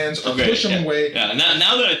those hands or push them away. Yeah,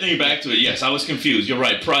 now that I think back to it, yes, I was confused. You're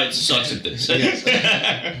right, Pride sucks at this.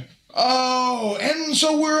 Oh, and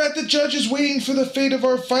so we're at the judges waiting for the fate of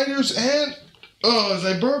our fighters, and as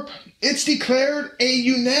I burp, it's declared a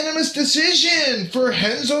unanimous decision for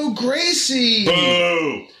Renzo Gracie.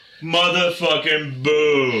 Boo! Motherfucking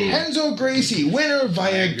boo! Renzo Gracie, winner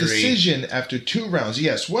via decision after 2 rounds.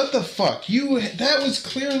 Yes, what the fuck? That was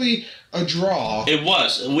clearly a draw. It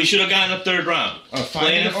was. We should have gotten a 3rd round.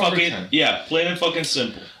 Plain and fucking, plain and fucking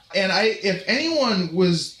simple. And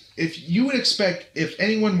if you would expect if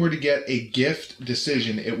anyone were to get a gift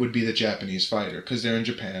decision, it would be the Japanese fighter because they're in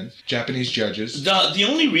Japan. Japanese judges. The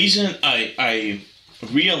only reason I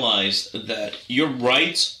realized that you're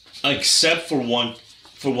right, except for one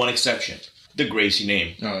exception, the Gracie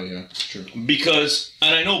name. Oh yeah, it's true. Because,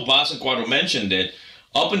 and I know Boss and Quadro mentioned it,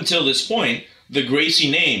 up until this point, the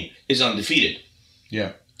Gracie name is undefeated.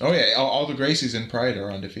 Yeah. Oh yeah, all the Gracies in Pride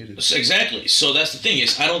are undefeated. Exactly. So that's the thing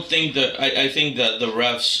is, I don't think that I think that the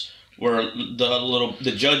refs were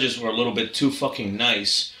the judges were a little bit too fucking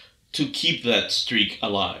nice to keep that streak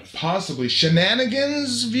alive. Possibly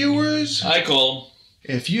shenanigans, viewers. I call.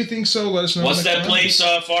 If you think so, let us know. What's that place,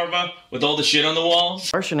 Farva, with all the shit on the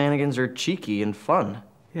walls? Our shenanigans are cheeky and fun.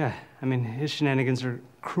 Yeah, I mean his shenanigans are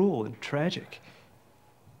cruel and tragic,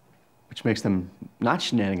 which makes them not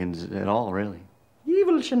shenanigans at all, really.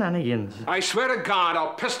 Evil shenanigans. I swear to God,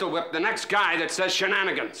 I'll pistol whip the next guy that says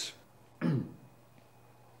shenanigans.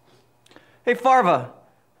 Hey, Farva,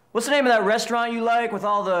 what's the name of that restaurant you like with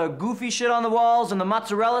all the goofy shit on the walls and the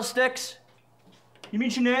mozzarella sticks? You mean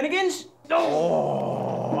shenanigans?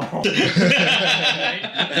 Oh.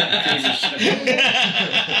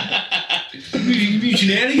 You mean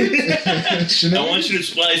shenanigans? I want you to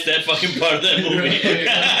splice that fucking part of that movie.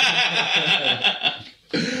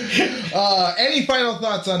 Any final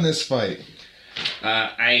thoughts on this fight?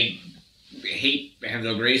 I hate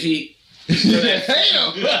Renzo Gracie. For that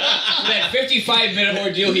 55-minute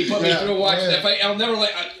ordeal he put me through watching that fight. I'll never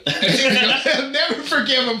I'll never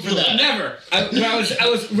forgive him for that. Never. I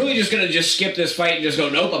was really just gonna skip this fight and just go,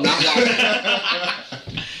 nope, I'm not watching.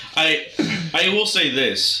 I will say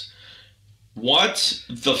this. What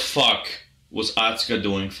the fuck was Otsuka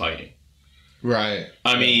doing fighting? Right.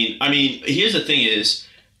 I mean, here's the thing is,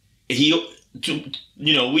 we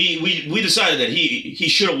decided that he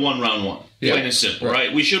should have won round 1. Plain and simple,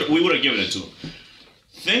 right? We would have given it to him.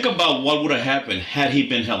 Think about what would have happened had he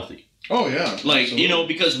been healthy. Oh yeah. Like, absolutely.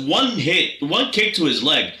 Because one kick to his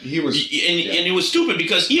leg, and it was stupid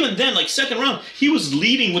because even then, like 2nd round, he was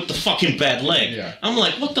leading with the fucking bad leg. Yeah. I'm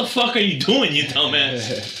like, what the fuck are you doing, you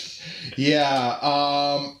dumbass? Yeah,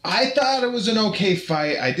 I thought it was an okay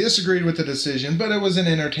fight. I disagreed with the decision, but it was an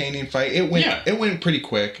entertaining fight. It went pretty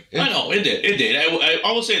quick. I know, it did.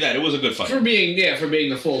 I will say that. It was a good fight. For being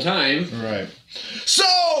the full time. Right. So,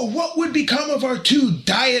 what would become of our two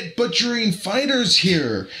diet butchering fighters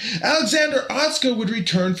here? Alexander Otsuka would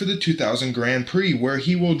return for the 2000 Grand Prix, where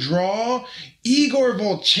he will draw Igor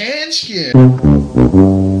Vovchanchyn.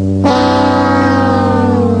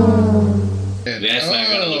 That's not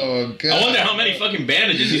gonna look. God. I wonder how many fucking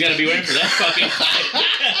bandages he's gonna be wearing for that fucking fight.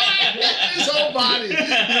 His whole body.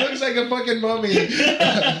 He looks like a fucking mummy.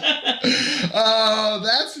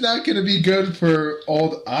 That's not going to be good for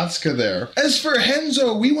old Otsuka there. As for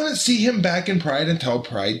Renzo, we wouldn't see him back in Pride until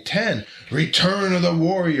Pride 10, Return of the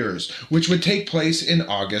Warriors, which would take place in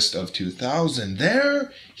August of 2000.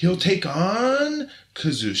 There, he'll take on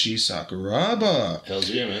Kazushi Sakuraba. Hells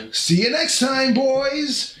yeah, man. See you next time,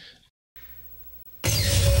 boys.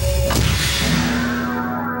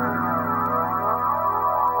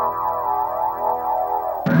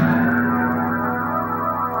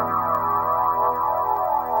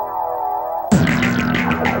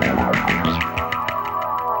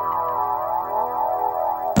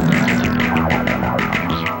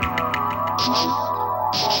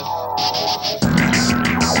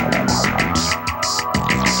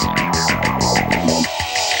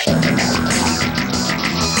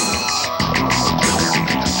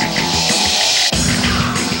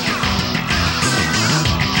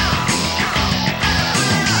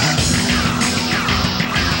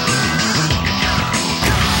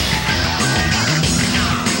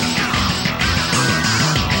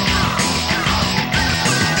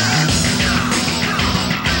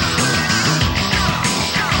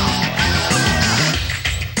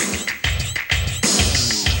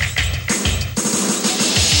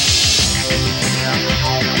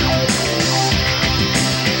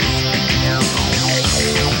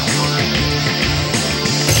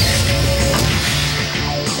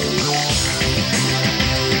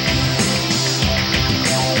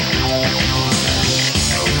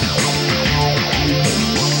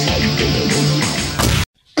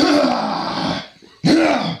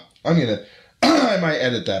 I might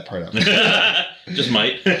edit that part out. Just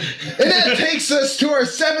might. And that takes us to our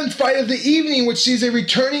 7th fight of the evening, which sees a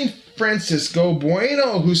returning Fransisco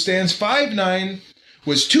Bueno, who stands 5'9",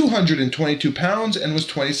 was 222 pounds, and was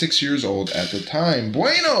 26 years old at the time.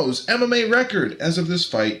 Bueno's MMA record as of this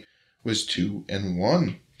fight was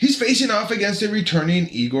 2-1. He's facing off against a returning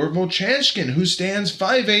Igor Vovchanchyn, who stands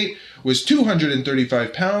 5'8", was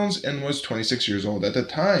 235 pounds, and was 26 years old at the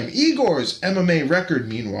time. Igor's MMA record,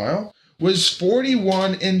 meanwhile, was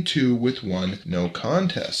 41-2 with 1 no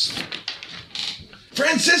contest.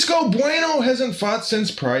 Fransisco Bueno hasn't fought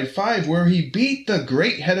since Pride 5, where he beat the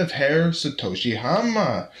great head of hair Satoshi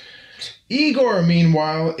Hama. Igor,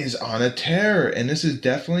 meanwhile, is on a tear, and this is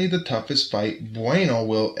definitely the toughest fight Bueno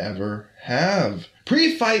will ever have.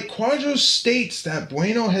 Pre-fight, Quadros states that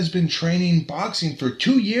Bueno has been training boxing for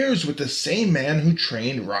 2 years with the same man who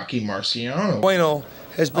trained Rocky Marciano. Bueno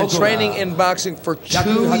has been training in boxing for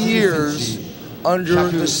 2 years under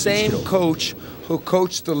the same coach who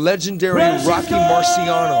coached the legendary Rocky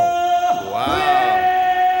Marciano. Wow.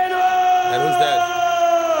 And who's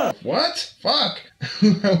that? What? Fuck.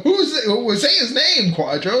 Say his name,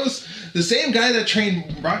 Quadros. The same guy that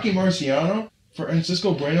trained Rocky Marciano?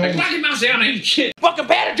 Francisco Bueno. Like, Rocky Marciano ain't shit. But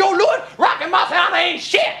compared to Joe Louis, Rocky Marciano ain't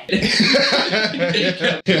shit.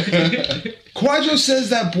 Quadros says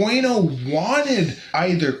that Bueno wanted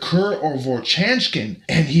either Kerr or Vovchanchyn,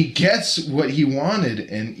 and he gets what he wanted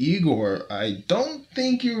in Igor. I don't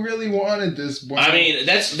think you really wanted this, Bueno. I mean,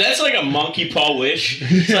 that's like a monkey paw wish.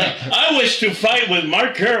 It's like, I wish to fight with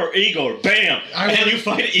Mark Kerr or Igor. Bam! And you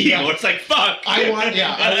fight Igor. Yeah. It's like, fuck. I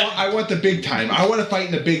want the big time. I want to fight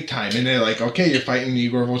in the big time. And they're like, okay, you're fighting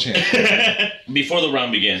Igor Vovchanchyn. Before the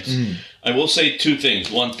round begins, I will say 2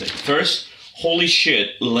 things. One thing. First, holy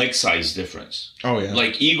shit, leg size difference. Oh, yeah.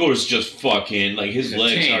 Like, Igor's just fucking, like, his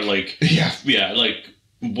legs are like... Yeah, like,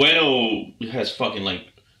 Bueno has fucking, like,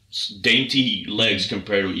 dainty legs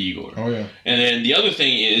compared to Igor. Oh, yeah. And then the other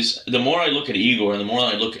thing is, the more I look at Igor and the more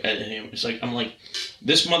I look at him, it's like, I'm like,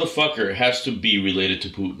 this motherfucker has to be related to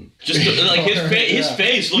Putin. Just like his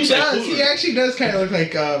face looks like Putin. He actually does kind of look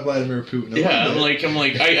like Vladimir Putin. Yeah, I'm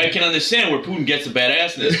like, I can understand where Putin gets the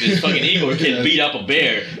badassness, because fucking Igor can beat up a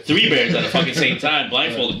bear, 3 bears at the fucking same time,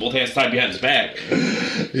 blindfolded, both hands tied behind his back.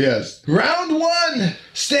 Yes. Round 1,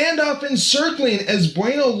 standoff encircling, as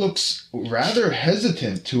Bueno looks rather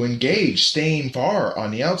hesitant to engage, staying far on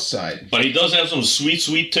the outside. But he does have some sweet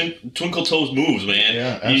twinkle toes moves, man.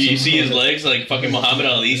 Yeah, you see his legs like fucking Muhammad Muhammad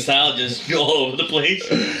Ali style, just all over the place.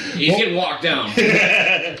 He's getting walked down.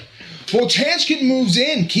 Vovchanchyn moves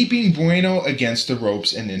in, keeping Bueno against the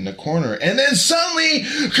ropes and in the corner. And then suddenly,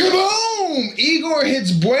 kaboom! Igor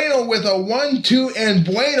hits Bueno with a 1-2, and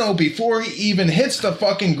Bueno, before he even hits the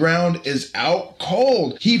fucking ground, is out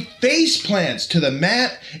cold. He face plants to the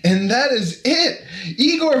mat, and that is it.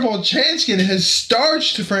 Igor Vovchanchyn has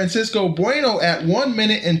starched Fransisco Bueno at 1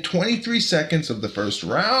 minute and 23 seconds of the first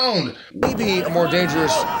round. Maybe a more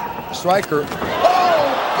dangerous striker.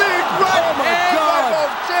 Oh, big right hand by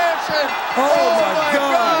Vovchanchyn! Oh my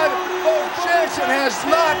God! Vovchanchyn has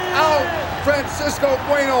knocked out Fransisco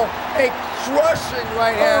Bueno. A crushing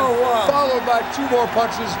right hand, followed by 2 more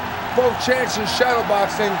punches. Vovchanchyn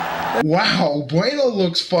shadowboxing. Wow, Bueno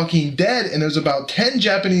looks fucking dead, and there's about 10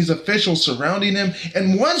 Japanese officials surrounding him,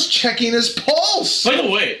 and one's checking his pulse. By the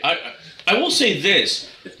way, I will say this: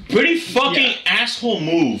 pretty fucking asshole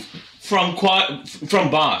move from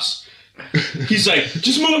Boss. He's like,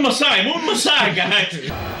 just move him aside,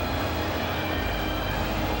 guys.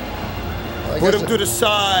 Put him to the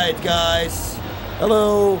side, guys.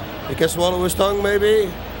 Hello. You can swallow his tongue,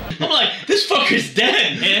 maybe? I'm like, this fucker's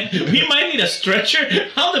dead, man. We might need a stretcher.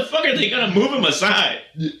 How the fuck are they gonna move him aside?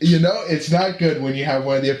 You know, it's not good when you have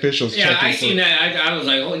one of the officials checking. Yeah, I seen that. I was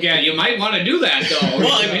like, oh yeah, you might want to do that though.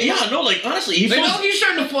 Well, like honestly, he's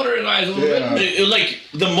starting to flutter his eyes a little bit. Like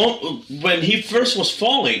the moment when he first was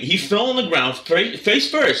falling, he fell on the ground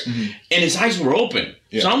face first, and his eyes were open.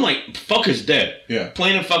 Yeah. So I'm like, fucker's dead. Yeah.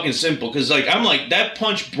 Plain and fucking simple. Because, like, I'm like, that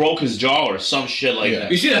punch broke his jaw or some shit like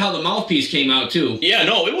that. You see how the mouthpiece came out, too. Yeah,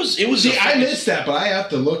 no, it was. See, I missed that, but I have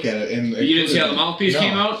to look at it. And you didn't see how the mouthpiece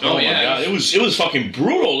came out? Oh, yeah. My God. It was fucking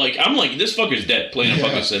brutal. Like, I'm like, this fucker's dead. Plain and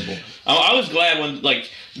fucking simple. I was glad when, like,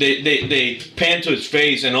 they panned to his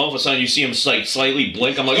face and all of a sudden you see him, like, slightly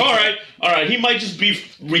blink. I'm like, all right. He might just be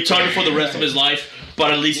retarded for the rest of his life,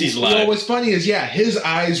 but at least he's alive. Well, what's funny is, his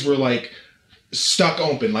eyes were, like, stuck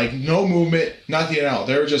open, like no movement, nothing at all.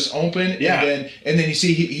 They were just open, and then you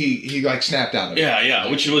see he like snapped out of it. Yeah,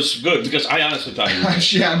 which was good because I honestly thought he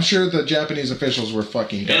was yeah, I'm sure the Japanese officials were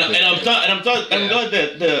fucking. And I'm glad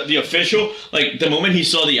that the official, like the moment he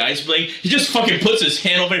saw the ice blink, he just fucking puts his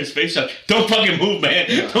hand over his face, like, don't fucking move, man,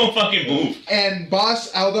 don't fucking move. And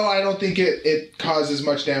Boss, although I don't think it caused as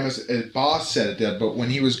much damage as Boss said it did, but when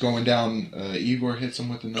he was going down, Igor hits him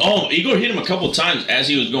with the nose. Oh, Igor hit him a couple times as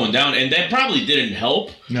he was going down, and that probably didn't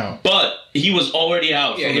help. No. But he was already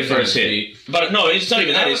out from the first hit. But no, it's not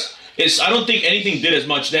even that. I don't think anything did as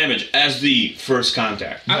much damage as the first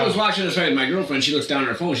contact. I was watching this fight with my girlfriend. She looks down at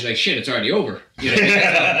her phone. She's like, shit, it's already over.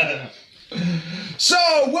 So,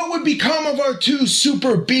 what would become of our 2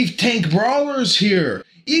 super beef tank brawlers here?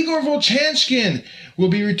 Igor Vovchanchyn will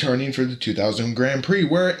be returning for the 2000 Grand Prix,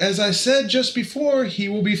 where, as I said just before, he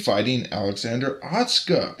will be fighting Alexander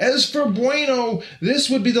Otsuka. As for Bueno,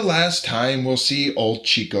 this would be the last time we'll see old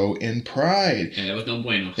Chico in Pride. Yeah, that was no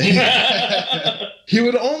bueno. He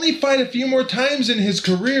would only fight a few more times in his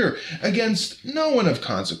career against no one of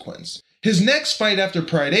consequence. His next fight after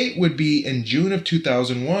Pride 8 would be in June of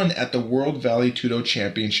 2001 at the World Vale Tudo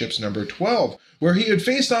Championships number 12, where he had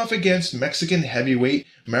faced off against Mexican heavyweight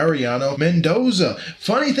Mariano Mendoza.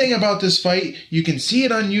 Funny thing about this fight, you can see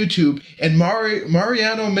it on YouTube, and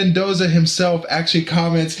Mariano Mendoza himself actually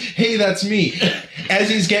comments, "Hey, that's me," as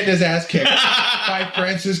he's getting his ass kicked by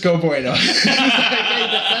Fransisco Bueno. He's like,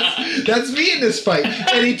 "Hey, that's me in this fight."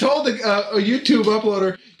 And he told a YouTube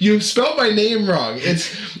uploader, "You spelled my name wrong.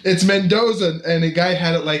 It's Mendoza," and the guy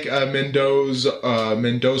had it like Mendoza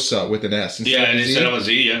with an S. And he said it was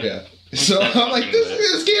Z, yeah. So I'm like,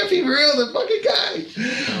 this can't be real, the fucking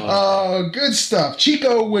guy. Good stuff.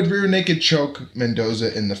 Chico would rear naked choke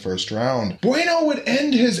Mendoza in the first round. Bueno would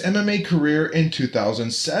end his MMA career in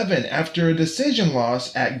 2007 after a decision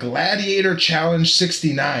loss at Gladiator Challenge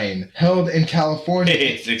 69, held in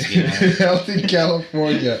California. 69. Held in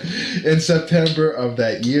California in September of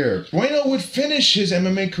that year. Bueno would finish his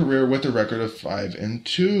MMA career with a record of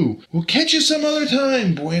 5-2. We'll catch you some other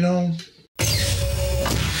time, Bueno.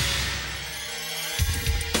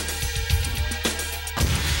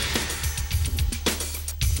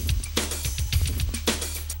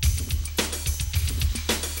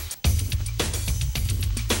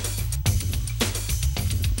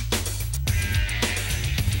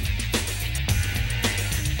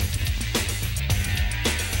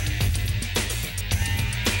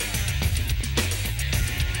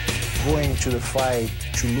 Going to the fight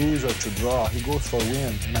to lose or to draw, he goes for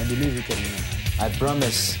win, and I believe he can win. I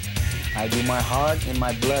promise I do my heart and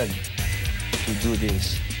my blood to do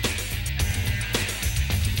this.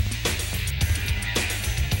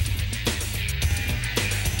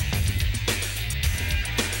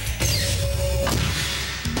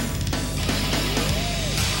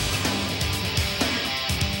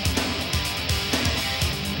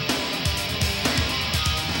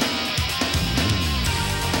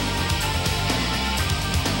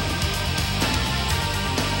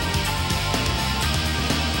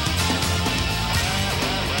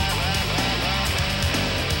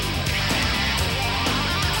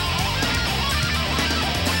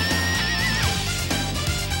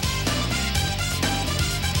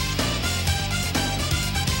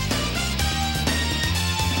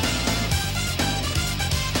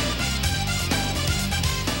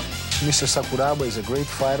 Mr. Sakuraba is a great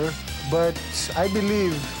fighter, but I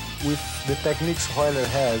believe with the techniques Royler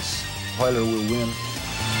has, Royler will win.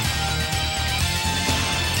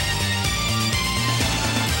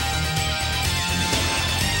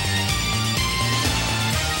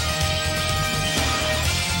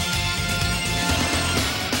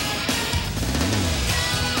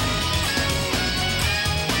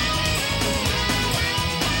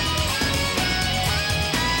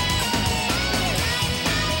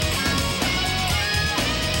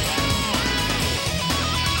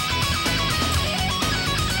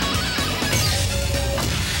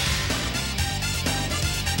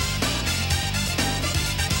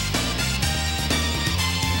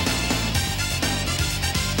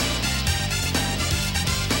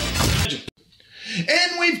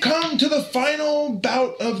 And we've come to the final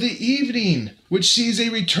bout of the evening, which sees a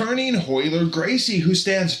returning Royler Gracie who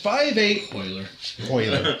stands 5'8".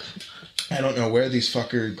 Royler. I don't know where these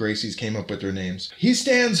fucker Gracies came up with their names. He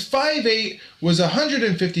stands 5'8", was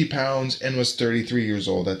 150 pounds, and was 33 years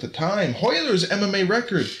old at the time. Royler's MMA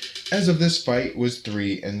record as of this fight was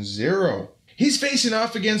 3-0. He's facing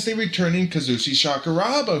off against a returning Kazushi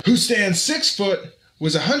Sakuraba, who stands 6 foot,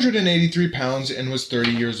 was 183 pounds, and was 30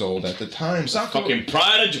 years old at the time. Fucking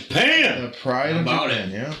pride of Japan! The pride of Japan,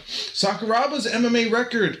 yeah. Sakuraba's MMA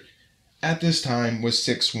record at this time was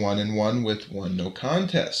 6-1-1 with 1 no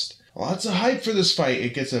contest. Lots of hype for this fight.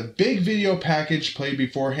 It gets a big video package played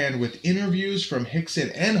beforehand with interviews from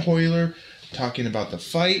Rickson and Royler talking about the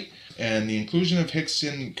fight, and the inclusion of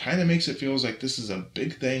Rickson kind of makes it feel like this is a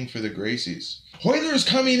big thing for the Gracies. Royler is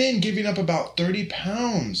coming in giving up about 30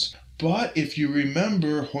 pounds. But if you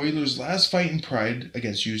remember Royler's last fight in Pride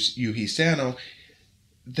against Yuhi Sano,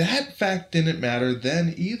 that fact didn't matter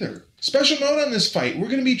then either. Special note on this fight, we're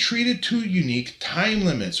going to be treated to unique time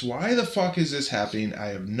limits. Why the fuck is this happening? I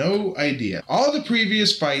have no idea. All the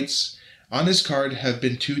previous fights on this card have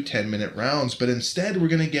been 2 10-minute rounds, but instead we're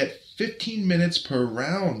going to get 15 minutes per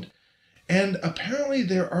round. And apparently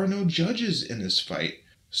there are no judges in this fight.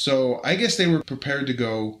 So I guess they were prepared to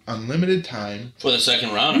go unlimited time for the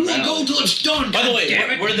second round. We will go till it's done. By the way,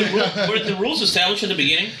 were the rules established at the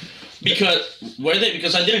beginning? Because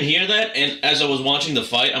Because I didn't hear that, and as I was watching the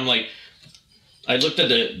fight, I'm like, I looked at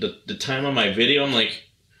the time on my video. I'm like,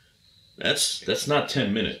 that's not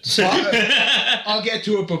 10 minutes. I'll get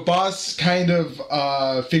to it, but Boss kind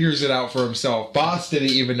of figures it out for himself. Boss didn't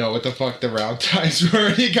even know what the fuck the round times were.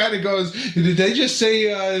 He kind of goes, did they just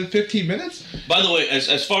say 15 minutes? By the way,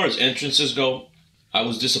 as far as entrances go, I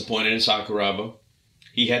was disappointed in Sakuraba.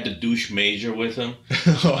 He had the douche major with him.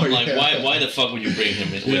 I'm like, why the fuck would you bring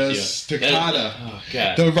him with you? Yes, Takada. Oh,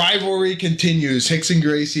 God. The rivalry continues. Rickson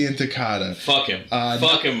Gracie and Takada. Fuck him.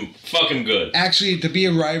 Fuck him good. Actually, to be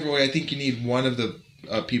a rivalry, I think you need one of the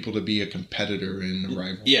people to be a competitor in the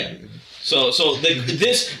rivalry. Yeah. So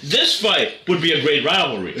this fight would be a great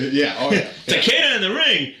rivalry. Yeah. Oh yeah. Takada in the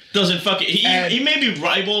ring doesn't fucking. He maybe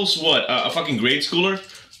rivals a fucking grade schooler.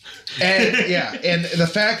 And yeah, and the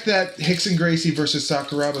fact that Rickson Gracie versus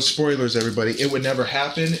Sakuraba, spoilers everybody, it would never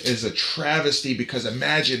happen is a travesty, because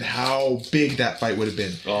imagine how big that fight would have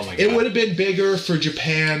been. Oh my God. It would have been bigger for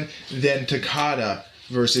Japan than Takada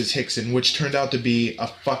versus Rickson, which turned out to be a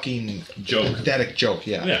fucking pathetic joke.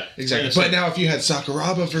 Yeah, exactly. But now if you had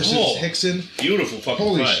Sakuraba versus Rickson, beautiful fucking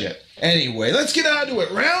holy fight. Shit. Anyway, let's get on to it.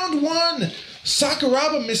 Round 1.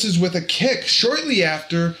 Sakuraba misses with a kick. Shortly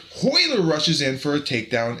after, Royler rushes in for a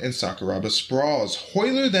takedown and Sakuraba sprawls.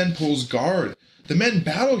 Royler then pulls guard. The men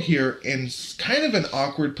battle here in kind of an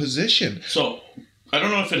awkward position. So, I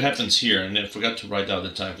don't know if it happens here, and I forgot to write down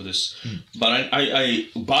the time for this, but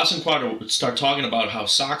Boss and Quadro start talking about how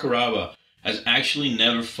Sakuraba has actually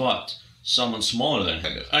never fought someone smaller than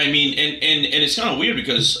him. I mean, and it's kind of weird,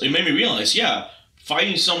 because it made me realize,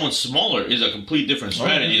 fighting someone smaller is a complete different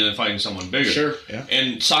strategy than fighting someone bigger. Sure, yeah.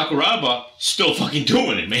 And Sakuraba still fucking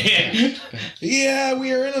doing it, man. Yeah,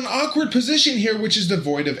 we are in an awkward position here, which is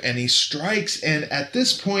devoid of any strikes. And at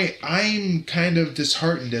this point, I'm kind of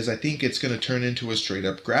disheartened, as I think it's going to turn into a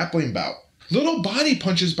straight-up grappling bout. Little body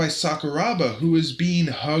punches by Sakuraba, who is being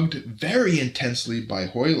hugged very intensely by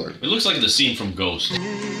Royler. It looks like the scene from Ghost. Wait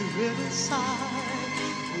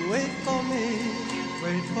for me,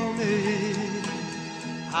 wait for me.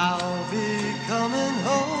 I'll be coming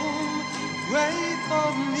home, wait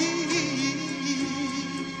for me.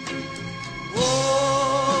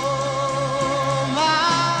 Oh, my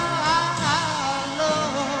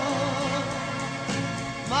love,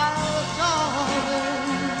 my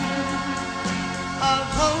darling,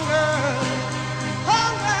 I've hungered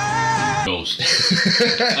Ghost.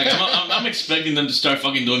 Like I'm expecting them to start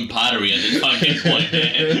fucking doing pottery at this fucking point,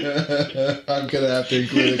 man. I'm gonna have to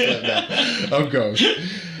include a clip now of Ghost.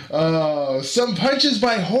 Some punches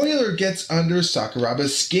by Royler gets under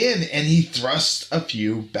Sakuraba's skin and he thrusts a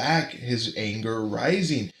few back, his anger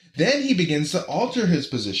rising. Then he begins to alter his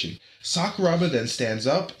position. Sakuraba then stands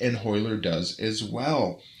up and Royler does as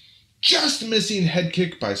well. Just missing head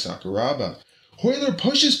kick by Sakuraba. Royler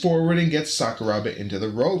pushes forward and gets Sakuraba into the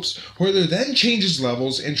ropes. Royler then changes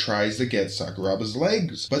levels and tries to get Sakuraba's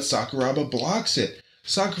legs, but Sakuraba blocks it.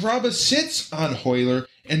 Sakuraba sits on Royler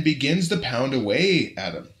and begins to pound away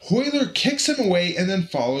at him. Royler kicks him away and then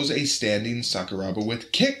follows a standing Sakuraba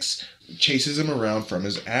with kicks, chases him around from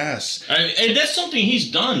his ass. And that's something he's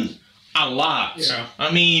done a lot. Yeah.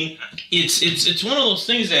 I mean, it's one of those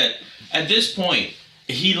things that at this point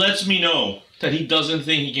he lets me know that he doesn't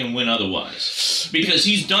think he can win otherwise. Because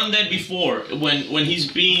he's done that before. When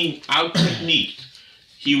he's being out-techniqued,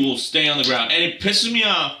 he will stay on the ground. And it pisses me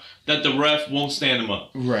off that the ref won't stand him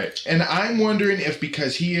up. Right. And I'm wondering if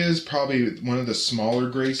because he is probably one of the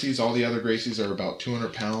smaller Gracies, all the other Gracies are about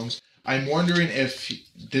 200 pounds, I'm wondering if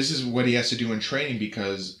this is what he has to do in training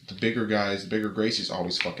because the bigger guys, the bigger Gracies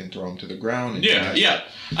always fucking throw him to the ground. And yeah.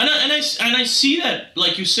 And I see that,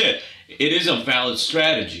 like you said, it is a valid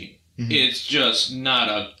strategy. Mm-hmm. It's just not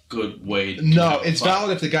a good way to it's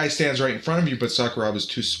valid if the guy stands right in front of you, but Sakuraba's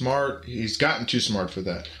too smart. He's gotten too smart for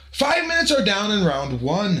that. 5 minutes are down in round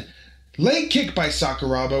 1. Leg kick by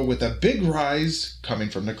Sakuraba with a big rise coming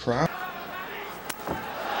from the crowd.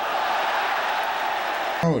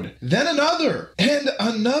 Then another,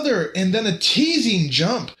 and then a teasing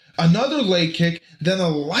jump. Another leg kick, then a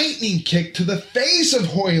lightning kick to the face of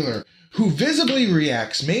Royler, who visibly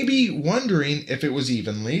reacts, maybe wondering if it was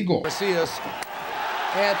even legal. Macias,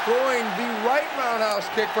 and throwing the right roundhouse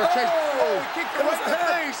kick for a chase. Oh, he kicked him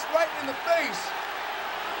right in the face.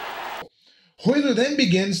 Royler then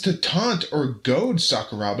begins to taunt or goad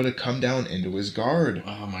Sakuraba to come down into his guard.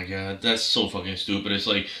 Oh my god, that's so fucking stupid. It's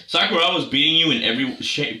like, Sakuraba's beating you in every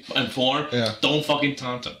shape and form. Yeah. Don't fucking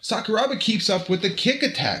taunt him. Sakuraba keeps up with the kick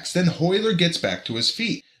attacks, then Royler gets back to his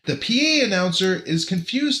feet. The PA announcer is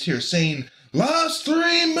confused here, saying, "Last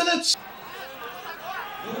 3 minutes."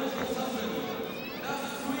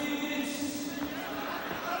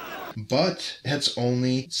 But it's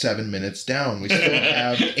only 7 minutes down. We still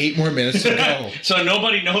have 8 more minutes to go. So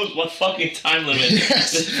nobody knows what fucking time limit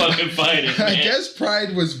this fucking fight is, man. I guess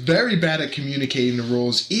Pride was very bad at communicating the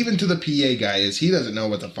rules, even to the PA guy, as he doesn't know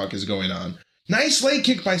what the fuck is going on. Nice leg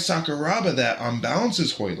kick by Sakuraba that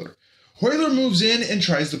unbalances Royler. Royler moves in and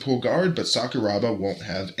tries to pull guard, but Sakuraba won't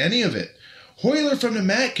have any of it. Royler from the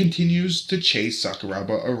mat continues to chase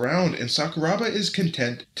Sakuraba around, and Sakuraba is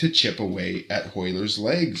content to chip away at Royler's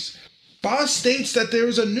legs. Boss states that there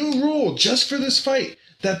is a new rule just for this fight,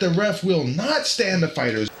 that the ref will not stand the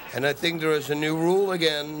fighters. And I think there is a new rule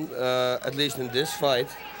again, at least in this fight,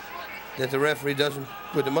 that the referee doesn't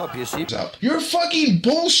put them up, you see? You're fucking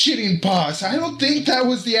bullshitting, boss. I don't think that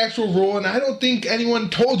was the actual rule, and I don't think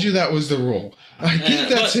anyone told you that was the rule. I think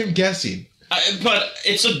that's him guessing. But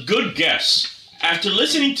it's a good guess. After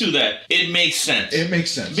listening to that, it makes sense. It makes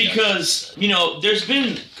sense. Because, you know, there's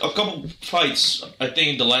been a couple fights, I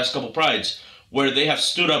think the last couple Prides, where they have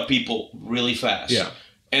stood up people really fast. Yeah.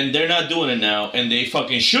 And they're not doing it now, and they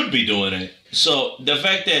fucking should be doing it. So the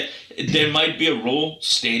fact that there might be a rule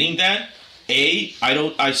stating that,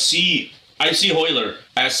 I see Royler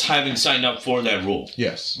as having signed up for that rule.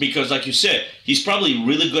 Yes. Because like you said, he's probably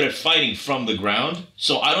really good at fighting from the ground.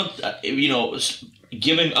 So I don't,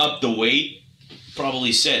 giving up the weight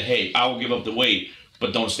probably said, hey, I will give up the weight,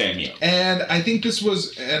 but don't stand me up. And I think this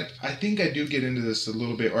was, and I think I do get into this a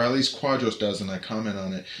little bit, or at least Quadros does, and I comment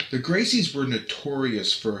on it. The Gracies were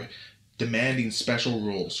notorious for demanding special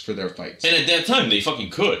rules for their fights. And at that time, they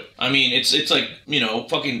fucking could. I mean, it's like,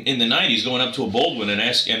 fucking in the 90s going up to a Baldwin and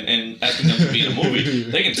asking them to be in a movie.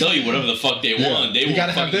 They can tell you whatever the fuck they want. You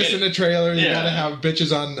gotta have this in the trailer. You gotta have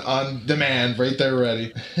bitches on demand right there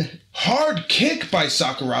ready. Hard kick by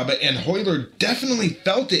Sakuraba, and Royler definitely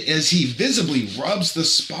felt it as he visibly rubs the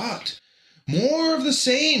spot. More of the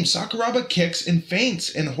same. Sakuraba kicks and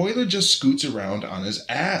feints, and Royler just scoots around on his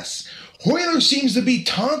ass. Royler seems to be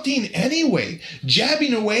taunting anyway,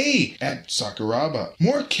 jabbing away at Sakuraba.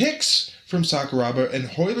 More kicks from Sakuraba, and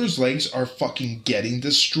Royler's legs are fucking getting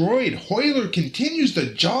destroyed. Royler continues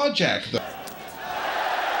to jaw jack though.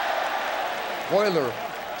 Royler,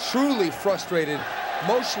 truly frustrated,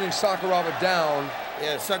 motioning Sakuraba down.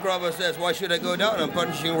 Yeah, Sakuraba says, "Why should I go down? I'm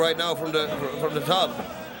punching right now from the top."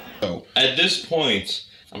 So at this point,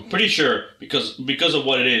 I'm pretty sure because of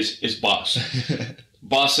what it is Boss.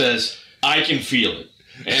 Boss says, I can feel it.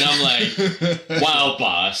 And I'm like, wow,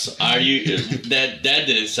 boss, are you, that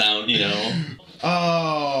didn't sound, you know.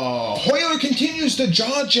 Oh, Royler continues to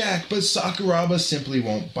jaw jack, but Sakuraba simply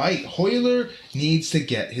won't bite. Royler needs to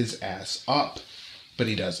get his ass up, but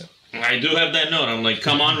he doesn't. I do have that note. I'm like,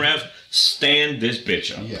 come on, ref, stand this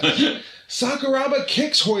bitch up. Yeah. Sakuraba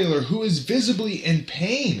kicks Royler, who is visibly in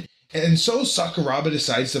pain. And so Sakuraba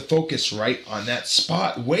decides to focus right on that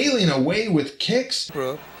spot, wailing away with kicks.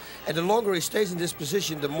 Bro, and the longer he stays in this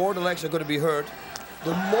position, the more the legs are going to be hurt,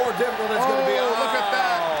 the more difficult it's going to be. Oh, look at that.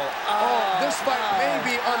 This fight may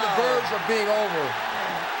be on the verge of being over.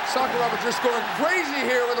 Sakuraba just going crazy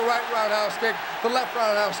here with the right roundhouse kick, the left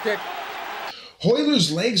roundhouse kick.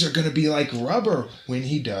 Royler's legs are going to be like rubber when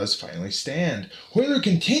he does finally stand. Royler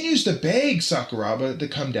continues to beg Sakuraba to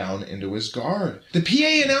come down into his guard. The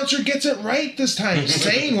PA announcer gets it right this time,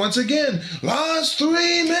 saying once again, last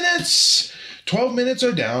 3 minutes. 12 minutes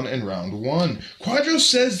are down in round 1. Quadros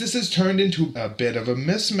says this has turned into a bit of a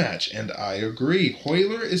mismatch, and I agree.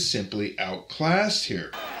 Royler is simply outclassed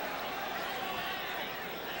here.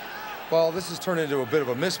 Well, this has turned into a bit of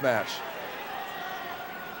a mismatch.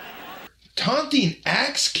 Taunting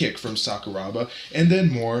axe kick from Sakuraba, and then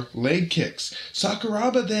more leg kicks.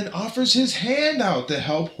 Sakuraba then offers his hand out to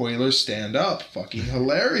help Royler stand up. Fucking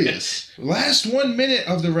hilarious. Last 1 minute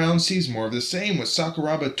of the round sees more of the same, with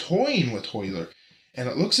Sakuraba toying with Royler. And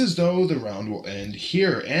it looks as though the round will end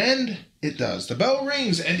here, and it does. The bell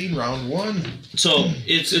rings, ending round 1. So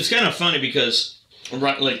it's kind of funny because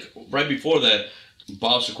right before that,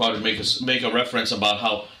 Boss or Quadros make a reference about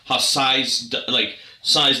how size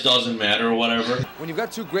doesn't matter or whatever. When you've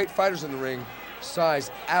got two great fighters in the ring, size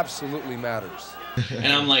absolutely matters.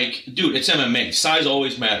 And I'm like, dude, it's MMA. Size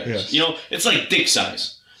always matters. Yes. You know, it's like dick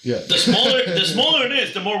size. Yeah. The smaller it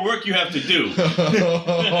is, the more work you have to do. So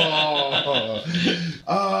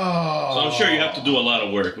I'm sure you have to do a lot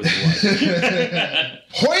of work with the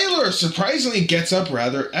wife. Royler surprisingly gets up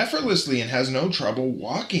rather effortlessly and has no trouble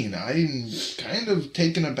walking. I'm kind of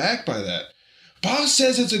taken aback by that. Boss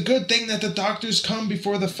says it's a good thing that the doctors come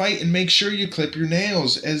before the fight and make sure you clip your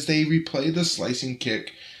nails as they replay the slicing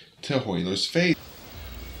kick to Royler's face.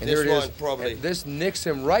 And this there it one, is. probably. And this nicks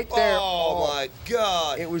him right there. Oh, my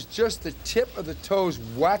God. It was just the tip of the toes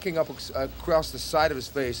whacking up across the side of his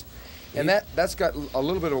face. And that's got a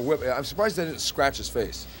little bit of a whip. I'm surprised they didn't scratch his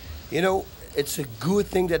face. You know, it's a good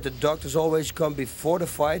thing that the doctors always come before the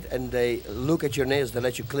fight and they look at your nails, they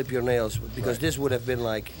let you clip your nails, because this would have been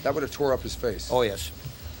like... That would have tore up his face. Oh, yes.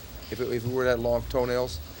 If it were that long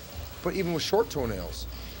toenails. But even with short toenails.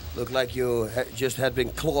 Looked like you just had been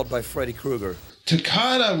clawed by Freddy Krueger.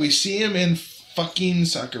 Takada, we see him in fucking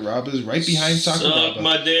Sakuraba's right behind Sakuraba. Suck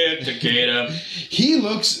my dick, Takeda. He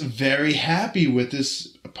looks very happy with this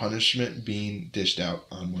punishment being dished out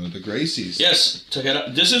on one of the Gracies. Yes,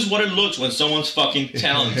 Takeda. This is what it looks when someone's fucking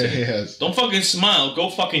talented. Yes. Don't fucking smile. Go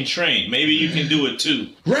fucking train. Maybe you can do it too.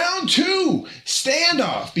 Round 2,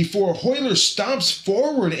 standoff before Royler stomps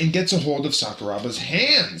forward and gets a hold of Sakuraba's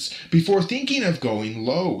hands before thinking of going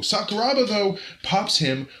low. Sakuraba, though, pops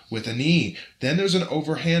him with a knee. Then there's an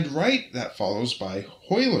overhand right that follows by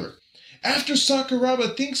Royler. After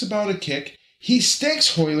Sakuraba thinks about a kick, he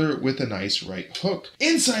sticks Royler with a nice right hook.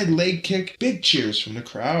 Inside leg kick, big cheers from the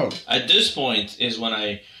crowd. At this point is when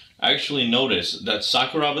I actually noticed that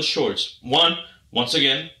Sakuraba's shorts, once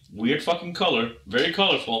again, weird fucking color, very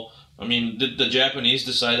colorful. I mean, the Japanese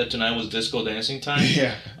decided tonight was disco dancing time.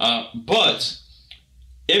 Yeah. But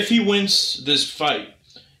if he wins this fight,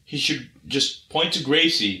 he should just point to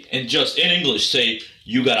Gracie and just, in English, say,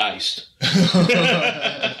 "You got iced."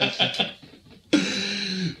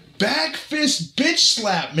 Back fist bitch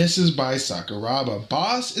slap misses by Sakuraba.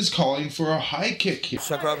 Boss is calling for a high kick here.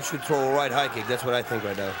 Sakuraba should throw a right high kick. That's what I think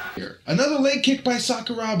right now. Here. Another leg kick by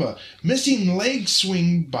Sakuraba. Missing leg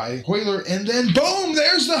swing by Royler. And then boom!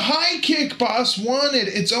 There's the high kick. Boss won it.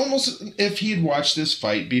 It's almost if he'd watched this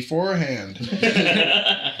fight beforehand.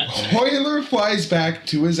 Royler flies back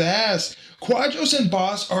to his ass. Quadros and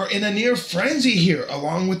Boss are in a near frenzy here,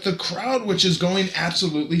 along with the crowd, which is going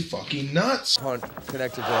absolutely fucking nuts.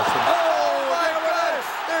 Connected to Oh my gosh!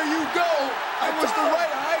 There you go! It was the right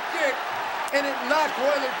high kick, and it knocked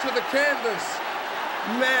Royler to the canvas.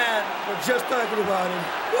 Man, we're just talking about him.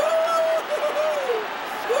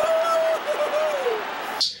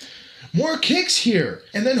 More kicks here,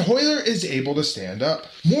 and then Royler is able to stand up.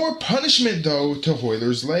 More punishment, though, to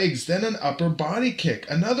Royler's legs, then an upper body kick,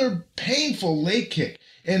 another painful leg kick,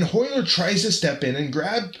 and Royler tries to step in and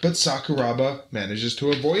grab, but Sakuraba manages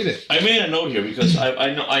to avoid it. I made a note here because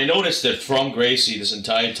I noticed that from Gracie this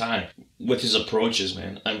entire time with his approaches,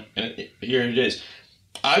 man. And here it is.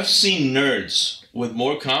 I've seen nerds with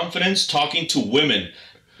more confidence talking to women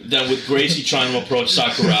than with Gracie trying to approach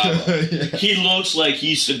Sakuraba. Yeah. He looks like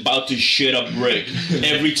he's about to shit a brick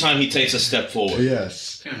every time he takes a step forward.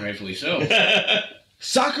 Yes. And rightfully so.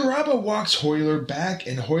 Sakuraba walks Royler back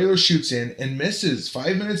and Royler shoots in and misses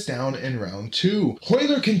 5 minutes down in round 2.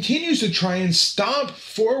 Royler continues to try and stomp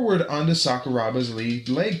forward onto Sakuraba's lead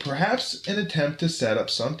leg, perhaps an attempt to set up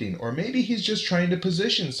something, or maybe he's just trying to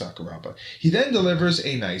position Sakuraba. He then delivers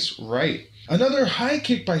a nice right. Another high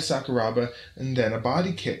kick by Sakuraba, and then a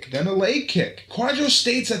body kick, then a leg kick. Quadros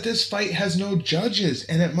states that this fight has no judges,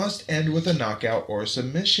 and it must end with a knockout or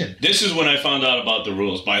submission. This is when I found out about the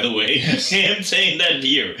rules, by the way. I'm saying that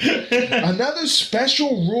here. Another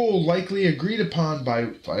special rule likely agreed upon by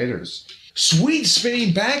fighters. Sweet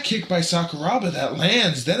spinning back kick by Sakuraba that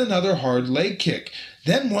lands, then another hard leg kick.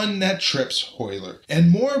 Then one that trips Royler. And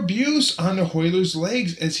more abuse onto Royler's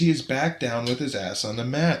legs as he is back down with his ass on the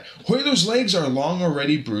mat. Royler's legs are long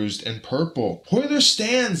already bruised and purple. Royler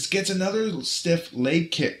stands, gets another stiff leg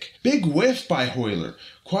kick. Big whiff by Royler.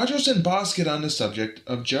 Quadros and Boss get on the subject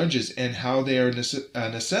of judges and how they are a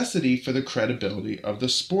necessity for the credibility of the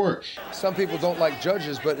sport. Some people don't like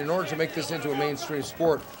judges, but in order to make this into a mainstream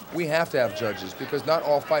sport, we have to have judges because not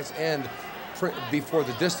all fights end before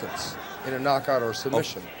the distance in a knockout or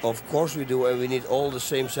submission. Of course we do, and we need all the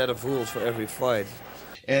same set of rules for every fight.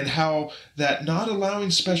 And how that not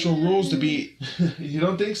allowing special rules to be... You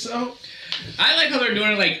don't think so? I like how they're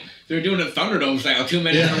doing it like they're doing a Thunderdome style, 2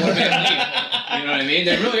 minutes and 1 minute lead. You know what I mean?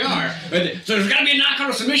 They really are. So there's got to be a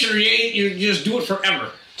knockout or submission or you just do it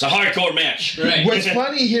forever. It's a hardcore match. Right. What's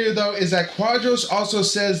funny here, though, is that Quadros also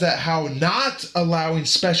says that how not allowing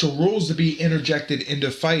special rules to be interjected into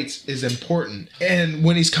fights is important. And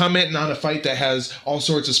when he's commenting on a fight that has all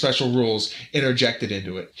sorts of special rules interjected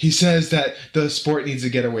into it, he says that the sport needs to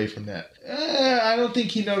get away from that. I don't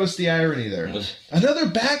think he noticed the irony there. Another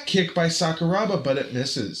back kick by Sakuraba, but it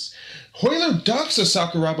misses. Royler ducks a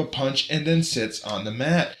Sakuraba punch and then sits on the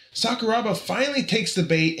mat. Sakuraba finally takes the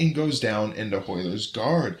bait and goes down into Royler's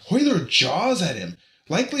guard. Royler jaws at him,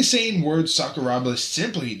 likely saying words Sakuraba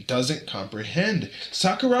simply doesn't comprehend.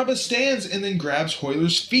 Sakuraba stands and then grabs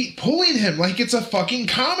Royler's feet, pulling him like it's a fucking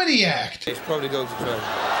comedy act. He's probably going to try.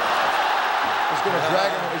 He's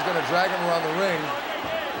going to drag him around the ring.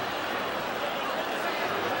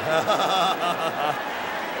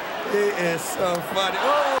 He is so funny.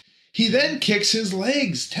 Oh! He then kicks his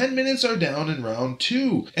legs. 10 minutes are down in round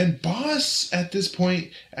 2. And Boss, at this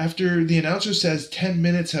point, after the announcer says 10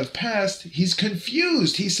 minutes have passed, he's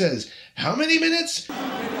confused. He says, how many minutes?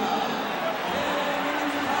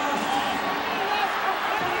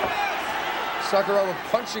 Sakuraba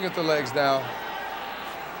punching at the legs now.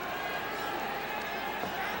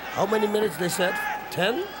 How many minutes they said?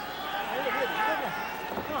 10?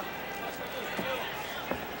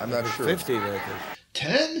 I'm not sure. 15, I think.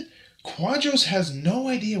 10? Quadros has no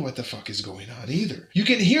idea what the fuck is going on either. You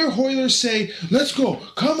can hear Royler say, let's go,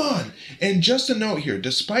 come on. And just a note here,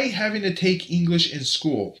 despite having to take English in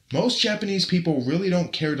school, most Japanese people really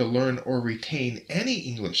don't care to learn or retain any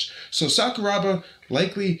English. So Sakuraba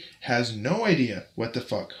likely has no idea what the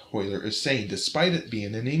fuck Royler is saying, despite it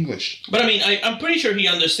being in English. But I mean, I'm pretty sure he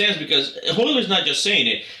understands because Royler's not just saying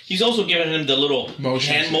it, he's also giving him the little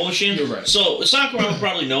hand motion. You're right. So Sakuraba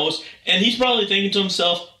probably knows, and he's probably thinking to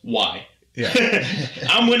himself, why? Yeah.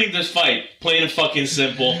 I'm winning this fight, plain and fucking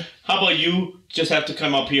simple. How about you just have to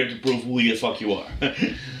come up here to prove who the fuck you are?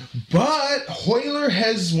 But Royler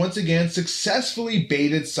has once again successfully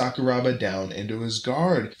baited Sakuraba down into his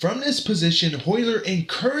guard. From this position, Royler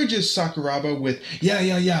encourages Sakuraba with,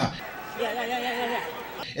 yeah.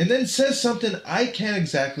 And then says something I can't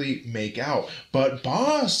exactly make out. But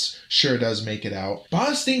Boss sure does make it out.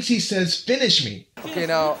 Boss thinks he says, finish me. Okay,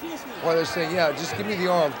 now, while they're saying, yeah, just give me the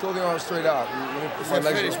arm. Throw the arm straight out. Let me put my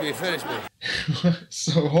legs Finish me.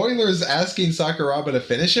 So Royler is asking Sakuraba to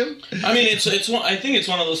finish him? I mean, I think it's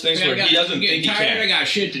one of those things where he doesn't think he can. I got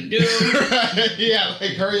shit to do. Yeah,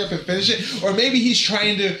 like hurry up and finish it. Or maybe he's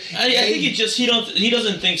trying to... I think it's just he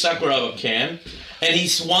doesn't think Sakuraba can. And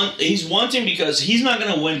he's wanting because he's not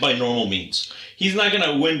going to win by normal means. He's not going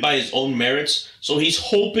to win by his own merits. So he's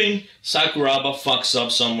hoping Sakuraba fucks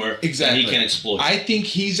up somewhere and he can exploit. I think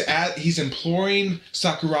he's imploring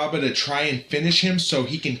Sakuraba to try and finish him so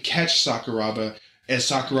he can catch Sakuraba as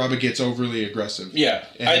Sakuraba gets overly aggressive. Yeah,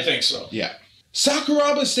 I think so. Yeah.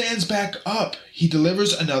 Sakuraba stands back up. He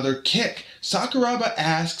delivers another kick. Sakuraba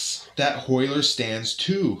asks that Royler stands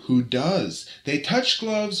too, who does. They touch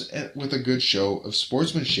gloves with a good show of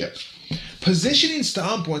sportsmanship. Positioning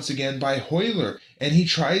stomp once again by Royler, and he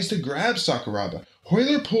tries to grab Sakuraba.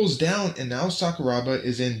 Royler pulls down, and now Sakuraba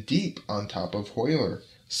is in deep on top of Royler.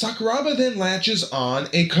 Sakuraba then latches on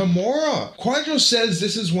a Kimura. Quadro says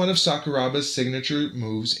this is one of Sakuraba's signature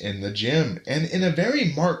moves in the gym, and in a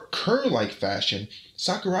very Mark Kerr-like fashion,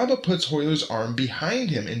 Sakuraba puts Royler's arm behind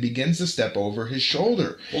him and begins to step over his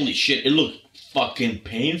shoulder. Holy shit, it looked fucking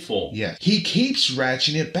painful. Yeah, he keeps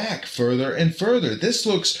ratcheting it back further and further. This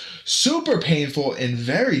looks super painful and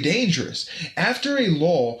very dangerous. After a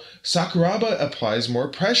lull, Sakuraba applies more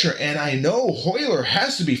pressure, and I know Royler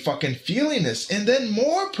has to be fucking feeling this, and then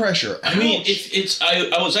more pressure. Ouch. I mean,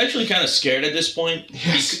 I was actually kind of scared at this point.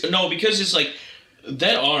 Yes. Because it's like,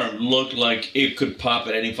 that arm looked like it could pop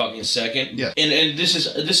at any fucking second. Yeah. And this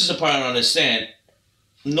is a part I don't understand.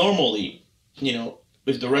 Normally, you know,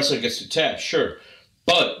 if the wrestler gets to tap, sure.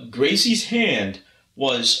 But Gracie's hand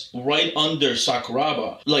was right under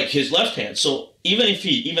Sakuraba, like his left hand. So even if he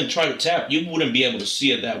even tried to tap, you wouldn't be able to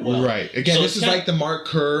see it that well. Right. Again, so this is like the Mark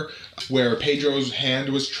Kerr where Pedro's hand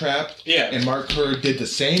was trapped. Yeah. And Mark Kerr did the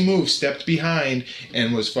same move, stepped behind,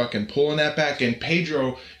 and was fucking pulling that back. And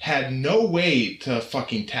Pedro had no way to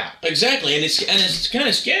fucking tap. Exactly. And it's kind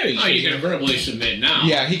of scary. Oh, you can verbally submit now.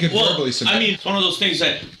 Yeah, he could verbally submit. I mean, it's one of those things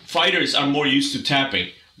that fighters are more used to tapping.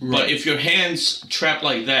 Right. But if your hand's trapped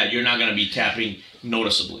like that, you're not going to be tapping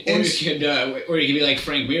noticeally. Or you could be like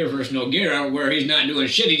Frank Mir versus Nogueira, where he's not doing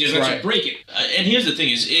shit, he just lets you break it. And here's the thing: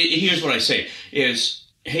 here's what I say: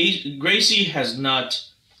 Gracie has not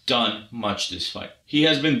done much this fight. He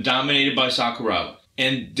has been dominated by Sakuraba,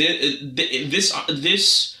 and this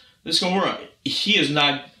Kimura, he is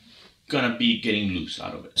not gonna be getting loose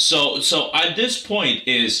out of it. So at this point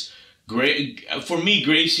for me,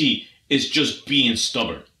 Gracie is just being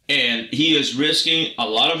stubborn, and he is risking a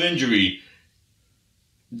lot of injury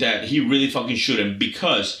that he really fucking shouldn't,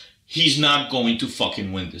 because he's not going to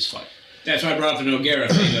fucking win this fight. That's why I brought up the Nogueira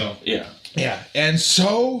thing, though. Yeah. Yeah, and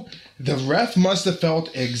so the ref must have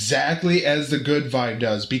felt exactly as the Goodvibe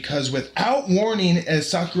does, because without warning, as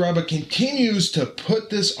Sakuraba continues to put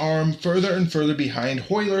this arm further and further behind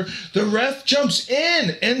Royler, the ref jumps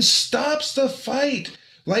in and stops the fight,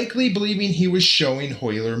 likely believing he was showing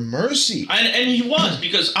Royler mercy. And he was,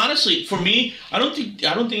 because honestly, for me, I don't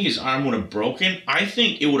think his arm would have broken. I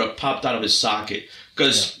think it would have popped out of his socket,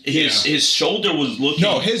 because his shoulder was looking.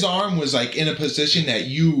 No, his arm was like in a position that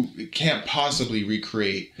you can't possibly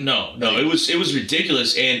recreate. No, it was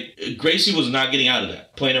ridiculous, and Gracie was not getting out of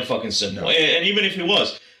that. Plain and fucking simple. No. And even if he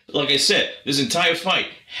was, like I said, this entire fight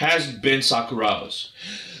has been Sakuraba's.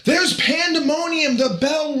 There's pandemonium. The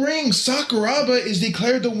bell rings. Sakuraba is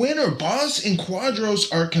declared the winner. Boss and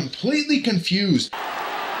Quadros are completely confused.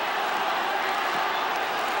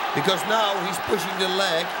 Because now he's pushing the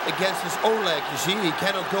leg against his own leg. You see, he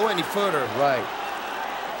cannot go any further. Right.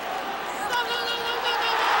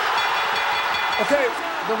 Okay,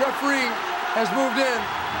 the referee has moved in.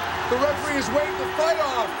 The referee is waiting the fight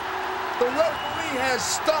off. The referee has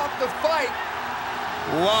stopped the fight.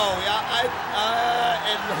 Wow, yeah,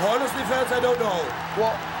 in Royler's defense, I don't know.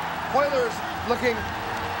 Well, Royler's looking,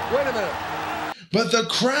 wait a minute. But the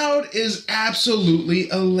crowd is absolutely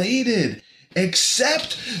elated.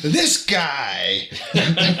 Except this guy,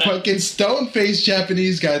 the fucking stone-faced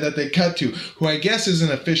Japanese guy that they cut to, who I guess is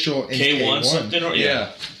an official in K1. Something, or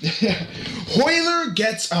yeah. Royler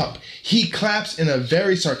gets up. He claps in a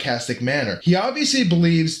very sarcastic manner. He obviously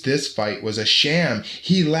believes this fight was a sham.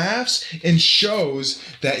 He laughs and shows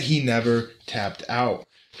that he never tapped out.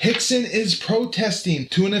 Erikson is protesting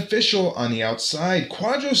to an official on the outside.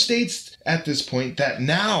 Quadro states at this point that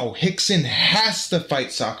now Erikson has to fight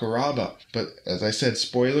Sakuraba. But as I said,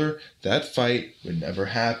 spoiler, that fight would never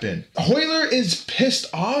happen. Royler is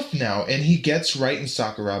pissed off now, and he gets right in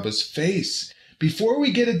Sakuraba's face. Before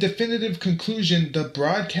we get a definitive conclusion, the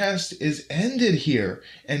broadcast is ended here,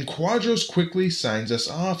 and Quadros quickly signs us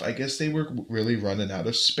off. I guess they were really running out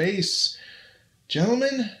of space.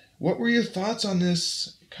 Gentlemen, what were your thoughts on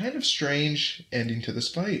this kind of strange ending to this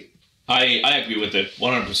fight? I agree with it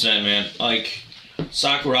 100%, man. Like,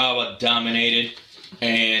 Sakuraba dominated,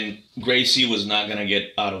 and Gracie was not gonna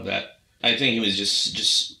get out of that. I think he was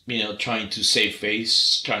just trying to save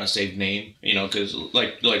face, trying to save name, because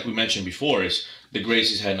like we mentioned before, is the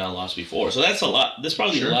Gracies had not lost before, so that's a lot. There's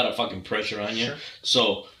probably a lot of fucking pressure on you. Sure.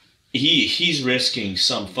 So he's risking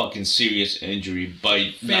some fucking serious injury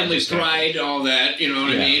by family pride, all that. You know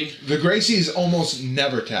what I mean? The Gracies almost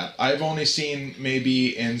never tap. I've only seen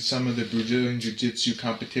maybe in some of the Brazilian Jiu-Jitsu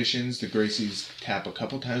competitions, the Gracies tap a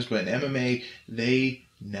couple times, but in MMA they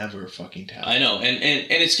never fucking tap. I know, and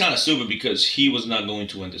it's kind of stupid because he was not going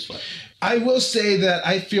to win this fight. I will say that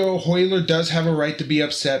I feel Royler does have a right to be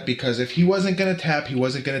upset because if he wasn't going to tap, he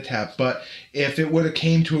wasn't going to tap. But if it would have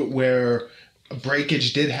came to it where a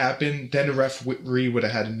breakage did happen, then the referee would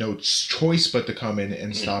have had no choice but to come in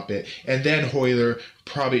and stop it. And then Royler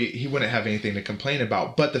probably, he wouldn't have anything to complain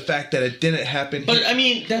about. But the fact that it didn't happen... But, I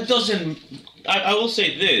mean, that doesn't... I will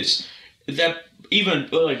say this, that even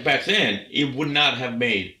like back then, it would not have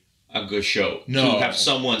made a good show to have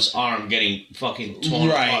someone's arm getting fucking torn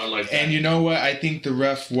apart like that. And you know what? I think the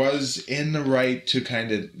ref was in the right to kind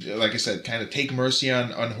of, like I said, kind of take mercy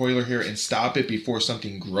on Royler here and stop it before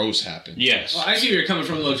something gross happened. Yes. Well, I see where you're coming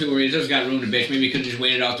from though too, where he just got room to bitch. Maybe he could have just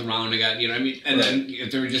waited out the round and got, you know what I mean? And then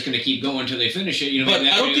if they were just going to keep going until they finish it, you know, but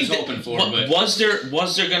that's I what don't he think was hoping for. But was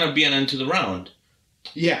there going to be an end to the round?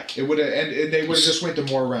 Yeah, it would have, and they would have just went to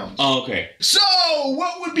more rounds. Oh, okay. So,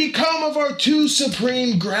 what would become of our two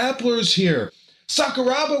supreme grapplers here?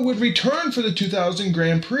 Sakuraba would return for the 2000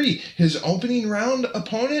 Grand Prix. His opening round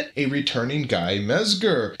opponent, a returning Guy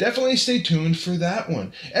Mezger. Definitely stay tuned for that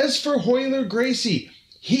one. As for Royler Gracie,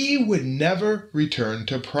 he would never return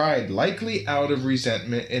to Pride, likely out of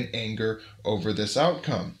resentment and anger over this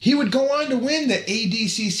outcome. He would go on to win the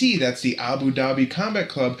ADCC, that's the Abu Dhabi Combat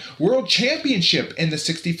Club, World Championship in the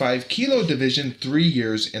 65 kilo division 3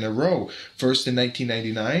 years in a row. First in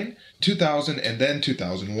 1999, 2000, and then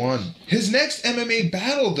 2001. His next MMA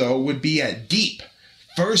battle, though, would be at Deep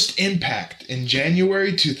First Impact in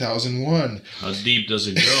January 2001. How deep does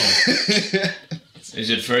it go? Is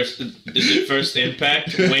it first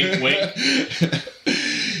impact? Wink, wink.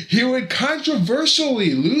 He would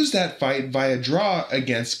controversially lose that fight via draw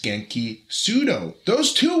against Genki Sudo.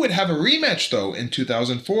 Those two would have a rematch, though, in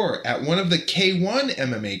 2004 at one of the K1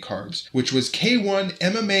 MMA cards, which was K1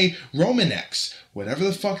 MMA Romanex, whatever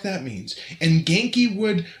the fuck that means. And Genki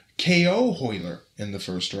would KO Royler in the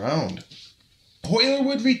first round. Royler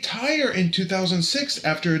would retire in 2006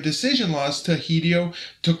 after a decision loss to Hideo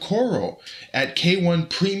Tokoro at K1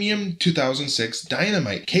 Premium 2006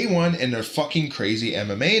 Dynamite. K1 and their fucking crazy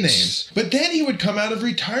MMA names. But then he would come out of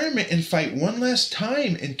retirement and fight one last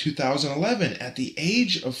time in 2011 at the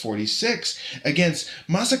age of 46 against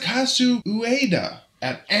Masakazu Ueda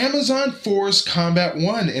at Amazon Force Combat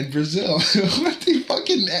 1 in Brazil. What the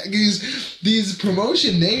fucking... These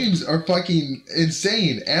promotion names are fucking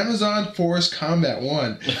insane. Amazon Force Combat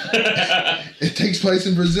 1. It takes place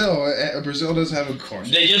in Brazil. Brazil doesn't have a course.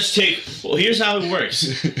 They just take... Well, here's how it works.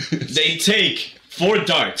 They take 4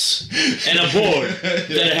 darts and a board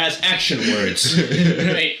that has action words.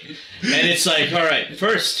 Right? And it's like, all right,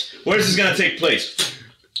 first, where's this going to take place?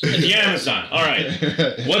 In the Amazon. All right.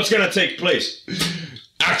 What's going to take place?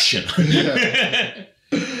 Action.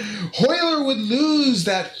 Royler would lose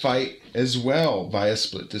that fight as well via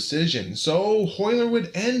split decision. So Royler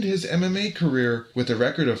would end his MMA career with a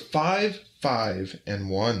record of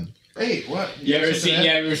 5-5-1. Hey, what? You ever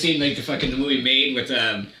seen like the movie Made with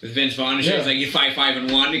Vince Vaughn and shit? It's like you're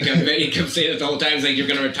 5-5-1. He comes saying it the whole time. It's like you're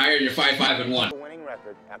gonna retire. You're 5-5-1. Winning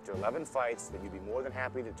record after 11 fights, that you'd be more than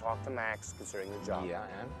happy to talk to Max considering the job. Yeah,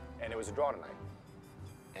 and it was a draw tonight.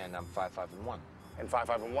 And I'm 5-5-1. And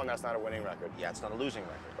 5-5-1, that's not a winning record. Yeah, it's not a losing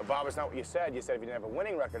record. But Bob, it's not what you said. You said if you didn't have a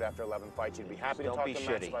winning record after 11 fights, you'd be happy to talk to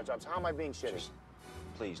Max about jobs. How am I being shitty?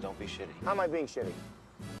 Please, don't be shitty. How am I being shitty?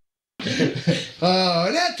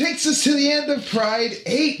 That takes us to the end of Pride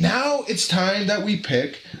 8. Now it's time that we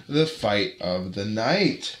pick the fight of the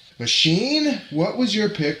night. Machine, what was your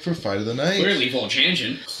pick for fight of the night? Clearly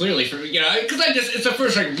Vovchanchyn. Clearly, for because it's the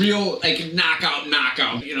first like real like knockout,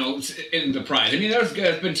 you know, in the Pride. I mean, there's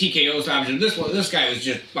been TKOs obviously. This guy was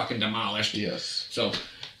just fucking demolished. Yes. So,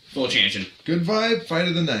 Vovchanchyn. Goodvibe, fight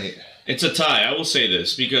of the night. It's a tie. I will say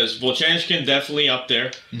this because Vovchanchyn definitely up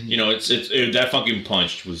there. Mm-hmm. You know, that fucking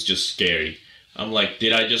punch was just scary. I'm like,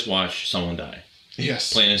 did I just watch someone die?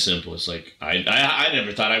 Yes. Plain and simple. It's like, I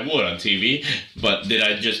never thought I would on TV, but did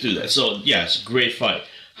I just do that? So, yes, great fight.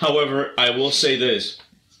 However, I will say this.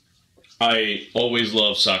 I always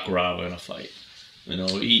love Sakuraba in a fight. You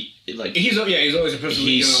know, he's always a person.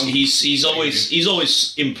 He's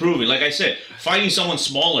always improving. Like I said, fighting someone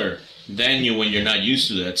smaller than you when you're not used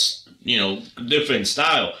to that's, you know, different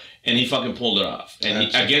style. And he fucking pulled it off.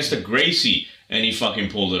 And against the Gracie, and he fucking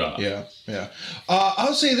pulled it off. Yeah, yeah.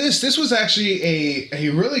 I'll say this. This was actually a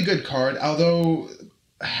really good card, although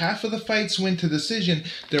half of the fights went to decision.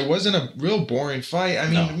 There wasn't a real boring fight. I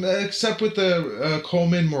mean, except with the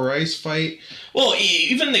Coleman Morais fight. Well,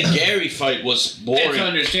 even the Gary fight was boring. It's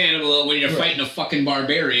understandable when you're fighting a fucking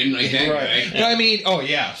barbarian like that guy. But I mean,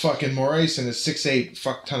 fucking Morais and his 6'8"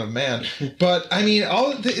 fuck ton of man. But I mean,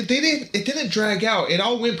 it didn't drag out. It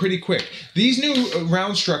all went pretty quick. These new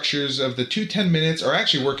round structures of the 2-10 minutes are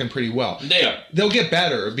actually working pretty well. They are. They'll get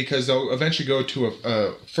better because they'll eventually go to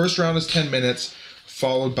a first round is 10 minutes,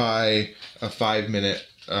 followed by a 5-minute,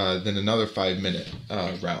 then another 5-minute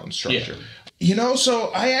round structure. Yeah.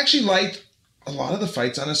 So I actually liked a lot of the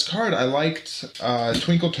fights on his card. I liked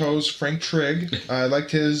Twinkle Toes Frank Trigg. I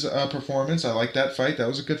liked his performance. I liked that fight. That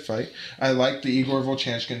was a good fight. I liked the Igor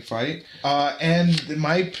Vovchanchyn fight. And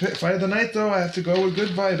my fight of the night, though, I have to go with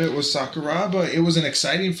Goodvibe. It was Sakuraba. It was an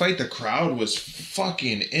exciting fight. The crowd was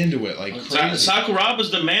fucking into it like crazy.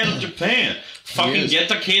 Sakuraba's the man of Japan. Fucking get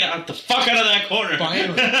the kid out the fuck out of that corner.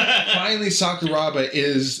 Finally, Sakuraba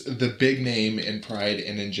is the big name in Pride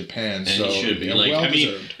and in Japan. And so he should be.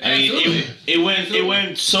 It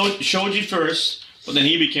went Shoji first, but then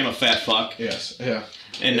he became a fat fuck. Yes, yeah.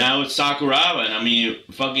 And now it's Sakuraba, and I mean,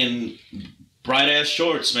 fucking bright ass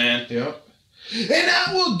shorts, man. Yep. And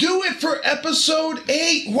that will do it for episode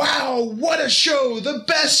 8. Wow, what a show! The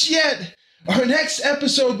best yet! Our next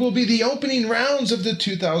episode will be the opening rounds of the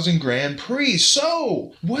 2000 Grand Prix.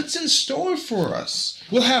 So, what's in store for us?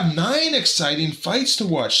 We'll have 9 exciting fights to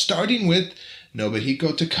watch, starting with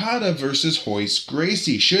Nobuhiko Takada versus Royce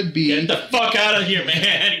Gracie. Should be... Get the fuck out of here,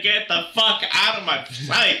 man. Get the fuck out of my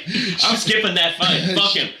fight. I'm skipping that fight.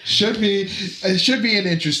 Fuck him. It should be an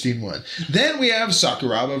interesting one. Then we have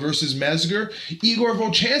Sakuraba versus Mesger, Igor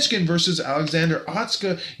Vovchanchyn versus Alexander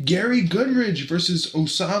Otsuka, Gary Goodridge versus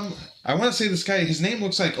Osama. I want to say this guy, his name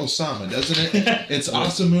looks like Osama, doesn't it? It's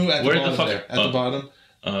Osamu at the bottom there. At the bottom.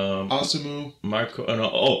 Osamu. Marco.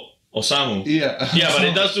 Osamu. Yeah. Yeah, but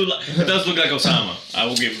it does look like Osama. I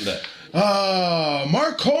will give him that.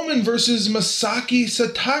 Mark Coleman versus Masaki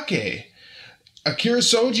Satake. Akira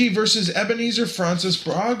Soji versus Ebenezer Francis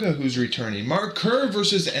Braga, who's returning. Mark Kerr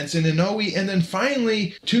versus Ensign Inoue. And then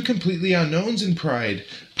finally, 2 completely unknowns in Pride.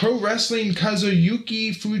 Pro Wrestling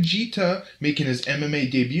Kazuyuki Fujita, making his MMA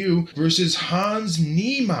debut, versus Hans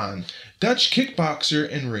Niemann, Dutch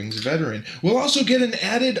kickboxer and rings veteran. We'll also get an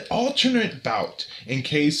added alternate bout in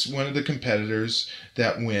case one of the competitors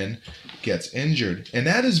that win gets injured. And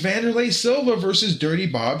that is Wanderlei Silva versus Dirty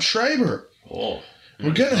Bob Schreiber. Oh.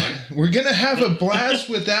 We're gonna have a blast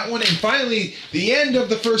with that one. And finally, the end of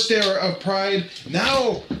the first era of Pride.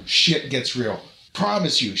 Now shit gets real.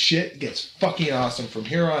 Promise you, shit gets fucking awesome from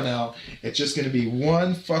here on out. It's just gonna be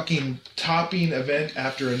one fucking topping event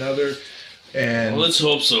after another. And well, let's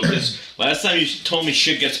hope so, because last time you told me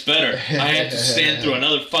shit gets better, I had to stand through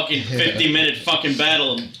another fucking 50-minute fucking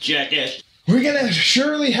battle of jackass. We're gonna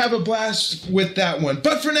surely have a blast with that one.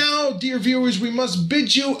 But for now, dear viewers, we must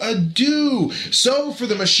bid you adieu. So, for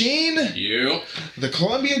the machine, the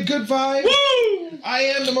Colombian Goodvibe, woo! I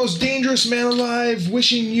am the most dangerous man alive,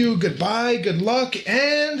 wishing you goodbye, good luck,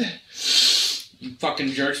 and... You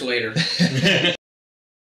fucking jerks later.